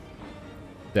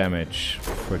damage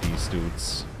for these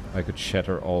dudes? I could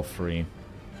shatter all 3.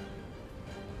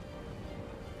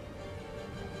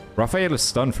 Raphael is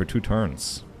stunned for 2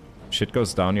 turns. Shit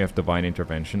goes down, you have divine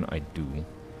intervention. I do.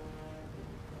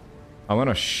 I want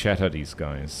to shatter these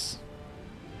guys.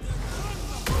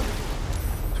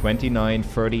 29,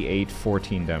 38,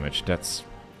 14 damage. That's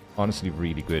honestly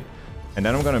really good. And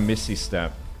then I'm gonna Misty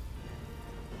Step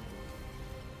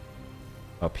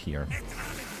up here.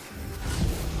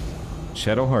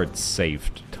 Shadowheart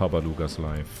saved Tabaluga's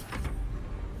life.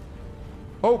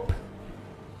 Hope!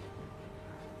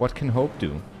 What can Hope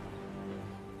do?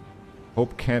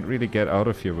 Hope can't really get out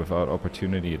of here without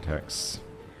opportunity attacks.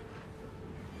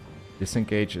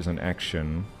 Disengage is an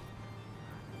action.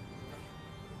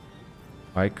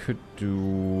 I could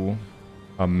do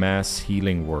a mass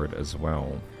healing word as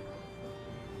well.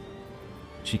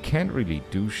 She can't really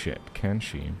do shit, can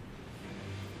she?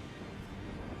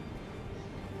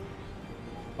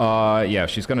 Yeah,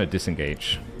 she's gonna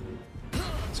disengage.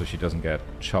 So she doesn't get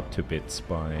chopped to bits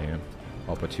by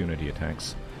opportunity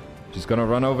attacks. She's gonna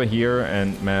run over here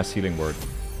and mass healing word.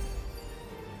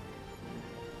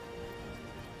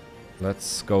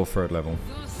 Let's go 3rd level.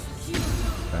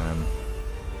 Bam.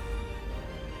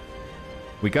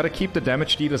 We gotta keep the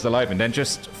damage dealers alive and then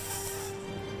just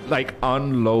like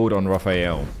unload on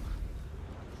Raphael.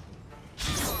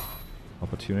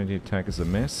 Opportunity attack is a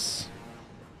miss.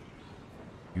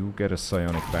 You get a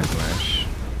psionic backlash.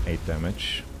 8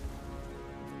 damage.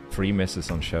 3 misses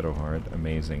on Shadowheart.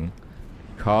 Amazing.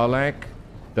 Karlak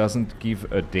doesn't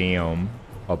give a damn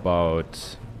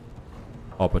about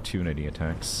opportunity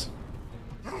attacks.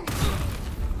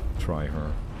 Try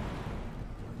her.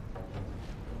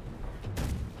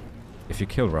 If you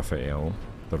kill Raphael,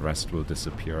 the rest will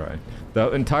disappear.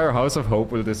 The entire House of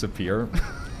Hope will disappear.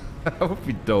 That would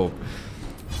be dope.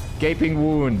 Gaping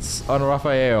wounds on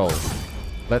Raphael.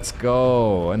 Let's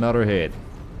go. Another hit.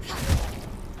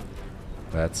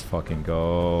 Let's fucking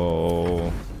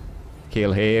go.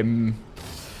 Kill him.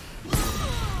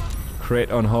 Crit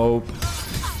on Hope.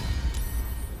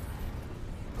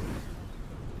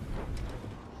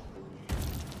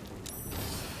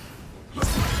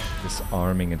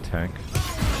 Disarming attack.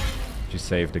 She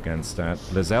saved against that.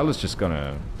 Lizelle is just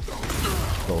gonna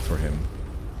go for him.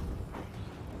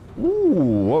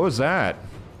 Ooh, what was that?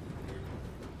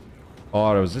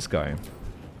 Oh, that was this guy.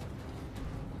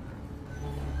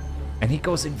 And he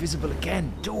goes invisible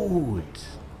again. Dude.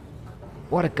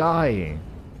 What a guy.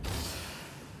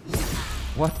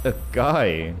 What a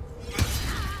guy.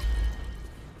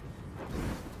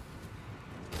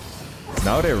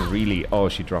 Now they're really... Oh,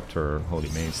 she dropped her holy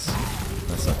mace.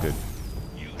 That's not good.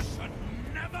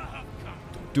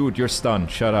 Dude, you're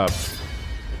stunned. Shut up.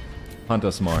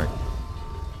 Hunter's Mark.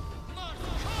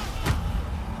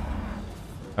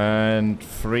 And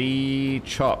 3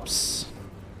 chops.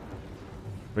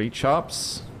 3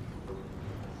 chops?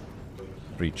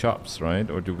 3 chops, right?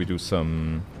 Or do we do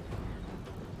some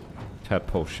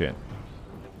tadpole shit?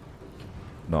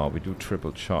 No, we do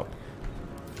triple chop.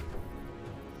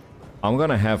 I'm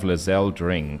gonna have Lizelle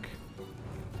drink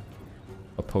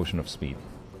a potion of speed.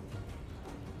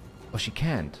 Oh, she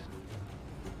can't.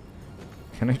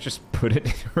 Can I just put it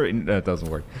in her? No, it doesn't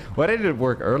work. Why did it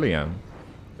work earlier?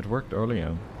 It worked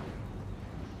earlier.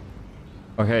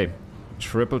 Okay,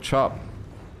 triple chop.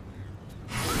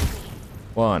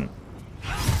 1,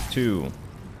 2,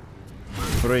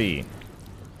 3,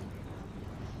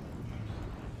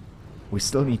 We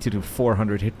still need to do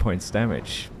 400 hit points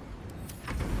damage.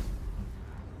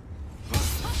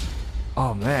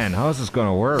 Oh man, how is this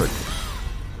gonna work?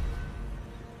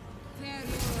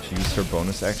 She used her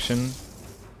bonus action.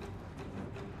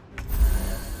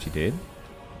 She did?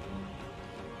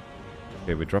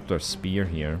 Okay, we dropped our spear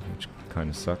here, which kind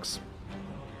of sucks.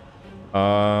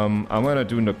 I'm gonna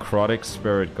do Necrotic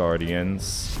Spirit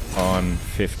Guardians on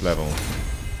 5th level.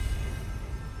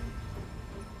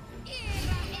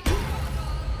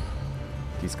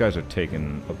 These guys are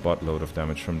taking a buttload of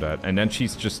damage from that. And then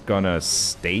she's just gonna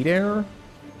stay there?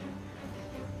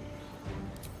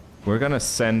 We're gonna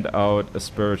send out a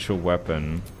spiritual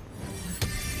weapon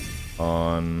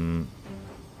on...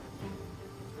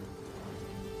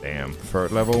 Damn,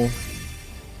 3rd level.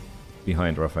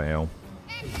 Behind Raphael.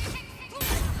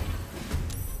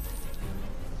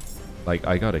 Like,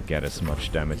 I gotta get as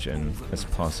much damage in as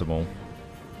possible.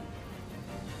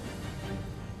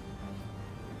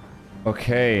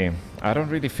 Okay, I don't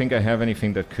really think I have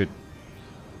anything that could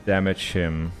damage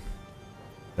him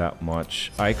that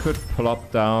much. I could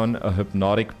plop down a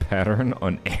hypnotic pattern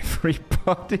on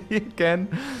everybody again,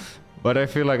 but I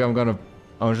feel like I'm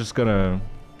just gonna,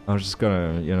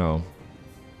 you know,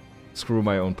 screw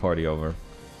my own party over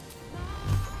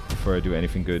before I do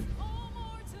anything good.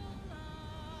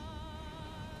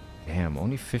 Damn,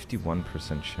 only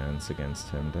 51% chance against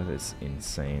him. That is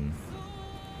insane.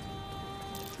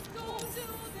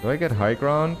 Do I get high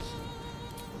ground?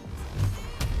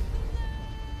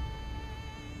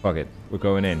 Fuck it. We're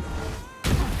going in.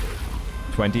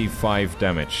 25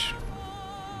 damage.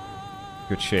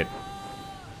 Good shit.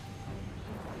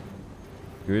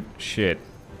 Good shit.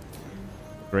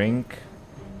 Drink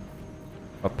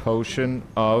a potion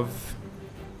of...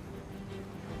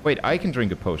 Wait, I can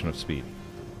drink a potion of speed.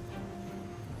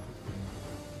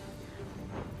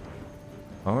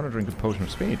 I want to drink a potion of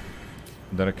speed.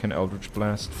 Then I can Eldritch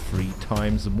Blast 3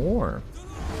 times more.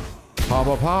 Pop,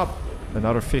 pop, pop!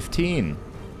 Another 15.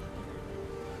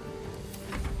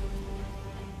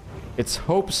 It's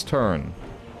Hope's turn.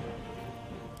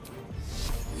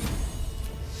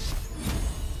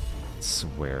 I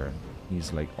swear,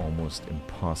 he's like almost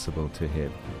impossible to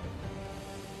hit.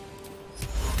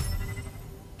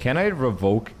 Can I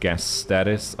revoke guest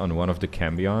status on one of the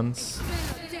Cambions?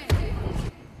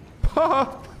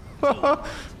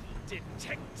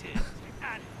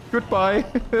 Goodbye.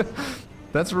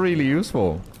 That's really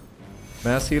useful.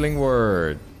 Mass healing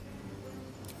word.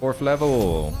 4th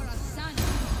level.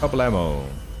 Problemo.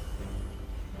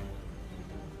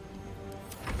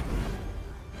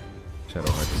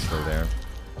 Shadowheart is still there.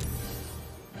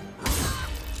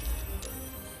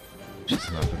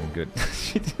 She's not doing good.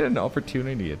 She did an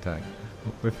opportunity attack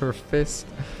with her fist.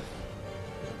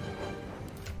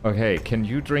 Okay, can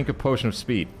you drink a potion of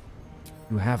speed?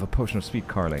 You have a potion of speed,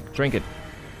 Karlach. Drink it.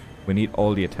 We need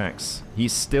all the attacks.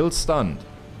 He's still stunned.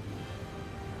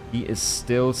 He is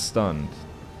still stunned.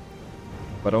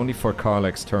 But only for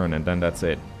Karlach's turn, and then that's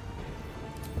it.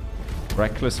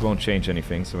 Reckless won't change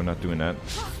anything, so we're not doing that.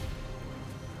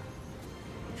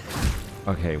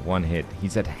 Okay, 1 hit.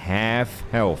 He's at half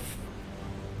health.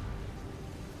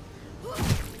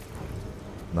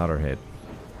 Another hit.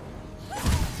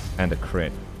 And a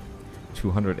crit.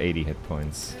 280 hit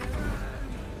points.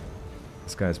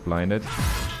 This guy's blinded.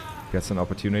 Gets an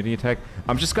opportunity attack.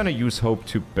 I'm just gonna use Hope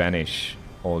to banish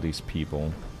all these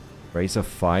people. Raise of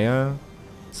Fire.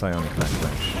 Psionic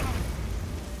Backlash.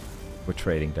 We're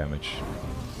trading damage.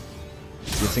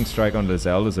 Piercing Strike on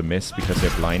Lizelle is a miss because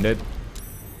they're blinded.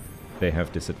 They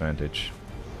have disadvantage.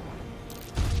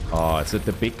 Oh, is it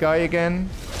the big guy again?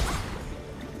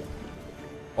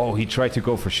 Oh, he tried to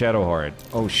go for Shadowheart.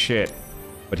 Oh shit.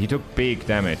 But he took big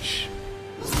damage.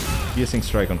 Piercing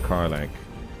Strike on Karlach.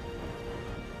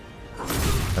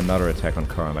 Another attack on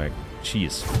Karlach. She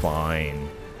is fine.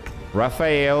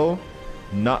 Raphael,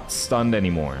 not stunned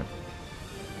anymore.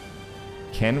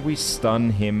 Can we stun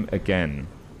him again?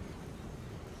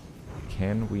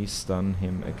 Can we stun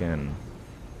him again?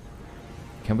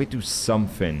 Can we do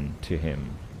something to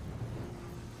him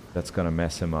that's gonna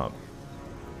mess him up?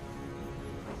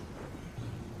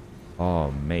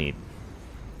 Oh, mate.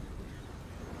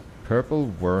 Purple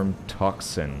Worm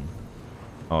Toxin.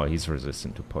 Oh, he's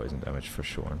resistant to poison damage for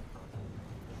sure.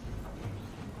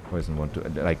 Poison won't do...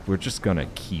 Like, we're just gonna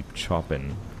keep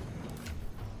chopping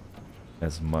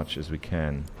as much as we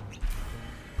can.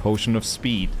 Potion of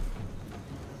Speed.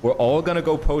 We're all gonna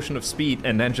go Potion of Speed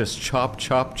and then just chop,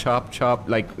 chop, chop, chop.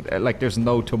 Like there's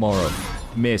no tomorrow.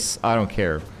 Miss. I don't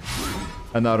care.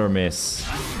 Another miss.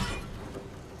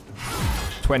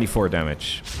 24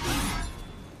 damage.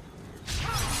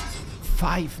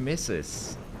 5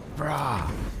 misses. Brah.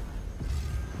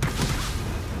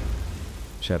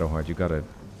 Shadowheart, you gotta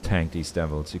tank these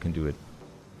devils. You can do it.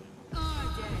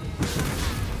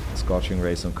 Scorching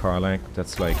Rays on Karlach.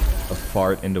 That's like a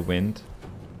fart in the wind.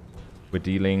 We're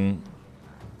dealing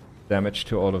damage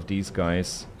to all of these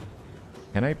guys.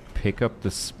 Can I pick up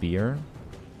the spear?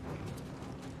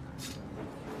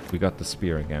 We got the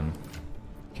spear again.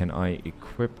 Can I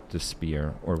equip the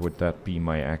spear? Or would that be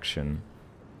my action?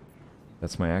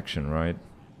 That's my action, right?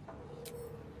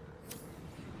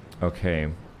 Okay.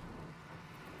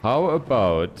 How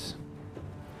about...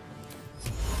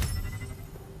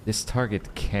 This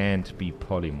target can't be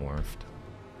polymorphed.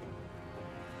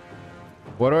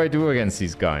 What do I do against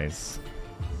these guys?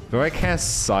 Do I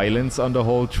cast silence on the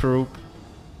whole troop?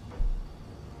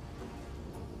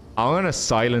 I'm gonna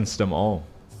silence them all.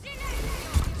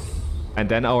 And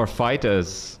then our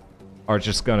fighters are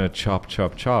just gonna chop,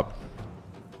 chop, chop.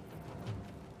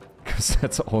 Because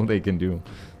that's all they can do.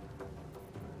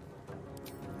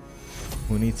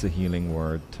 Who needs a healing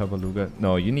word? Tabaluga?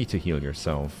 No, you need to heal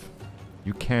yourself.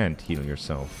 You can't heal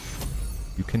yourself.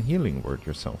 You can healing word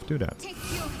yourself. Do that.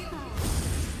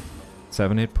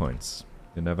 7 hit points.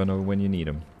 You never know when you need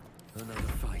them. Another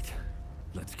fight.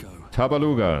 Let's go.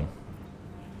 Tabaluga.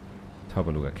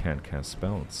 Tabaluga can't cast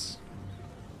spells.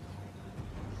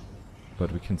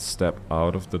 But we can step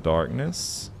out of the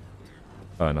darkness.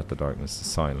 Not the darkness, the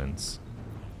silence.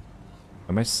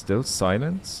 Am I still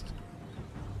silenced?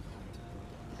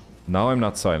 Now I'm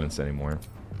not silenced anymore.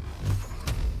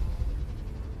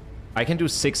 I can do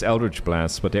 6 Eldritch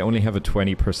Blasts, but they only have a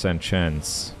 20%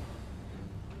 chance.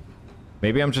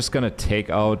 Maybe I'm just gonna take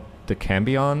out the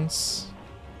Cambions.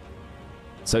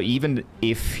 So even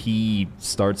if he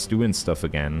starts doing stuff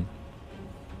again...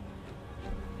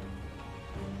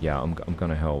 Yeah, I'm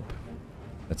gonna help.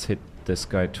 Let's hit this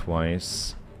guy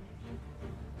twice.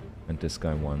 And this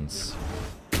guy once.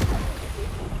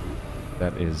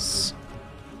 That is...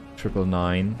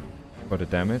 999 for the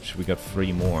damage. We got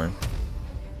 3 more.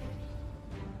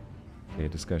 Okay,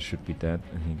 this guy should be dead,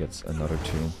 and he gets another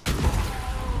 2.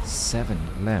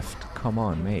 7 left. Come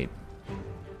on, mate.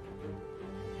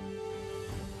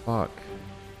 Fuck.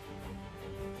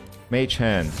 Mage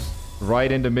Hand.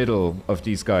 Right in the middle of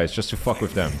these guys, just to fuck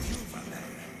with them.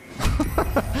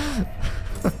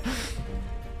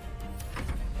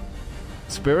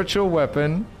 Spiritual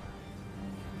Weapon.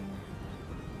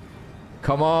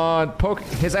 Come on, poke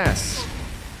his ass.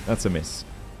 That's a miss.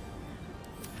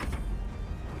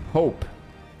 Hope.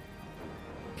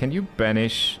 Can you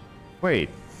banish... Wait.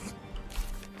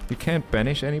 You can't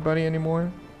banish anybody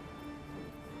anymore?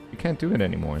 You can't do it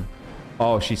anymore.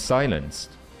 Oh, she's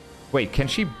silenced. Wait, can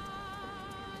she...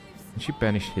 Can she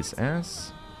banish his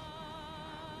ass?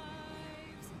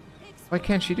 Why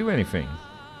can't she do anything?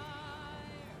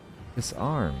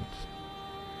 Disarmed.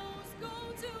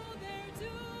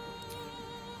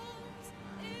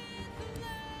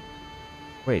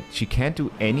 Wait, she can't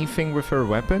do anything with her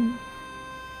weapon?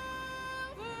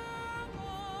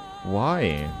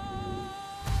 Why?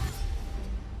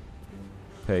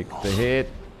 Take the hit.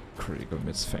 Critical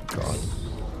miss, thank God.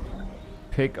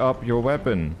 Pick up your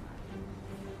weapon.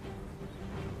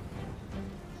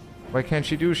 Why can't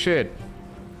she do shit?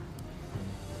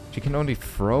 She can only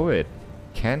throw it.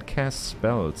 Can't cast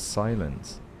spells.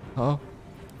 Silence. Huh?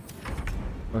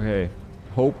 Okay.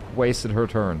 Hope wasted her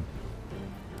turn.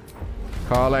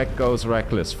 Karlach goes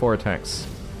reckless. 4 attacks.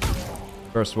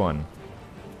 First one.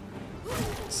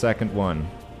 Second one.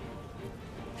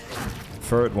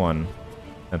 Third one.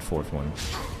 And fourth one.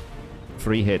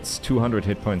 3 hits. 200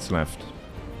 hit points left.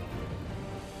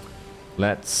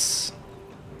 Let's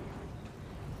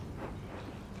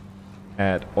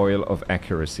add Oil of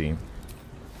Accuracy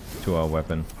to our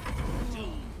weapon.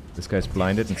 This guy's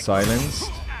blinded and silenced.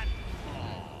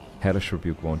 Hellish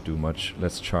Rebuke won't do much.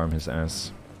 Let's charm his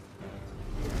ass.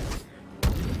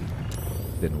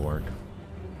 Didn't work.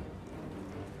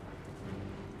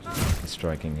 He's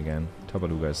striking again.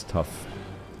 Tabaluga is tough.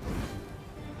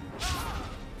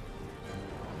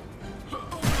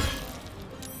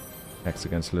 Axe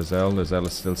against Lizelle. Lizelle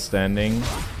is still standing.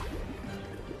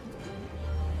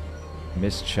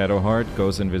 Missed Shadowheart,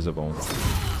 goes invisible.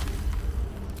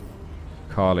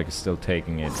 Karlach is still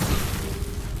taking it.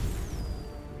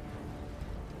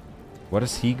 What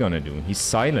is he gonna do? He's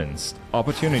silenced.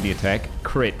 Opportunity attack,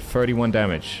 crit, 31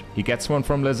 damage. He gets one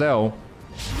from Lizelle.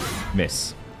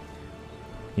 Miss.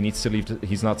 He needs to leave.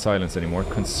 He's not silenced anymore.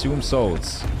 Consume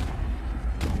souls.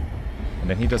 And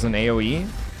then he does an AoE.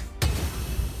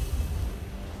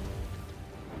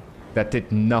 That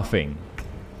did nothing.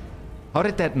 How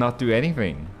did that not do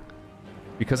anything?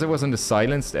 Because it was in the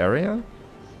silenced area?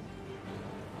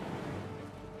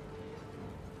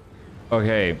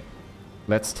 Okay,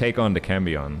 let's take on the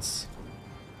Cambions.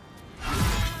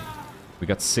 We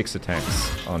got 6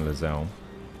 attacks on Lizelle.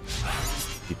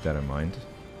 Keep that in mind.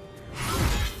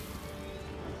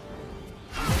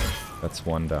 That's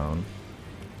 1 down.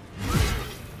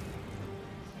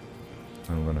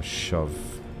 I'm gonna shove.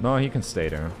 No, he can stay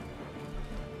there.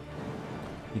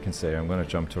 He can stay there. I'm gonna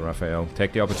jump to Raphael.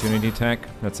 Take the opportunity attack.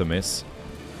 That's a miss.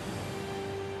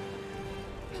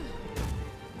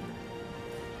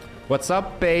 What's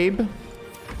up, babe?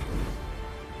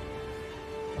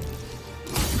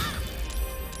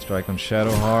 Strike on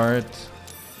Shadowheart.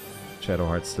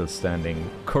 Shadowheart's still standing.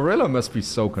 Corilla must be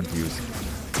so confused.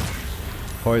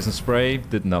 Poison Spray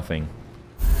did nothing.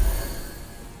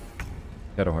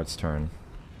 Shadowheart's turn.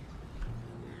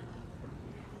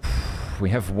 We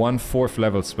have 1 4th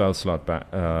level spell slot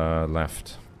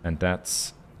left. And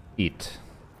that's it.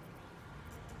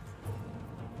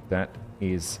 That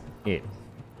is it.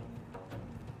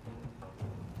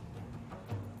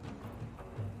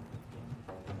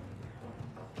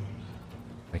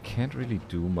 I can't really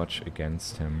do much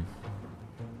against him.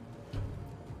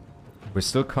 We're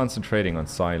still concentrating on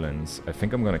silence. I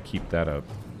think I'm gonna keep that up.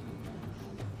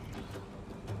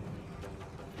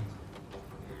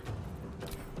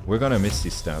 We're gonna Misty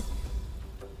Step.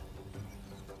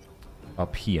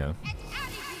 Up here.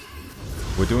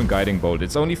 We're doing Guiding Bolt.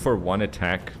 It's only for 1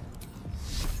 attack.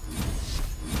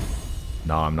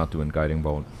 No, I'm not doing Guiding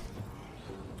Bolt.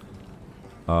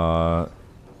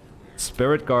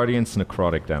 Spirit Guardian's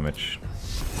necrotic damage.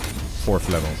 4th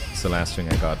level. It's the last thing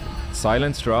I got.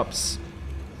 Silence drops.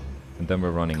 And then we're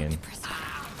running in.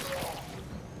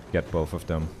 Get both of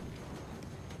them.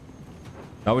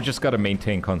 Now we just gotta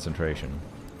maintain concentration.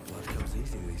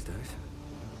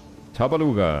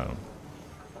 Tabaluga.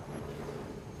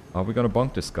 Are we gonna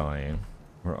bonk this guy?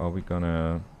 Or are we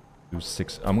gonna do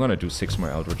 6? I'm gonna do 6 more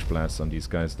Eldritch Blasts on these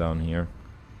guys down here.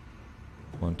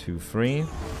 1, 2, 3.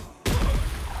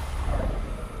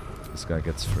 This guy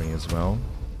gets 3 as well.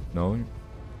 No?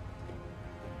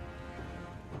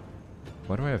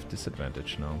 Why do I have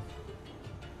disadvantage now?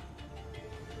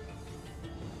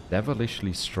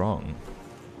 Devilishly strong.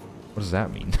 What does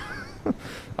that mean?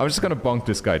 I'm just gonna bonk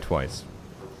this guy twice.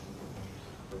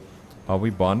 Are we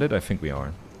bonded? I think we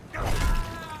are.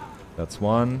 That's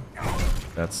 1.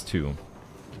 That's 2.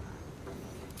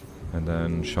 And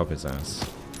then shove his ass.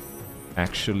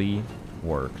 Actually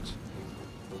worked.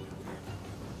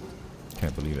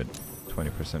 Can't believe it.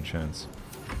 20% chance.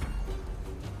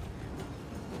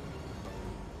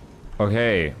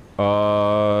 Okay.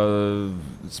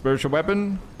 Spiritual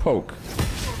weapon. Poke.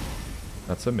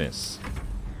 That's a miss.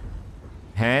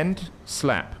 Hand.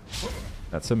 Slap.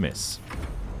 That's a miss.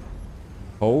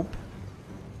 Hope.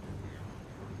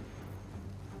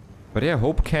 But yeah,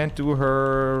 Hope can't do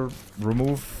her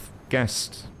remove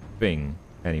guest thing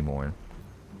anymore.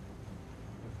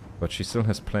 But she still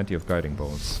has plenty of guiding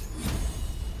bolts.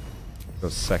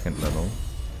 Goes 2nd level.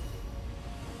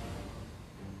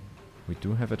 We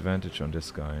do have advantage on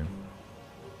this guy.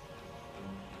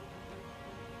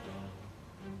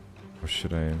 Or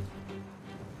should I...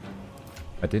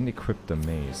 I didn't equip the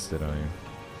mace, did I?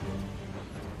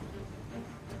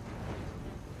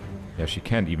 Yeah, she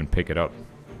can't even pick it up.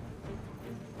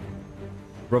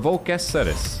 Revoke guest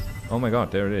status. Oh my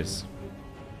god, there it is.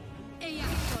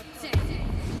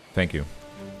 Thank you.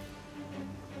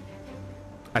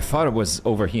 I thought it was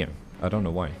over here. I don't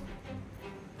know why.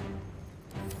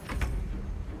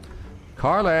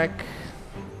 Karlak.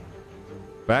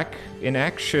 Back in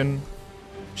action.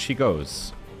 She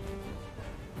goes.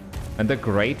 And the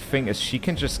great thing is she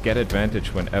can just get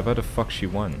advantage whenever the fuck she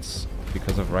wants.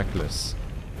 Because of Reckless.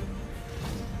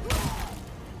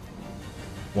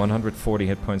 140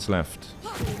 hit points left.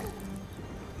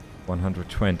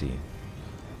 120.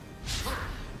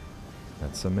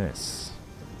 That's a miss.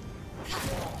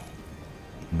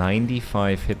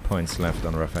 95 hit points left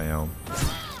on Raphael.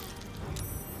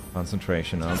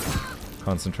 Concentration up.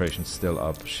 Concentration still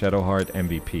up. Shadowheart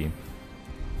MVP.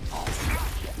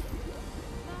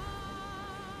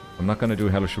 I'm not gonna do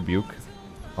Hellish Rebuke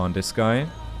on this guy.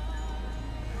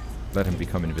 Let him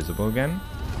become invisible again.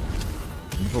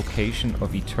 Invocation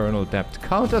of Eternal Depth.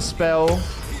 Counterspell!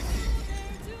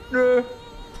 No.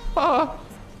 Ah.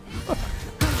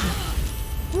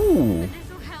 Ooh.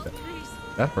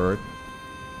 That hurt.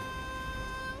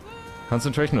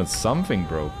 Concentration on something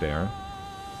broke there.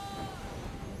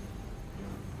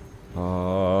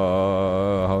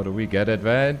 How do we get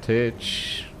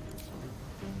advantage?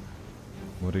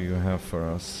 What do you have for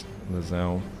us,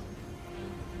 Lizelle?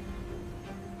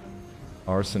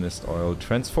 Arsonist Oil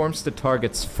transforms the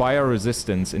target's fire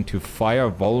resistance into fire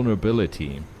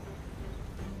vulnerability.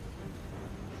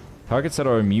 Targets that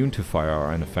are immune to fire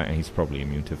are in effect... He's probably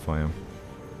immune to fire.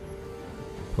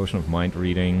 Potion of mind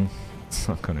reading. It's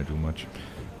not gonna do much.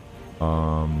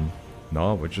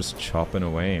 No, we're just chopping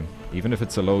away. Even if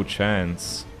it's a low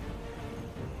chance.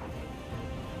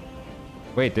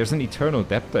 Wait, there's an Eternal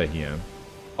Deptha here.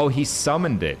 Oh, he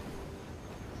summoned it.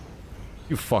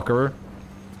 You fucker.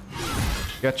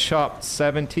 Got chopped.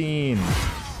 17.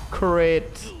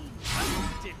 Crit.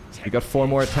 We got 4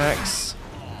 more attacks.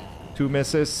 2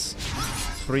 misses.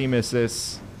 3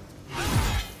 misses.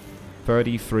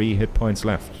 33 hit points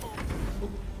left.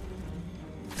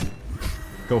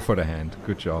 Go for the hand.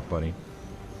 Good job, buddy.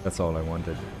 That's all I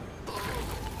wanted.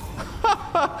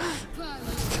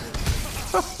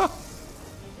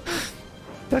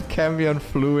 That Cambion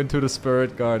flew into the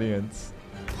Spirit Guardians.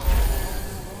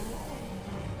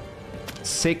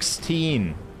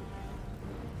 16.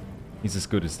 He's as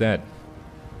good as dead.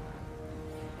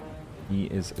 He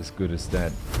is as good as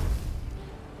dead.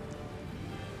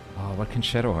 Oh, what can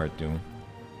Shadowheart do?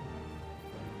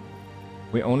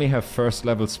 We only have first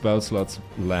level spell slots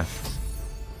left.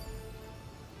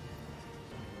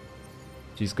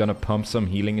 She's gonna pump some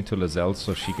healing into Lizelle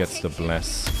so she gets the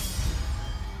bless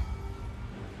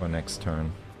for next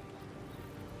turn.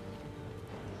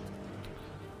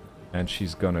 And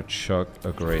she's gonna chug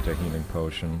a greater healing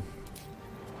potion.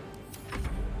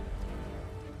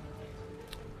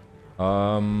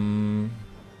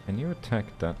 Can you attack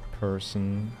that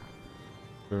person?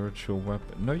 Spiritual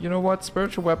weapon. No, you know what?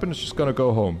 Spiritual weapon is just gonna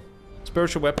go home.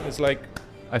 Spiritual weapon is like,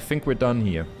 I think we're done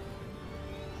here.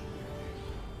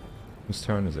 Whose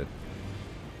turn is it?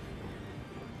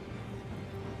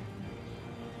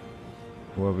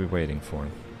 Who are we waiting for?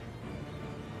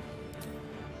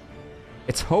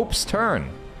 It's Hope's turn!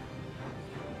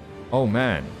 Oh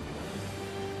man.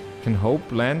 Can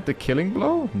Hope land the killing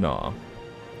blow? No.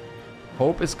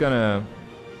 Hope is gonna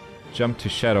jump to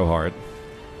Shadowheart.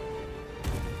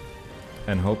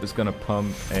 And Hope is gonna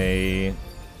pump a...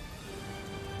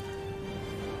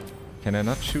 Can I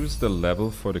not choose the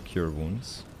level for the Cure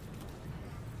Wounds?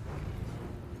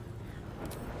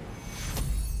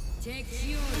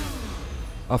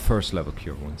 A first level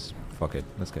Cure Wounds. Fuck it,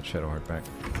 let's get Shadowheart back.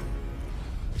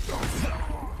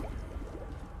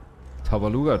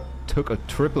 Tabaluga took a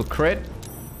triple crit.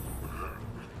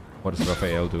 What is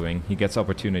Raphael doing? He gets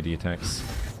opportunity attacks.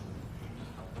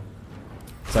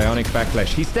 Psionic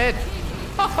Backlash. He's dead!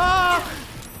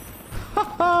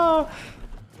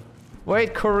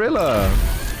 Wait, Corilla!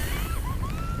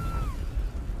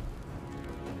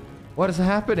 What is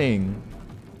happening?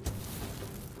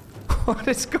 What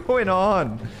is going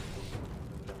on?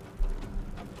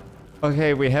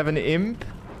 Okay, we have an imp.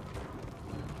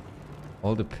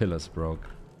 All the pillars broke.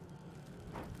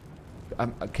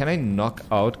 Can I knock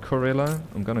out Corilla?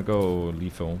 I'm gonna go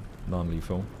lethal,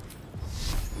 non-lethal.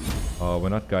 Oh, we're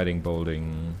not guiding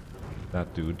bolting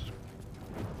that dude.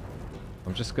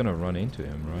 I'm just gonna run into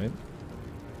him, right?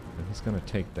 And he's gonna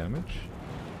take damage.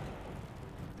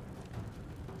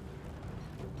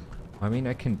 I mean,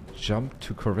 I can jump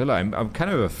to Corilla. I'm kind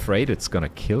of afraid it's gonna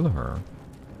kill her.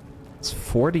 It's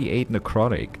 48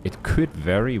 necrotic. It could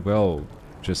very well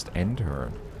just end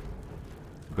her.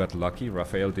 We got lucky.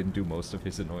 Raphael didn't do most of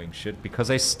his annoying shit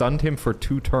because I stunned him for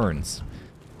 2 turns.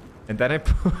 And then I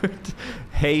put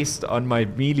haste on my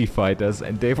melee fighters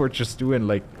and they were just doing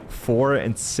like 4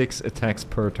 and 6 attacks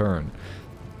per turn.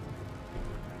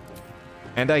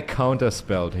 And I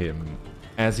counterspelled him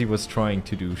as he was trying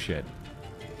to do shit.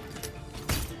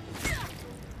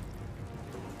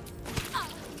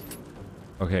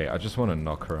 Okay, I just want to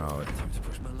knock her out. Time to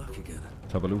push my luck again.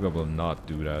 Tabaluga will not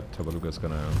do that. Tabaluga's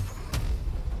gonna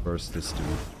burst this dude.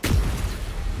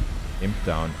 Imp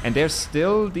down. And there's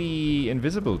still the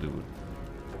invisible dude.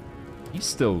 He's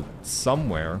still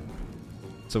somewhere.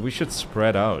 So we should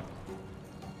spread out.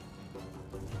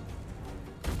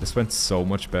 This went so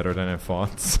much better than I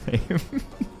thought. Same.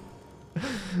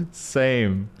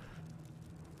 Same.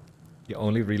 He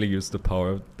only really used the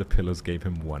power the pillars gave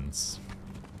him once.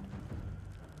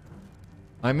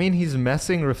 I mean, he's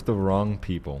messing with the wrong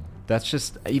people. That's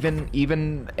just...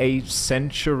 Even a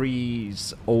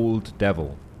centuries old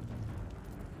devil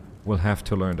will have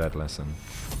to learn that lesson.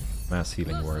 Mass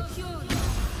healing word.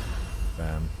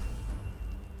 Bam.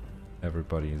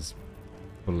 Everybody's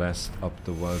blessed up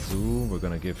the wazoo. We're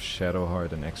gonna give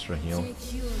Shadowheart an extra heal.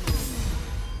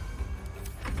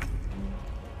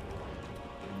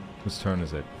 Whose turn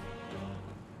is it?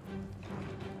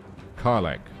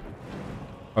 Karlach.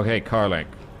 Okay, Karlach.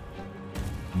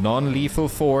 Non-lethal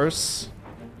force.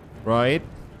 Right?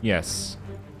 Yes.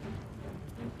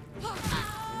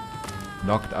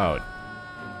 Knocked out.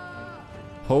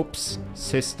 Hope's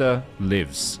sister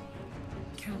lives.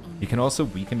 He can also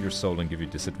weaken your soul and give you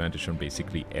disadvantage on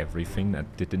basically everything.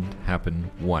 That didn't happen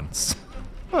once.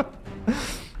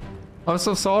 I'm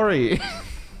so sorry.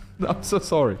 I'm so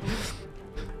sorry.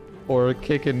 Or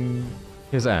kicking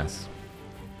his ass.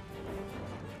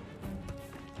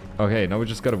 Okay, now we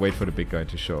just gotta wait for the big guy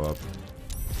to show up.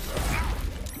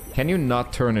 Can you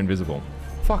not turn invisible?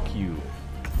 Fuck you.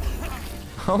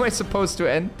 How am I supposed to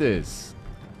end this?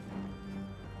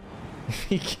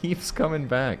 He keeps coming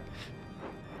back.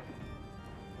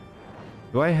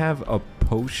 Do I have a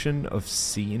potion of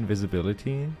sea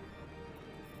invisibility?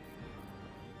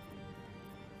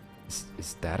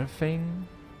 Is that a thing?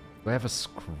 Do I have a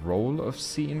scroll of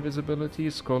sea invisibility?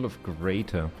 Scroll of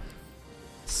greater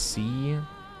sea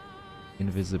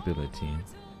invisibility.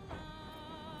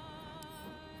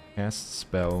 Cast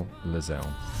spell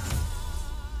Lizelle.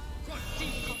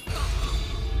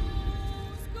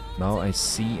 Now I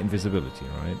see invisibility,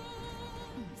 right?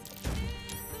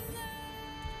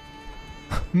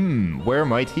 Where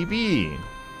might he be?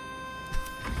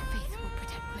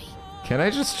 Can I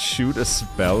just shoot a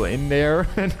spell in there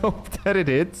and hope that it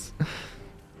hits?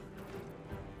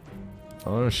 I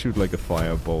want to shoot like a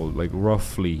firebolt, like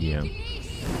roughly here.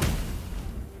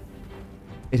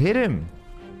 It hit him!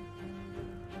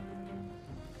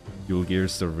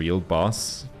 Yulgir's the real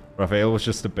boss. Raphael was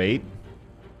just a bait.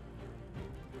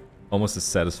 Almost as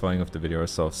satisfying of the video I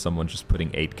saw of someone just putting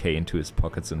 8k into his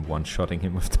pockets and one-shotting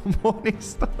him with the Morning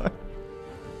Star.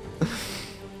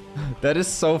 That is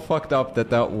so fucked up that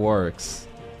that works.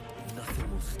 Nothing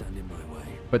will stand in my way.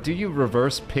 But do you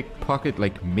reverse pickpocket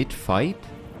like mid-fight?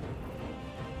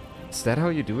 Is that how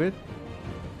you do it?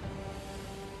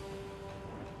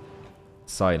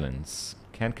 Silence.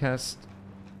 Can't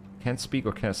speak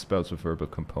or cast spells with verbal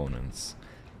components.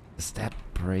 Does that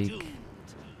break?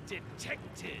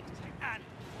 Detected and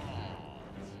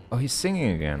Oh, he's singing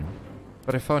again.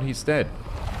 But I thought he's dead.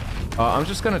 I'm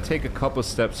just gonna take a couple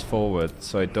steps forward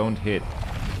so I don't hit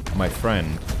my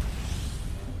friend.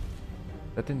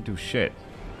 That didn't do shit.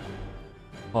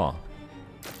 Huh.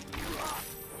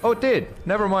 Oh, it did!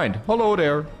 Never mind. Hello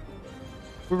there.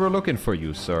 We were looking for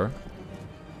you, sir.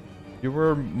 You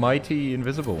were mighty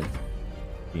invisible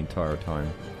the entire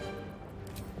time.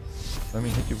 Let me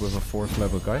hit you with a 4th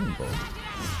level guiding bolt.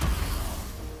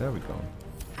 There we go.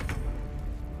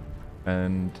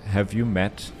 And have you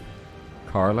met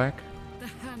Karlach? The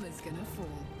hammer's gonna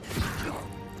fall.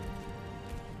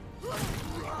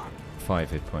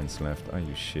 5 hit points left. Are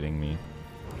you shitting me?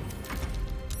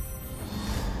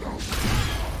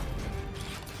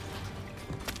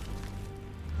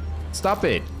 Stop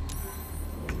it!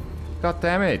 God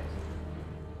damn it!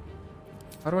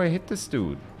 How do I hit this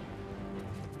dude?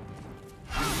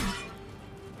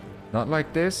 Not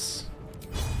like this.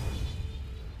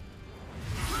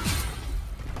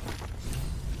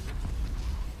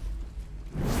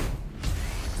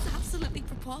 It's absolutely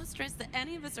preposterous that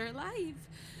any of us are alive.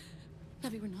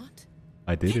 Maybe we're not.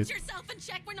 I did Pinch it. yourself and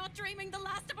check we're not dreaming the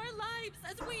last of our lives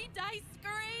as we die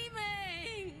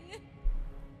screaming.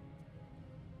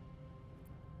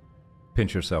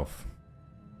 Pinch yourself.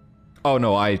 Oh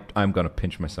no, I'm gonna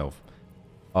pinch myself.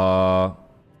 I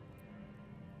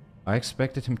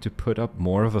expected him to put up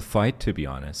more of a fight, to be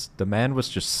honest. The man was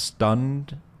just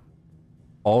stunned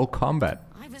all combat.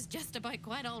 I was just about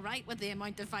quite all right with the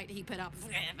amount of fight he put up.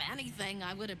 If anything,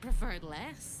 I would have preferred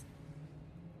less.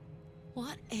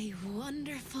 What a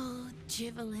wonderful,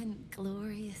 jubilant,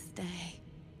 glorious day.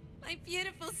 My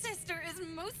beautiful sister is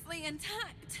mostly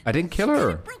intact. I didn't kill You could her.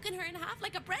 have broken her in half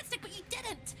like a breadstick, but you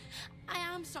didn't. I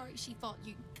am sorry she fought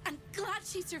you. I'm glad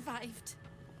she survived.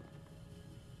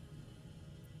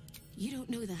 You don't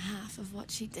know the half of what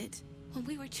she did. When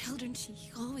we were children, she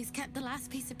always kept the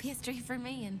last piece of pastry for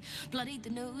me and bloodied the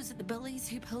nose of the bullies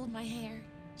who pulled my hair.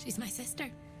 She's my sister.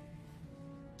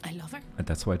 I love her. And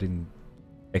that's why I didn't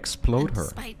explode And her.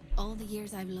 despite all the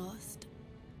years I've lost,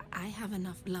 I have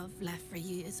enough love left for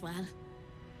you as well.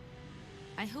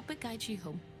 I hope it guides you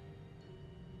home.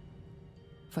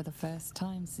 For the first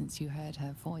time since you heard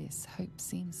her voice, Hope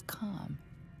seems calm,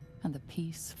 and the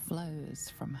peace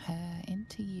flows from her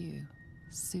into you,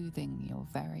 soothing your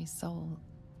very soul.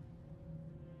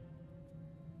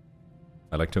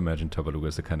 I like to imagine Tabaluga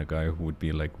as the kind of guy who would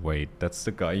be like, wait, that's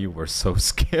the guy you were so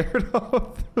scared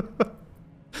of?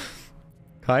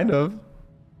 Kind of.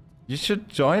 You should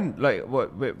join, like,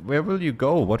 what? Where will you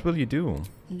go? What will you do?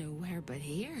 Nowhere but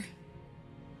here.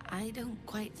 I don't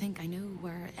quite think I know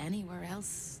where anywhere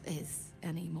else is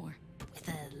anymore. With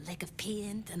a lick of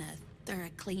paint and a thorough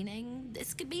cleaning,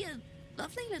 this could be a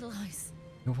lovely little house.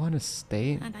 You want to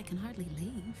stay? And I can hardly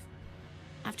leave.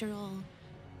 After all,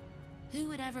 Who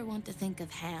would ever want to think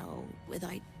of hell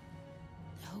without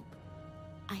hope?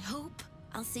 I hope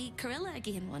I'll see Corilla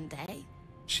again one day.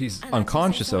 She's And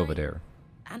unconscious sorry, over there.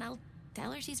 And I'll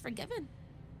tell her she's forgiven.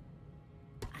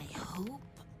 I hope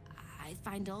I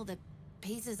find all the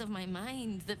pieces of my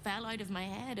mind that fell out of my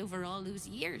head over all those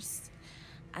years,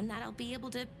 and that I'll be able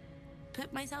to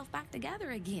put myself back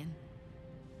together again.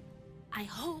 I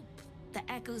hope the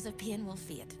echoes of pain will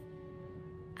fade,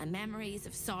 and memories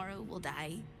of sorrow will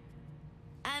die,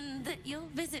 and that you'll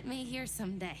visit me here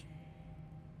someday.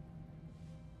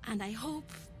 And I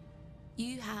hope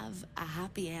you have a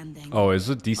happy ending. Oh, is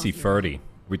it DC 30?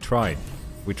 We tried.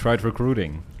 We tried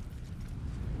recruiting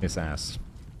his ass,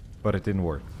 but it didn't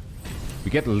work.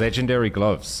 We get legendary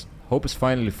gloves. Hope is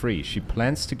finally free. She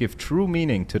plans to give true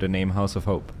meaning to the name House of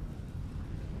Hope.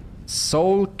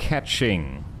 Soul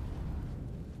catching.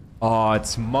 Oh,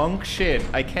 it's monk shit.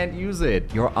 I can't use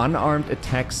it. Your unarmed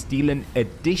attacks deal an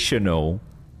additional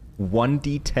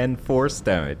 1d10 force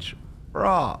damage.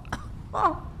 Bruh.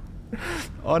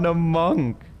 On a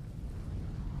monk.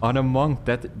 On a monk.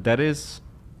 That is...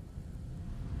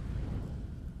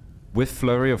 With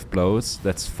Flurry of Blows,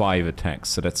 that's 5 attacks.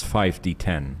 So that's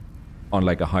 5d10. On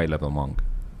like a high level monk.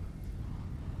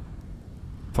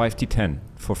 5d10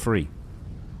 for free.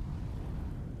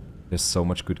 There's so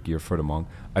much good gear for the monk.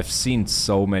 I've seen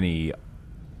so many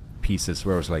pieces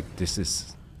where I was like, this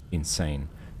is insane.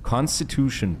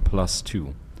 Constitution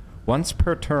 +2. Once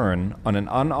per turn, on an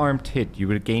unarmed hit, you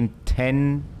will gain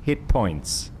 10 hit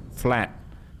points. Flat.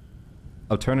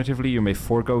 Alternatively, you may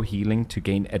forego healing to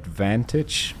gain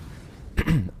advantage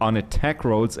on attack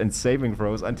rolls and saving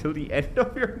throws until the end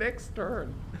of your next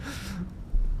turn.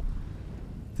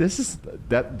 This is...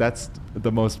 That's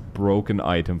the most broken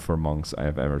item for monks I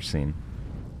have ever seen.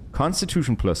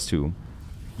 Constitution +2.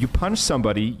 You punch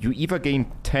somebody, you either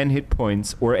gain 10 hit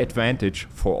points or advantage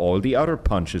for all the other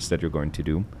punches that you're going to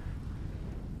do.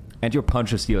 And your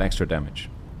punches deal extra damage.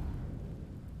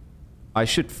 I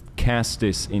should cast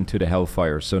this into the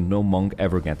Hellfire so no monk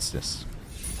ever gets this.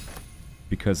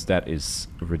 Because that is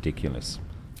ridiculous.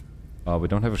 We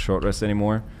don't have a short rest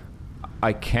anymore.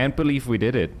 I can't believe we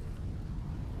did it.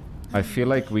 I feel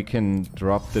like we can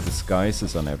drop the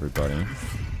disguises on everybody.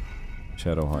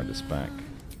 Shadowheart is back.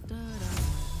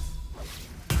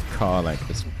 Karlach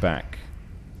is back.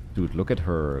 Dude, look at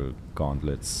her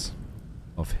gauntlets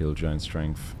of Hill Giant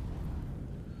strength.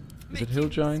 Is it Hill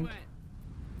Giant?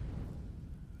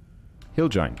 Hill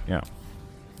Giant, yeah.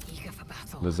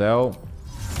 Lizelle.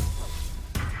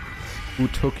 Who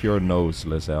took your nose,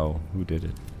 Lizelle? Who did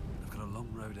it? I've got a long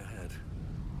road ahead.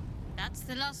 That's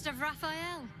the last of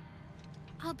Raphael.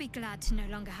 I'll be glad to no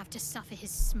longer have to suffer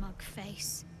his smug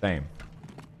face. Same.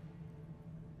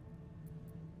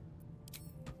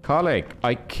 Karlach,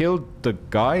 I killed the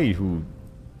guy who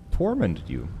tormented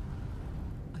you.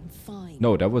 I'm fine.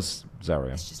 No, that was Zarya.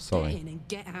 Let's just Sorry. get in and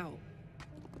get out.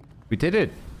 We did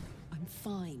it. I'm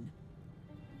fine.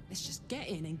 Let's just get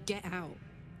in and get out.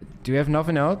 Do you have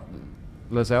nothing else,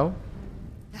 Lizelle?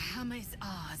 The hammer is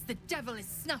ours. The devil is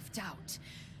snuffed out.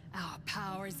 Our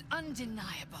power is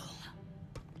undeniable.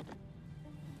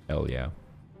 Hell yeah.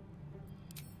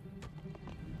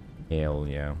 Hell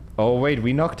yeah. Oh wait,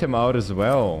 we knocked him out as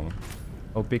well.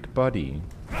 Oh, big buddy.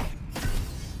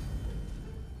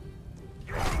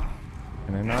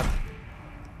 Can I not?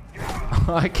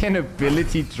 I can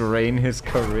ability drain his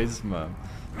charisma.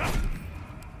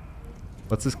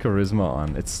 What's his charisma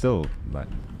on? It's still not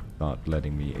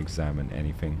letting me examine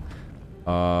anything.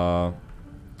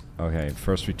 Okay,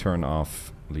 first we turn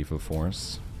off lethal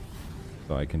force.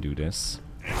 So I can do this.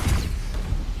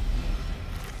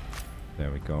 There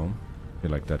we go. I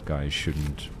feel like that guy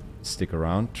shouldn't stick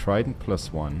around. Trident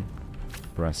 +1.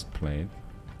 Breastplate.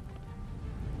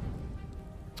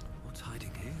 What's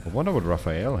hiding here? I wonder what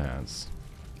Raphael has.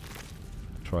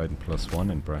 Trident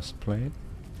 +1 and breastplate.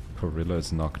 Corilla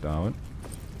is knocked out.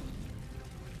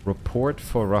 Report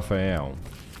for Raphael.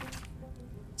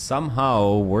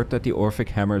 Somehow, word that the Orphic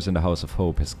hammer is in the House of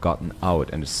Hope has gotten out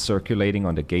and is circulating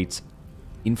on the gate's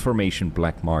information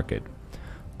black market.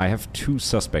 I have 2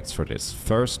 suspects for this.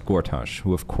 First, Gortash,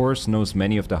 who of course knows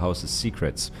many of the house's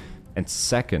secrets. And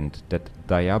second, that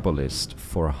Diabolist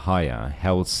for hire,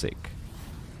 Hellsick,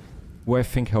 who I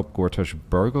think helped Gortash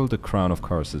burgle the crown of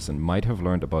Karsus and might have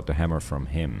learned about the hammer from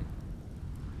him.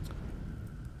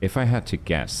 If I had to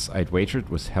guess, I'd wager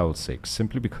it was Hellsick,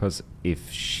 simply because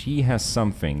if she has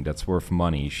something that's worth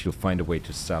money, she'll find a way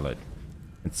to sell it.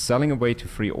 And selling away to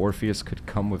free Orpheus could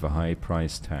come with a high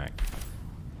price tag.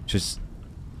 Just...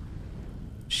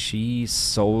 She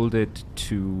sold it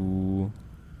to...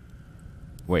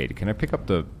 Wait, can I pick up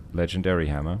the legendary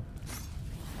hammer?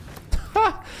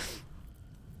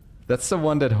 That's the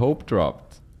one that Hope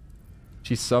dropped.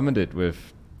 She summoned it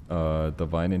with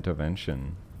Divine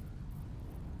Intervention.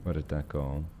 Where did that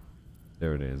go?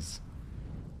 There it is.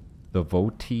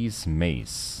 Devotee's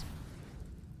Mace.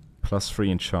 +3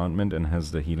 enchantment and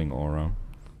has the healing aura.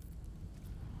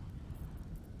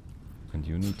 And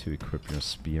you need to equip your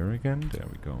spear again? There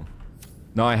we go.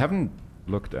 No, I haven't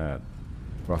looked at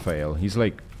Raphael. He's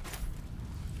like...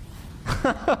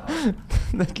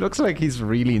 It looks like he's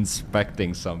really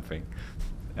inspecting something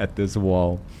at this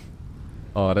wall.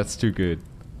 Oh, that's too good.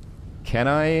 Can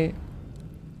I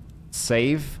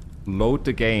save, load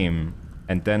the game,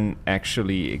 and then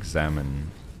actually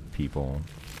examine people?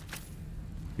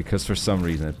 Because for some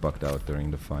reason it bugged out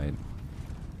during the fight.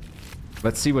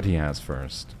 Let's see what he has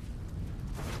first.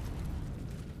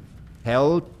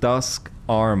 Hell Dusk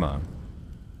Armor.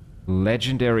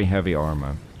 Legendary heavy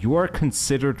armor. You are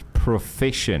considered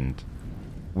proficient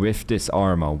with this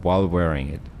armor while wearing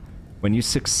it. When you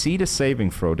succeed a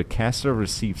saving throw, the caster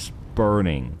receives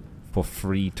burning for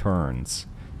 3 turns.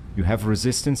 You have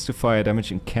resistance to fire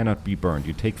damage and cannot be burned.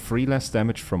 You take 3 less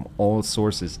damage from all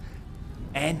sources.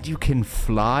 And you can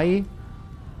fly?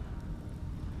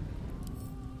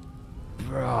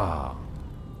 Bruh.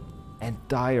 And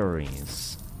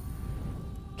diaries.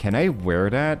 Can I wear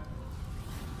that?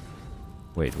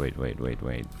 Wait.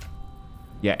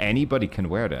 Yeah, anybody can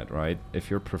wear that, right? If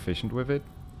you're proficient with it.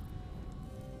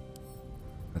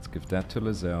 Let's give that to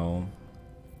Lizelle.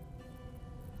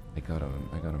 I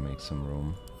gotta make some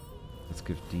room. Let's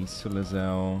give these to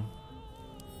Lizelle.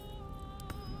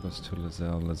 Goes to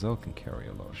Lizelle. Lizelle can carry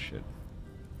a lot of shit.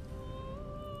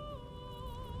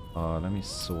 Let me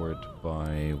sort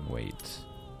by weight.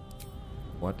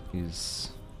 What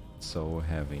is so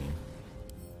heavy?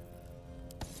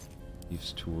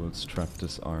 Thieves' tools, trap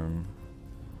disarm,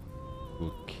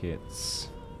 tool kits.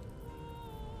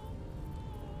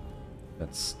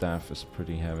 That staff is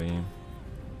pretty heavy.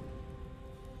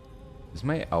 Is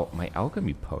my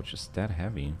alchemy pouch is that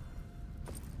heavy?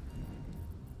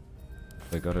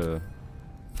 I gotta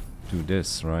do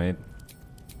this, right?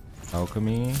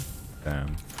 Alchemy.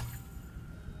 Damn.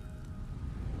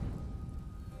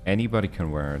 Anybody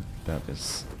can wear it. That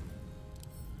is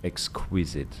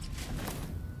exquisite.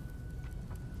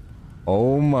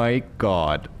 Oh my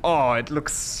god. Oh, it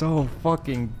looks so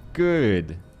fucking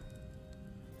good.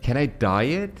 Can I dye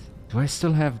it? Do I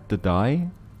still have the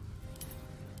dye?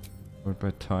 Sort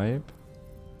by type?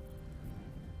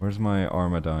 Where's my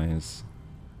armor dyes?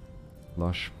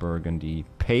 Lush burgundy.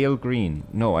 Pale green.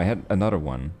 No, I had another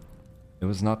one. It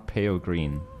was not pale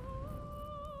green.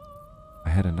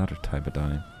 I had another type of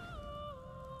dye.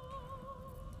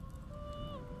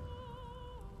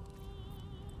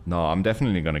 No, I'm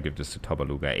definitely gonna give this to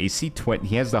Tabaluga. AC 20.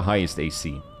 He has the highest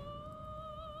AC.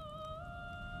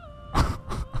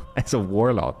 As a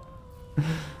warlock.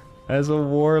 As a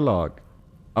warlock.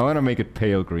 I'm gonna make it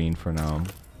pale green for now.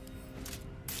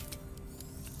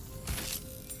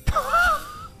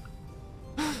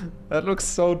 That looks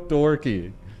so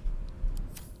dorky.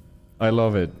 I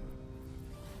love it.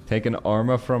 Take an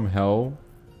armor from hell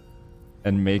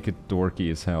and make it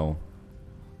dorky as hell.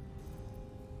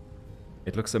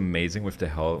 It looks amazing with the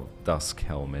Hell Dusk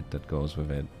helmet that goes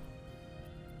with it.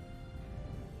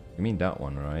 You mean that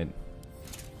one, right?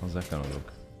 How's that gonna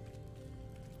look?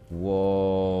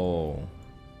 Whoa.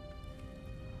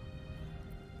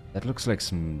 That looks like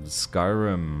some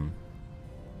Skyrim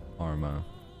armor.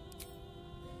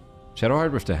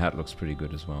 Shadowheart with the hat looks pretty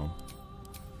good as well.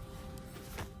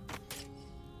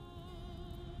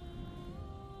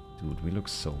 Dude, we look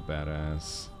so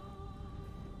badass.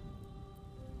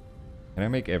 Can I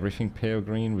make everything pale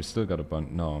green? We still got a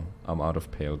bunch. No, I'm out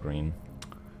of pale green.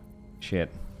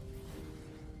 Shit.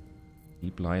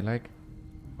 Deep lilac?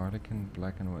 Harlequin,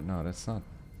 black and white. No, that's not.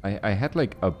 I had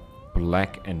like a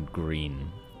black and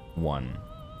green one.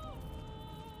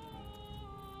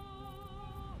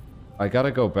 I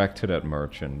gotta go back to that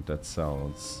merchant that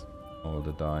sells all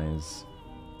the dyes.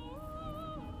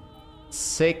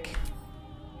 Sick.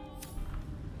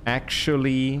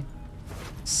 Actually,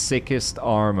 sickest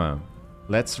armor.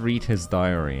 Let's read his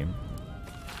diary.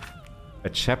 A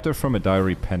chapter from a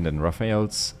diary penned in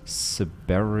Raphael's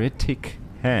Sybaritic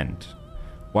hand.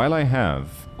 While I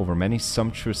have, over many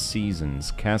sumptuous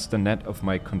seasons, cast the net of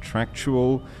my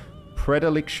contractual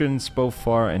predilections both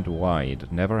far and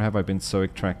wide, never have I been so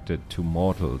attracted to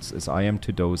mortals as I am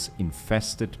to those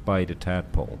infested by the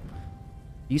tadpole.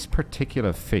 These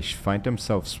particular fish find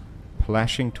themselves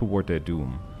plashing toward their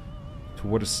doom,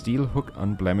 toward a steel hook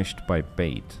unblemished by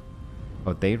bait.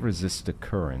 How they resist the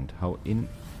current, how he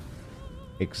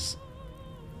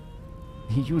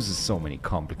uses so many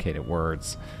complicated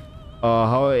words.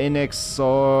 How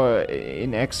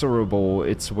inexorable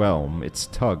its whelm, its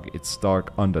tug, its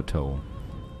dark undertow.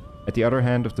 At the other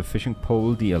hand of the fishing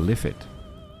pole, the Illithid.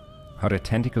 How their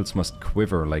tentacles must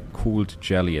quiver like cooled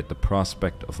jelly at the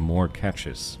prospect of more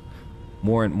catches.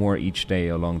 More and more each day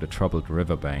along the troubled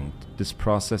riverbank. This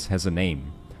process has a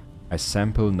name. I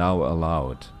sample now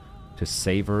aloud. To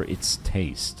savor its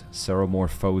taste.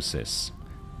 Ceromorphosis.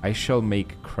 I shall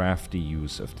make crafty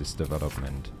use of this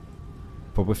development.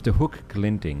 For with the hook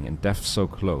glinting and death so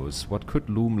close, what could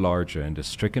loom larger in the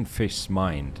stricken fish's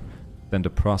mind than the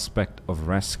prospect of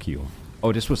rescue?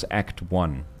 Oh, this was Act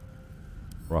 1.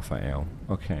 Raphael.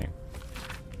 Okay.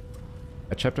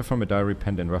 A chapter from a diary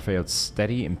penned in Raphael's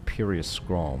steady, imperious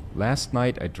scrawl. Last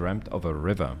night I dreamt of a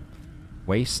river.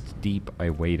 Waist deep I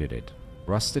waded it.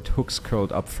 Rusted hooks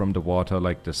curled up from the water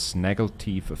like the snaggled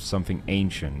teeth of something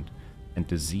ancient and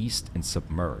diseased and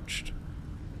submerged.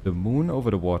 The moon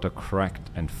over the water cracked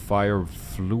and fire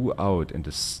flew out in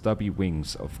the stubby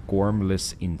wings of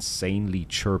gormless, insanely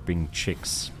chirping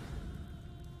chicks.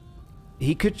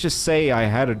 He could just say I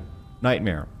had a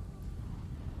nightmare.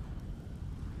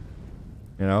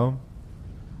 You know?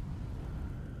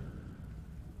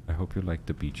 I hope you liked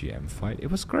the BGM fight. It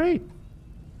was great.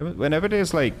 Whenever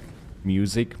there's like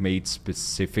music made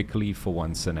specifically for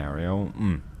one scenario,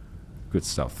 good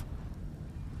stuff.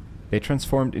 They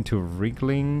transformed into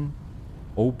wriggling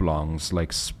oblongs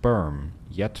like sperm,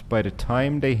 yet by the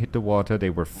time they hit the water they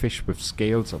were fish with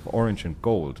scales of orange and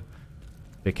gold.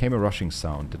 There came a rushing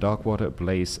sound, the dark water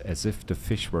ablaze as if the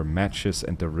fish were matches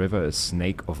and the river a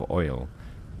snake of oil.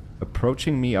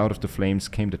 Approaching me out of the flames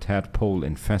came the tadpole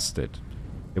infested.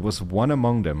 It was one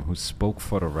among them who spoke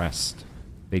for the rest.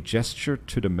 They gestured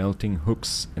to the melting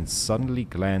hooks and suddenly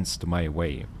glanced my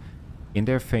way. In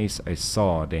their face I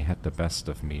saw they had the best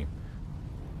of me.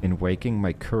 In waking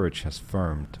my courage has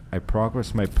firmed. I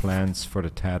progress my plans for the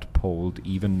tadpole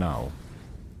even now.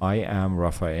 I am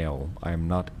Raphael. I am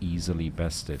not easily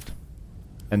bested.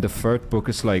 And the third book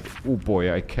is like, oh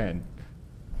boy, I can't.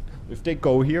 If they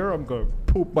go here, I'm gonna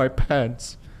poop my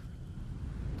pants.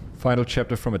 Final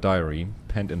chapter from a diary,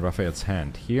 penned in Raphael's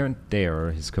hand. Here and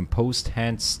there, his composed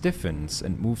hand stiffens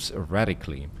and moves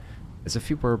erratically, as if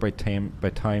he were by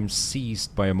time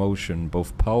seized by emotion,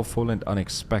 both powerful and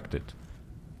unexpected.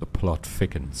 The plot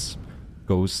thickens.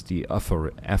 Goes the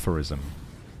aphorism.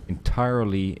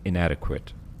 Entirely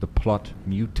inadequate. The plot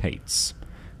mutates.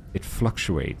 It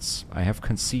fluctuates. I have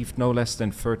conceived no less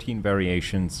than 13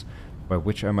 variations by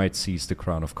which I might seize the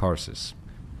crown of Karsus.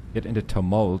 Yet in the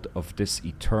tumult of this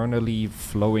eternally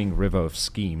flowing river of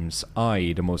schemes,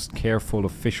 I, the most careful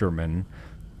of fishermen,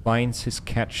 finds his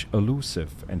catch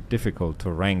elusive and difficult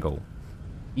to wrangle.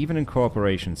 Even in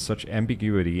cooperation, such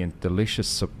ambiguity and delicious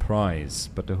surprise,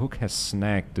 but the hook has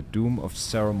snagged, the doom of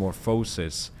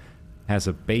ceromorphosis has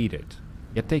abated.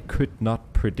 Yet they could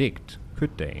not predict,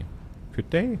 could they?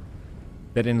 Could they?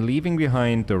 That in leaving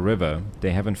behind the river,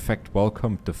 they have in fact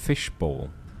welcomed the fishbowl.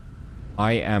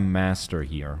 I am master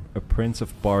here, a prince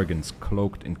of bargains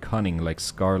cloaked in cunning like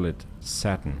scarlet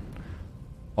satin.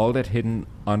 All that hidden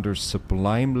under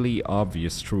sublimely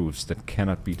obvious truths that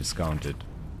cannot be discounted.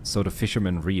 So the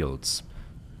fisherman reels.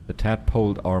 The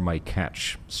tadpole are my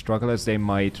catch. Struggle as they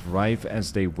might, writhe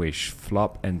as they wish,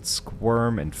 flop and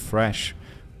squirm and thrash,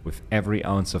 with every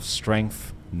ounce of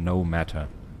strength, no matter.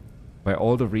 By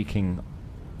all the reeking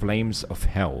flames of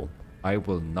hell, I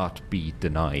will not be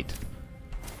denied.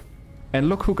 And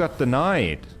look who got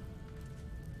denied!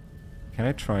 Can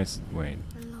I try wait.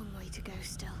 A long way to go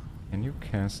still. Can you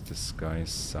cast Disguise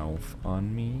Self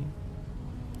on me?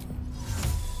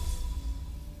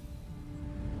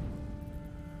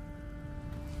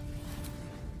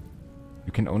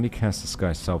 You can only cast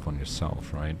Disguise Self on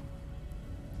yourself, right?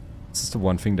 This is the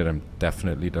one thing that I'm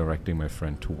definitely directing my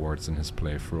friend towards in his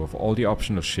playthrough. Of all the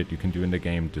optional shit you can do in the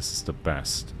game, this is the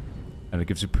best. And it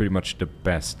gives you pretty much the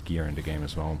best gear in the game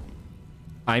as well.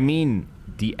 I mean,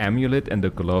 the amulet and the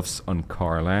gloves on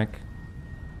Karlach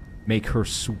make her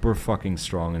super fucking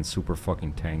strong and super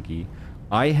fucking tanky.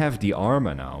 I have the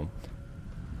armor now.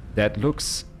 That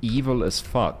looks evil as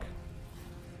fuck.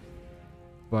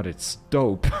 But it's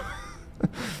dope.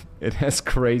 It has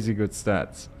crazy good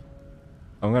stats.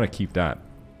 I'm gonna keep that.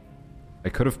 I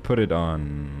could have put it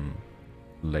on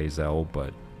Lae'zel,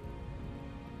 but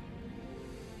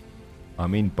I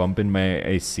mean, bumping my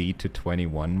AC to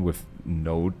 21 with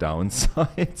no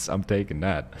downsides, I'm taking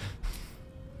that.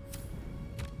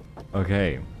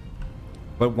 Okay.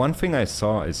 But one thing I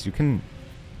saw is you can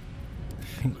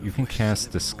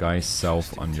cast Disguise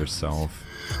Self on yourself.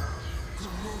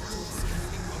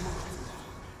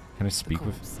 Can I speak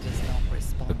with... Does not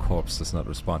respond. The corpse does not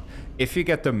respond. If you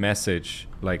get the message,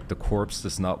 like the corpse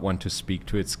does not want to speak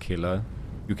to its killer,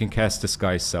 you can cast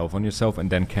Disguise Self on yourself and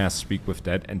then cast Speak with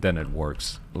Dead, and then it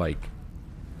works. Like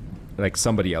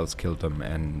somebody else killed them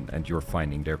and you're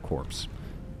finding their corpse.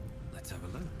 Let's have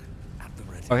a look at the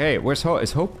red. Okay, where's Hope?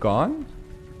 Is Hope gone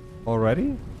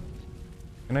already?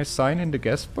 Can I sign in the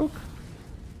guest book?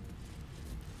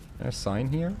 Can I sign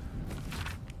here?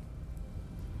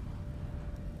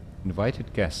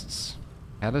 Invited guests.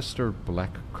 Alistair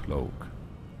Blackcloak.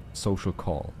 Social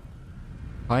call.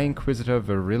 High Inquisitor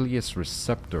Verilius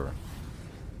Receptor.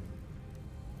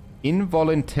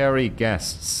 Involuntary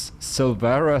guests.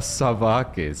 Silvera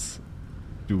Savakis.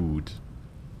 Dude.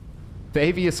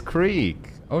 Fabius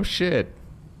Creek. Oh shit.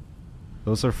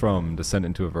 Those are from Descent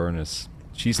into Avernus.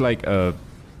 She's like a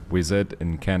wizard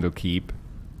in Candlekeep.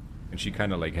 And she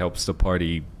kind of like helps the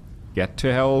party get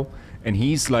to hell. And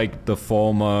he's like the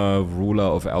former ruler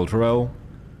of Elturel,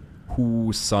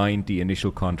 who signed the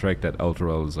initial contract that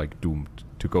Elturel is like doomed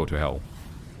to go to hell.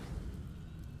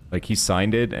 Like he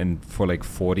signed it, and for like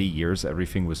 40 years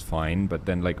everything was fine, but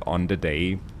then like on the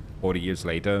day, 40 years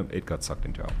later, it got sucked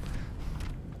into hell.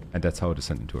 And that's how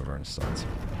Descent into Avernus starts.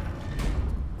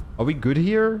 Are we good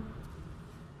here?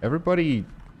 Everybody...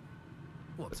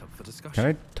 What's up for discussion?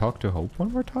 Can I talk to Hope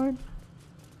one more time?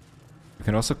 You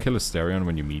can also kill Asterion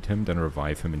when you meet him, then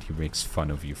revive him, and he makes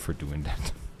fun of you for doing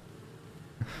that.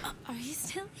 Are you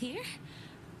still here?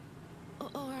 Or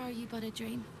are you but a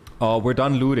dream? Oh, we're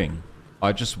done looting.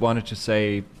 I just wanted to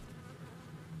say...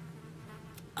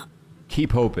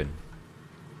 keep hoping.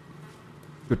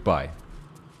 Goodbye.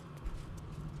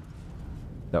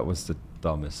 That was the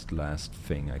dumbest last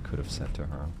thing I could have said to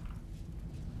her.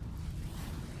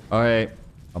 Alright,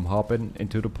 I'm hopping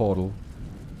into the portal.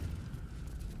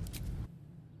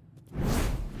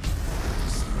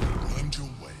 Wormed your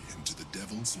way into the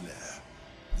devil's lair,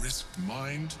 risked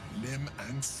mind, limb,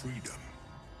 and freedom,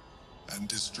 and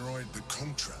destroyed the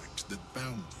contract that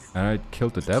bound you. And I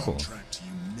killed the devil. Contract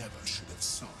you never should have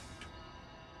signed.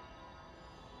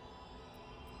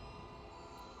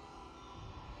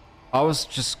 I was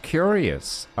just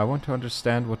curious. I want to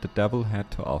understand what the devil had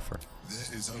to offer.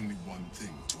 There is only one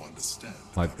thing to understand.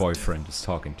 My boyfriend is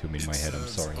talking to me in my head, I'm It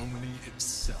sorry. serves only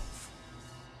itself.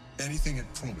 Anything it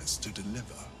promised to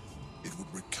deliver, it would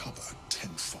recover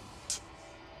tenfold.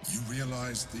 You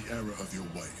realized the error of your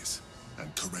ways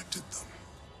and corrected them.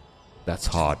 That's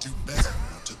hot. Do better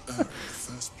not to err in the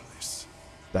first place.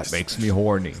 That makes me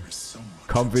horny.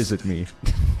 Come visit me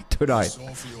tonight. You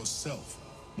saw for yourself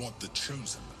what the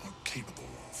chosen are capable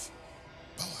of.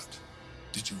 But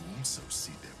did you also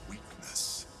see their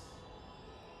weakness?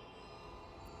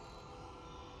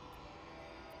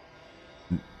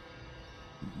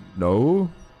 No?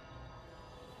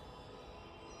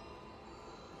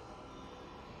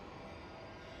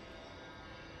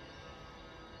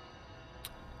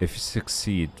 If you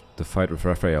succeed the fight with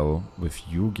Raphael with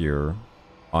Yugir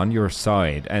on your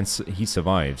side and he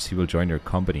survives, he will join your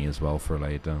company as well for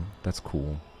later. That's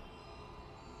cool.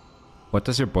 What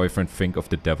does your boyfriend think of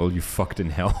the devil you fucked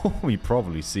in hell? We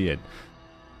probably see it.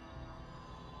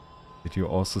 Did you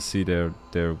also see their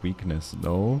weakness?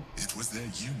 No? It was their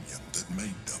union that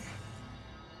made them.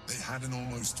 They had an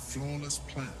almost flawless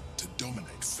plan to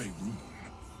dominate Faerun,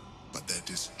 but their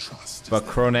distrust. But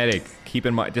Chronetic, keep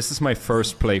in mind, this is my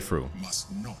first playthrough.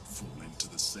 Must not fall into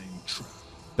the same trap.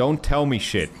 Don't tell me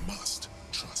shit. You must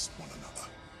trust one another.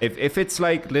 If it's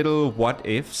like little what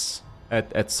ifs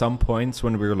at some points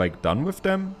when we're like done with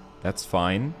them, that's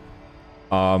fine.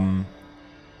 But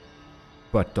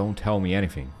don't tell me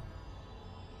anything.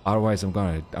 Otherwise I'm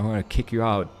gonna kick you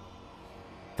out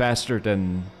faster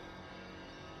than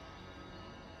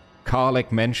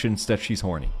Karlek mentions that she's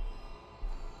horny.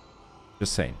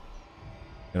 Just saying.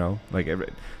 You know, like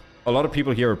a lot of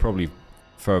people here are probably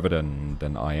further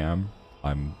than I am.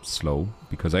 I'm slow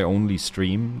because I only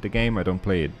stream the game. I don't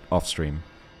play it off stream.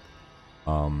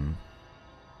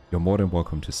 You're more than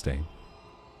welcome to stay.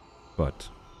 But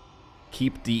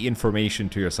keep the information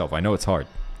to yourself. I know it's hard.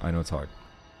 I know it's hard.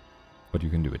 But you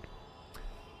can do it.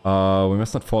 We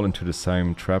must not fall into the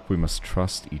same trap. We must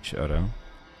trust each other.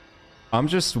 I'm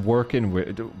just working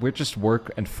with... We're just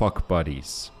work and fuck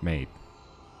buddies, mate.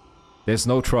 There's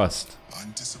no trust.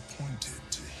 I'm disappointed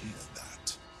to hear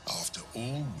that, after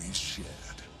all we shared.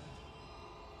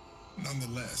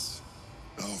 Nonetheless,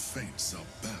 our fates are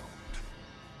bound,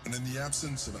 and in the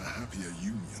absence of a happier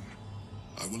union,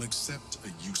 I will accept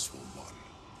a useful one.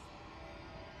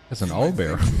 As an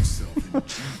owlbear. You may think yourself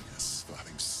ingenious for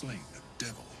having slain a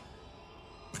devil,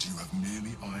 but you have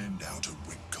merely ironed out a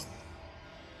wrinkle.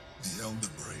 The Elder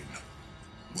Brain,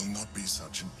 will not be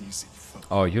such an easy foe.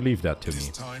 Oh, you leave that to It me. is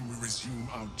time we resume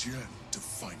our journey to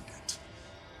find it.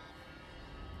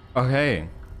 Okay.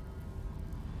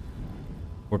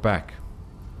 We're back.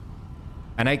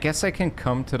 And I guess I can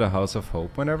come to the House of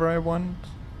Hope whenever I want.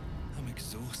 I'm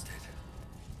exhausted.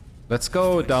 Let's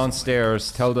go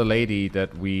downstairs, tell the lady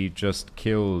that we just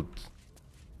killed,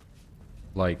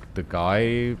 like, the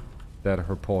guy that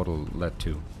her portal led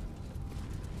to.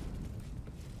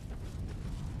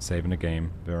 Saving the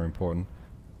game, very important.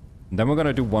 And then we're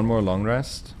gonna do one more long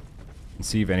rest and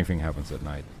see if anything happens at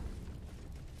night.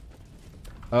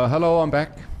 Hello, I'm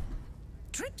back.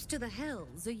 Trips to the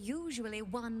Hells are usually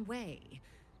one way,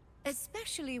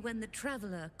 especially when the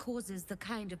traveler causes the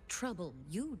kind of trouble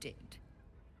you did.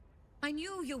 I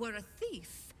knew you were a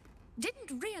thief,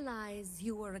 didn't realize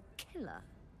you were a killer.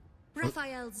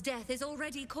 Raphael's death is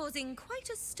already causing quite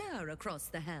a stir across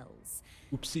the Hells.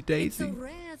 Oopsie daisy. It's a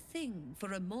rare thing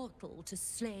for a mortal to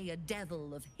slay a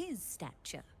devil of his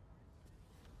stature.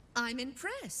 I'm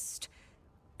impressed,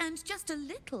 and just a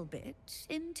little bit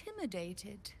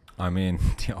intimidated. I mean,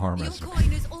 the armor's Your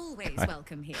coin is always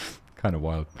welcome here. kind of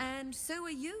wild. And so are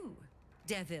you,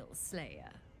 Devil Slayer.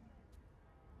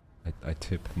 I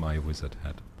tip my wizard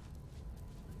hat.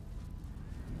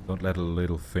 Don't let a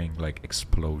little thing like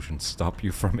explosion stop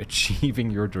you from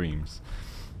achieving your dreams.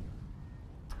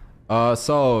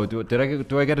 So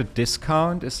do I get a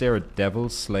discount? Is there a Devil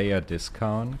Slayer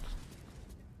discount?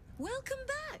 Welcome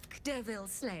back, Devil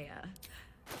Slayer.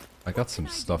 I got some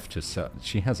stuff to sell.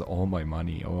 She has all my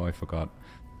money. Oh, I forgot.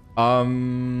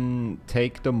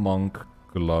 Take the monk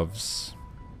gloves.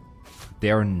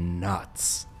 They're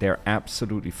nuts. They're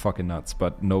absolutely fucking nuts,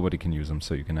 but nobody can use them,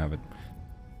 so you can have it.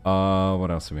 What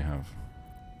else do we have?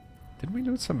 Did we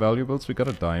loot some valuables? We got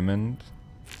a diamond.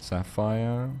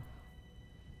 Sapphire.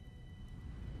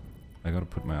 I gotta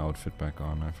put my outfit back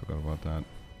on. I forgot about that.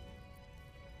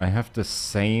 I have the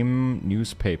same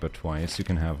newspaper twice. You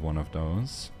can have one of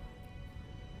those.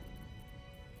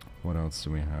 What else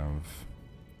do we have?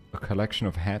 A collection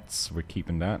of hats. We're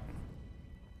keeping that.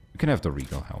 You can have the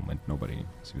Regal helmet. Nobody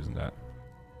is using that.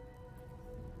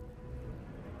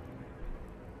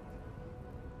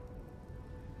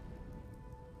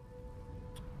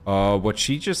 What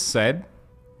she just said,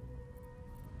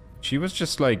 she was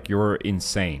just like, you're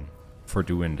insane for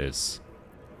doing this.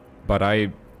 But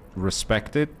I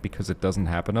respect it because it doesn't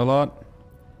happen a lot.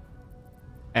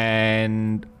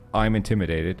 And I'm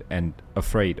intimidated and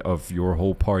afraid of your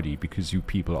whole party because you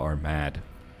people are mad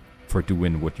for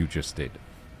doing what you just did.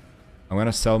 I'm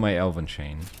gonna sell my elven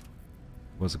chain.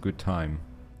 It was a good time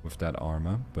with that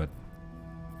armor, but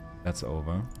that's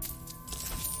over.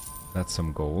 That's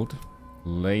some gold.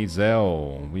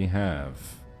 Lae'zel, we have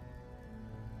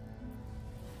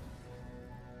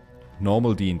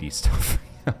normal D&D stuff.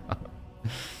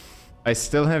 I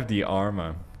still have the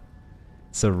armor.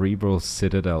 Cerebral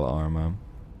Citadel armor.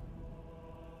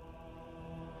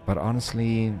 But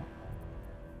honestly,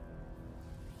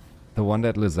 the one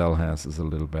that Lae'zel has is a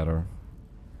little better.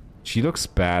 She looks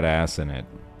badass in it.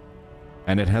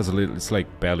 And it has a little, it's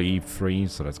like belly free,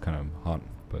 so that's kind of hot,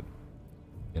 but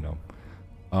you know.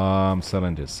 I'm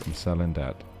selling this, I'm selling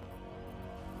that.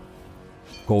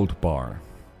 Gold bar.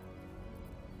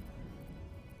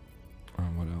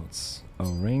 What else? A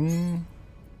ring.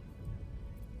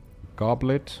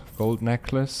 Goblet, gold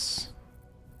necklace.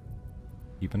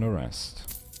 Even a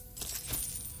rest.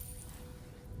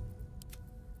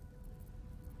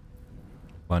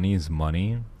 Money is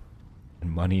money.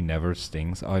 And money never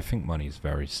stings. Oh, I think money is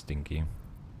very stinky.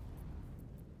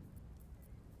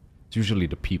 It's usually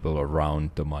the people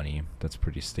around the money that's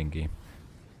pretty stinky.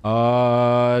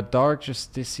 Dark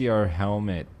Justiciar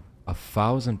helmet.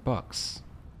 $1,000.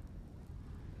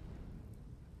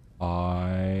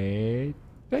 I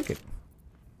take it.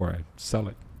 Or I sell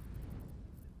it.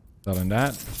 Selling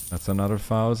that. That's another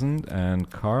 1,000. And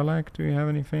Karlak, do you have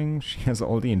anything? She has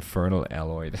all the infernal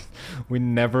alloy we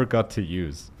never got to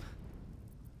use.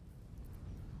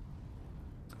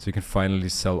 So you can finally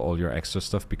sell all your extra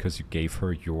stuff because you gave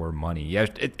her your money. Yeah,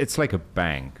 it's like a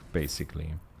bank,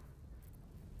 basically.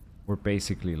 We're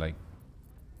basically like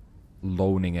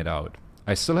loaning it out.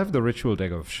 I still have the Ritual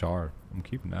Dagger of Shar. I'm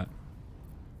keeping that.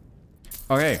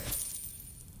 Okay.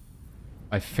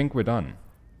 I think we're done.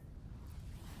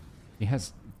 He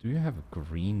has... Do you have a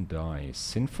green dye?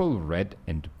 Sinful red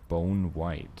and bone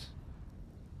white.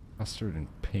 Custard and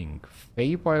pink.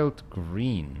 Feywild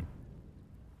green.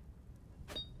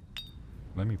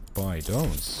 Let me buy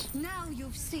those. Now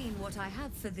you've seen what I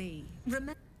have for thee.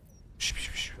 Remember.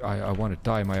 I want to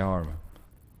dye my armor.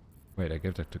 Wait, I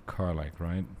gave that to Karlak,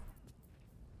 right?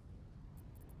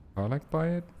 Karlak buy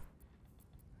it?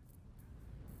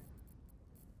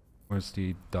 Where's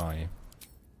the die?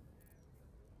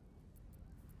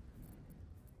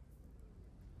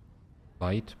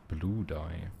 Light blue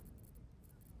dye.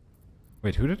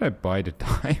 Wait, who did I buy the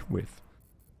dye with?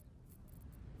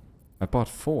 I bought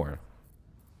 4.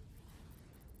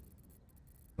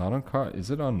 Not on car. Is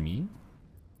it on me?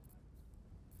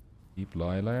 Deep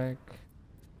lilac.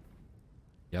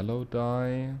 Yellow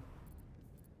dye.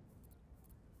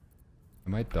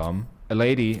 Am I dumb? A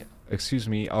lady, excuse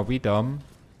me, are we dumb?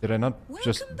 Did I not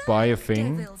just buy a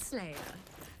thing? Devil Slayer.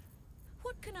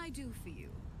 What can I do for you?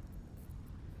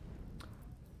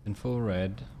 In full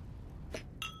red.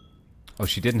 Oh,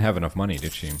 she didn't have enough money,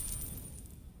 did she?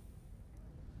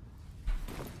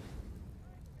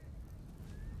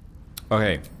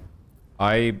 Okay.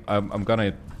 I'm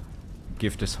gonna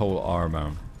give this whole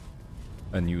armor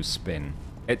a new spin.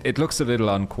 It looks a little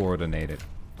uncoordinated.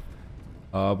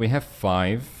 We have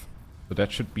 5, so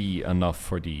that should be enough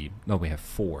for the... No, we have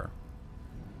 4.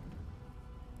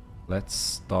 Let's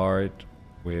start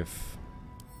with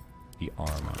the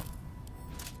armor.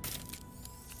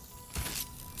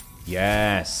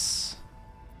 Yes!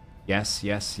 Yes,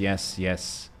 yes, yes,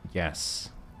 yes, yes.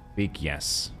 Big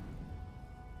yes.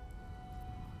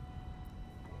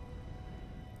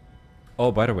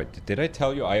 Oh, by the way, did I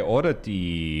tell you I ordered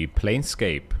the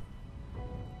Planescape?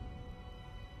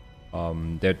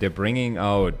 They're bringing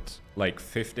out like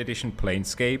 5th edition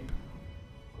Planescape.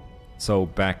 So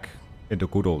back in the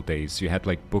good old days, you had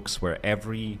like books where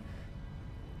every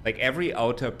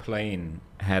outer plane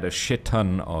had a shit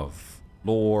ton of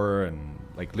lore and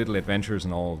like little adventures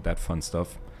and all of that fun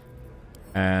stuff.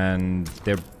 And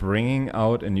they're bringing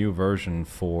out a new version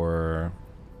for...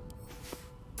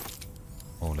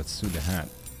 Oh, let's do the hat.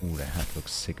 Ooh, the hat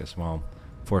looks sick as well.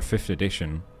 For 5th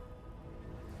edition.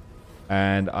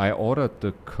 And I ordered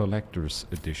the collector's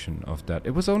edition of that.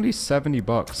 It was only 70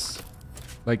 bucks.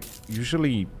 Like,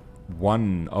 usually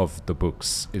one of the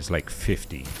books is like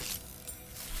 50.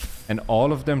 And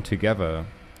all of them together,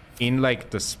 in like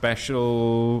the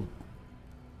special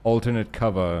alternate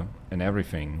cover and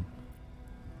everything,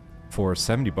 for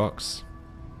 70 bucks.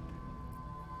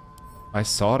 I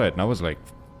saw that and I was like,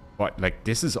 what? Like,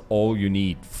 this is all you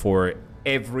need for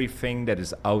everything that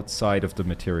is outside of the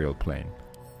material plane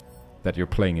that you're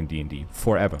playing in D&D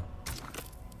forever.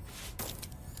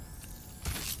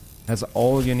 That's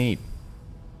all you need.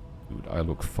 Dude, I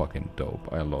look fucking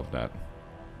dope. I love that.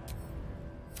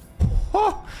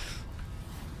 Oh!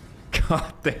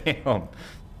 God damn.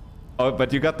 Oh,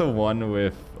 but you got the one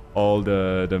with all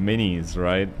the minis,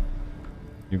 right?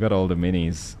 You got all the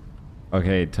minis.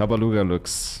 Okay, Tabaluga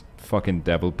looks fucking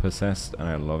devil possessed and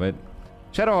I love it.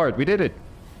 Shadowheart, we did it!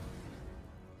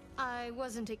 I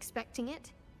wasn't expecting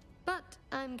it, but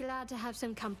I'm glad to have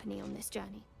some company on this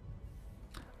journey.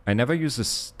 I never use a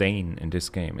stain in this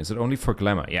game. Is it only for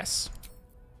glamour? Yes.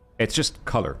 It's just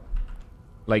color.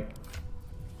 Like,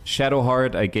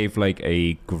 Shadowheart I gave like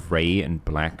a gray and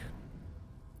black.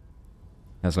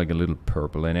 Has like a little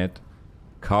purple in it.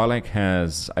 Karlach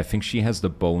has, I think she has the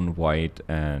bone white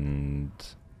and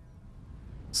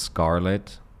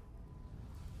scarlet.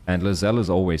 And Lizelle is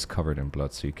always covered in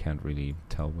blood, so you can't really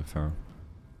tell with her.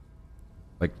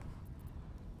 Like,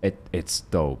 it's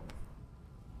dope.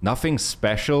 Nothing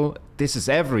special. This is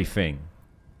everything.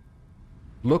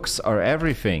 Looks are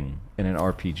everything in an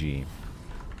RPG.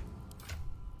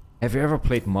 Have you ever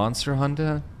played Monster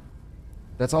Hunter?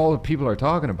 That's all people are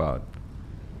talking about.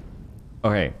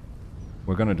 Okay,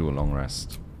 we're gonna do a long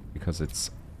rest because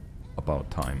it's about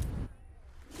time.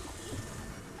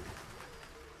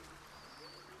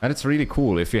 And it's really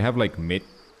cool if you have like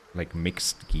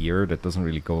mixed gear that doesn't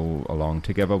really go along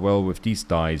together well. With these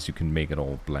dyes you can make it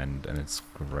all blend and it's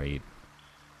great.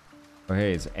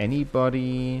 Okay, is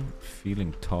anybody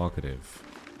feeling talkative?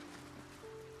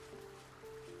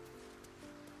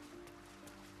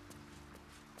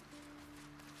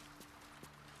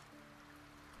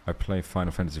 I play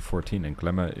Final Fantasy XIV and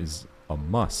glamour is a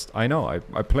must. I know, I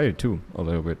play it too a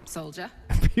little bit. Soldier.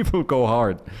 People go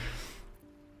hard.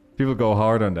 People go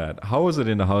hard on that. How was it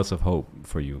in the House of Hope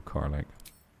for you, Karlach?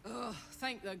 Ugh,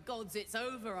 thank the gods it's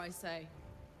over, I say.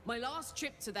 My last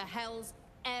trip to the hells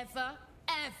ever.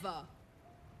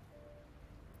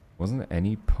 Wasn't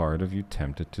any part of you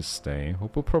tempted to stay?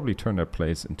 Hope will probably turn that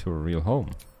place into a real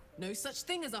home. No such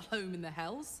thing as a home in the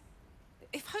hells.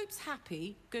 If Hope's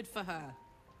happy, good for her.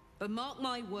 But mark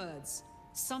my words,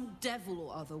 some devil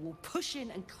or other will push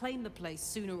in and claim the place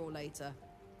sooner or later.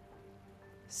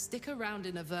 Stick around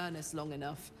in Avernus long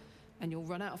enough, and you'll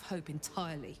run out of hope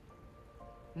entirely.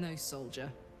 No,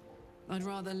 soldier. I'd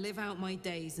rather live out my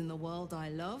days in the world I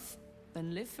love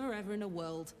than live forever in a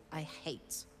world I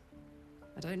hate.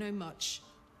 I don't know much,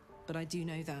 but I do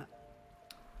know that.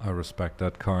 I respect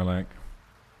that, Karlak.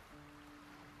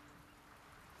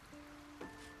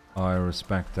 I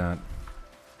respect that.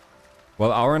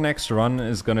 Well, our next run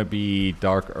is gonna be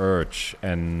Dark Urge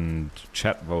and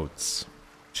chat votes.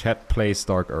 Chat plays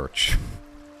Dark Urge.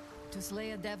 To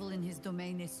slay a devil in his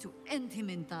domain is to end him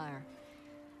entire.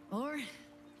 Or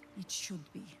it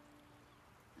should be.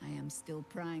 I am still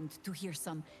primed to hear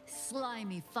some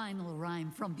slimy final rhyme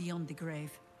from beyond the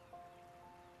grave.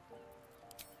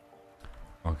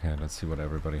 Okay, let's see what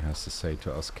everybody has to say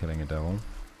to us killing a devil.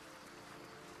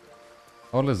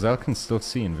 Oh, Lizelle can still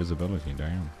see invisibility,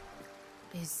 damn.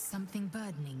 Is something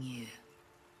burdening you?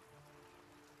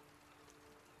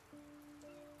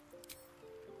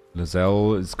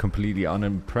 Lizelle is completely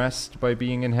unimpressed by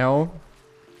being in hell.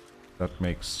 That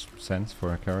makes sense for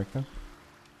her character.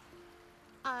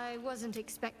 I wasn't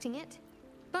expecting it,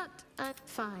 but I'm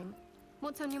fine.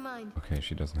 What's on your mind? Okay,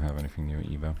 she doesn't have anything new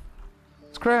either.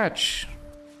 Scratch!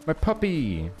 My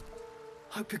puppy!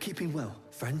 Hope you're keeping well,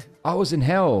 friend. I was in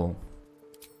hell!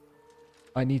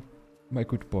 I need my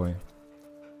good boy.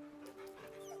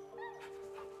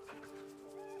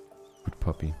 Good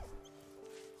puppy.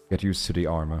 Get used to the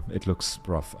armor. It looks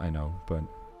rough, I know, but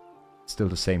still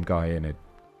the same guy in it.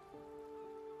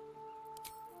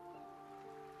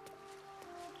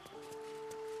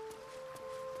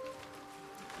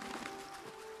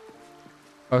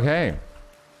 Okay.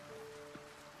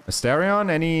 Asterion,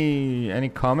 any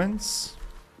comments?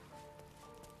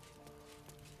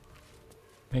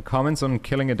 Any comments on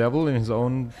killing a devil in his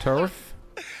own turf?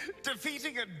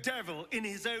 Defeating a devil in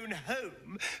his own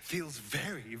home feels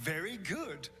very, very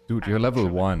good. Dude, you're level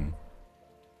 1.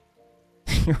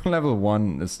 You're level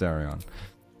 1, Asterion.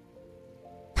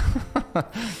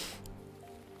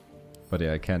 But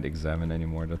yeah, I can't examine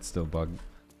anymore, that's still bugged.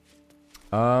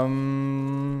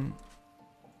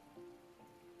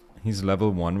 He's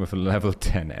level 1 with a level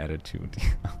 10 attitude.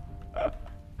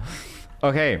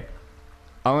 Okay.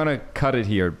 I'm gonna cut it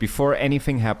here. Before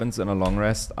anything happens in a long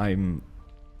rest, I'm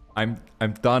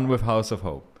done with House of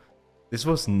Hope. This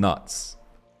was nuts.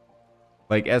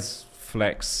 Like, as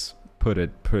Flex put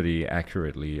it pretty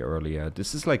accurately earlier,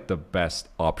 this is like the best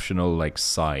optional, like,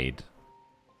 side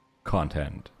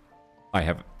content I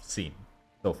have seen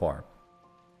so far.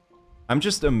 I'm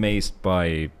just amazed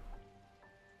by,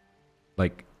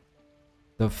 like,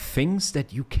 the things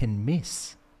that you can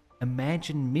miss.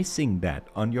 Imagine missing that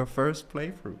on your first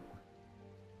playthrough.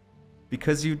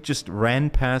 Because you just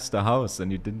ran past the house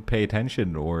and you didn't pay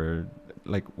attention or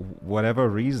like whatever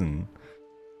reason.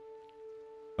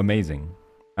 Amazing.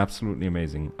 Absolutely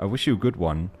amazing. I wish you a good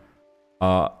one.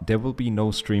 There will be no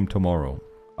stream tomorrow.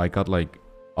 I got like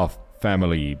a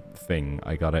family thing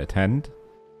I gotta attend.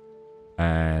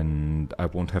 And I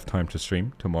won't have time to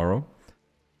stream tomorrow.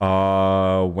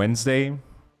 Wednesday,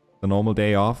 the normal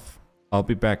day off. I'll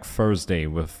be back Thursday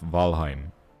with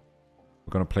Valheim.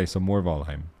 We're gonna play some more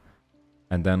Valheim.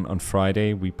 And then on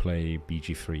Friday, we play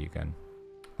BG3 again.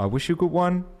 I wish you a good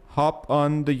one. Hop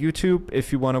on the YouTube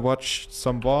if you want to watch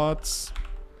some VODs.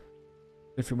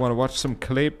 If you want to watch some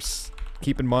clips.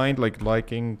 Keep in mind, like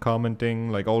liking, commenting,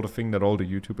 like all the thing that all the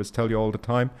YouTubers tell you all the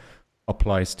time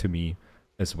applies to me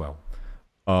as well.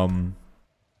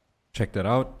 Check that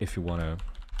out if you want to.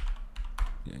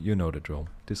 You know the drill.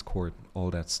 Discord,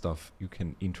 all that stuff. You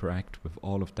can interact with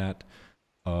all of that.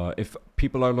 If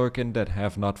people are lurking that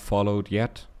have not followed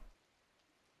yet,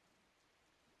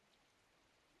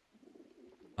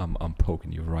 I'm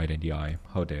poking you right in the eye.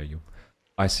 How dare you?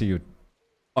 I see you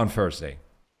on Thursday.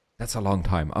 That's a long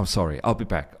time. I'm sorry. I'll be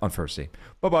back on Thursday.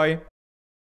 Bye-bye.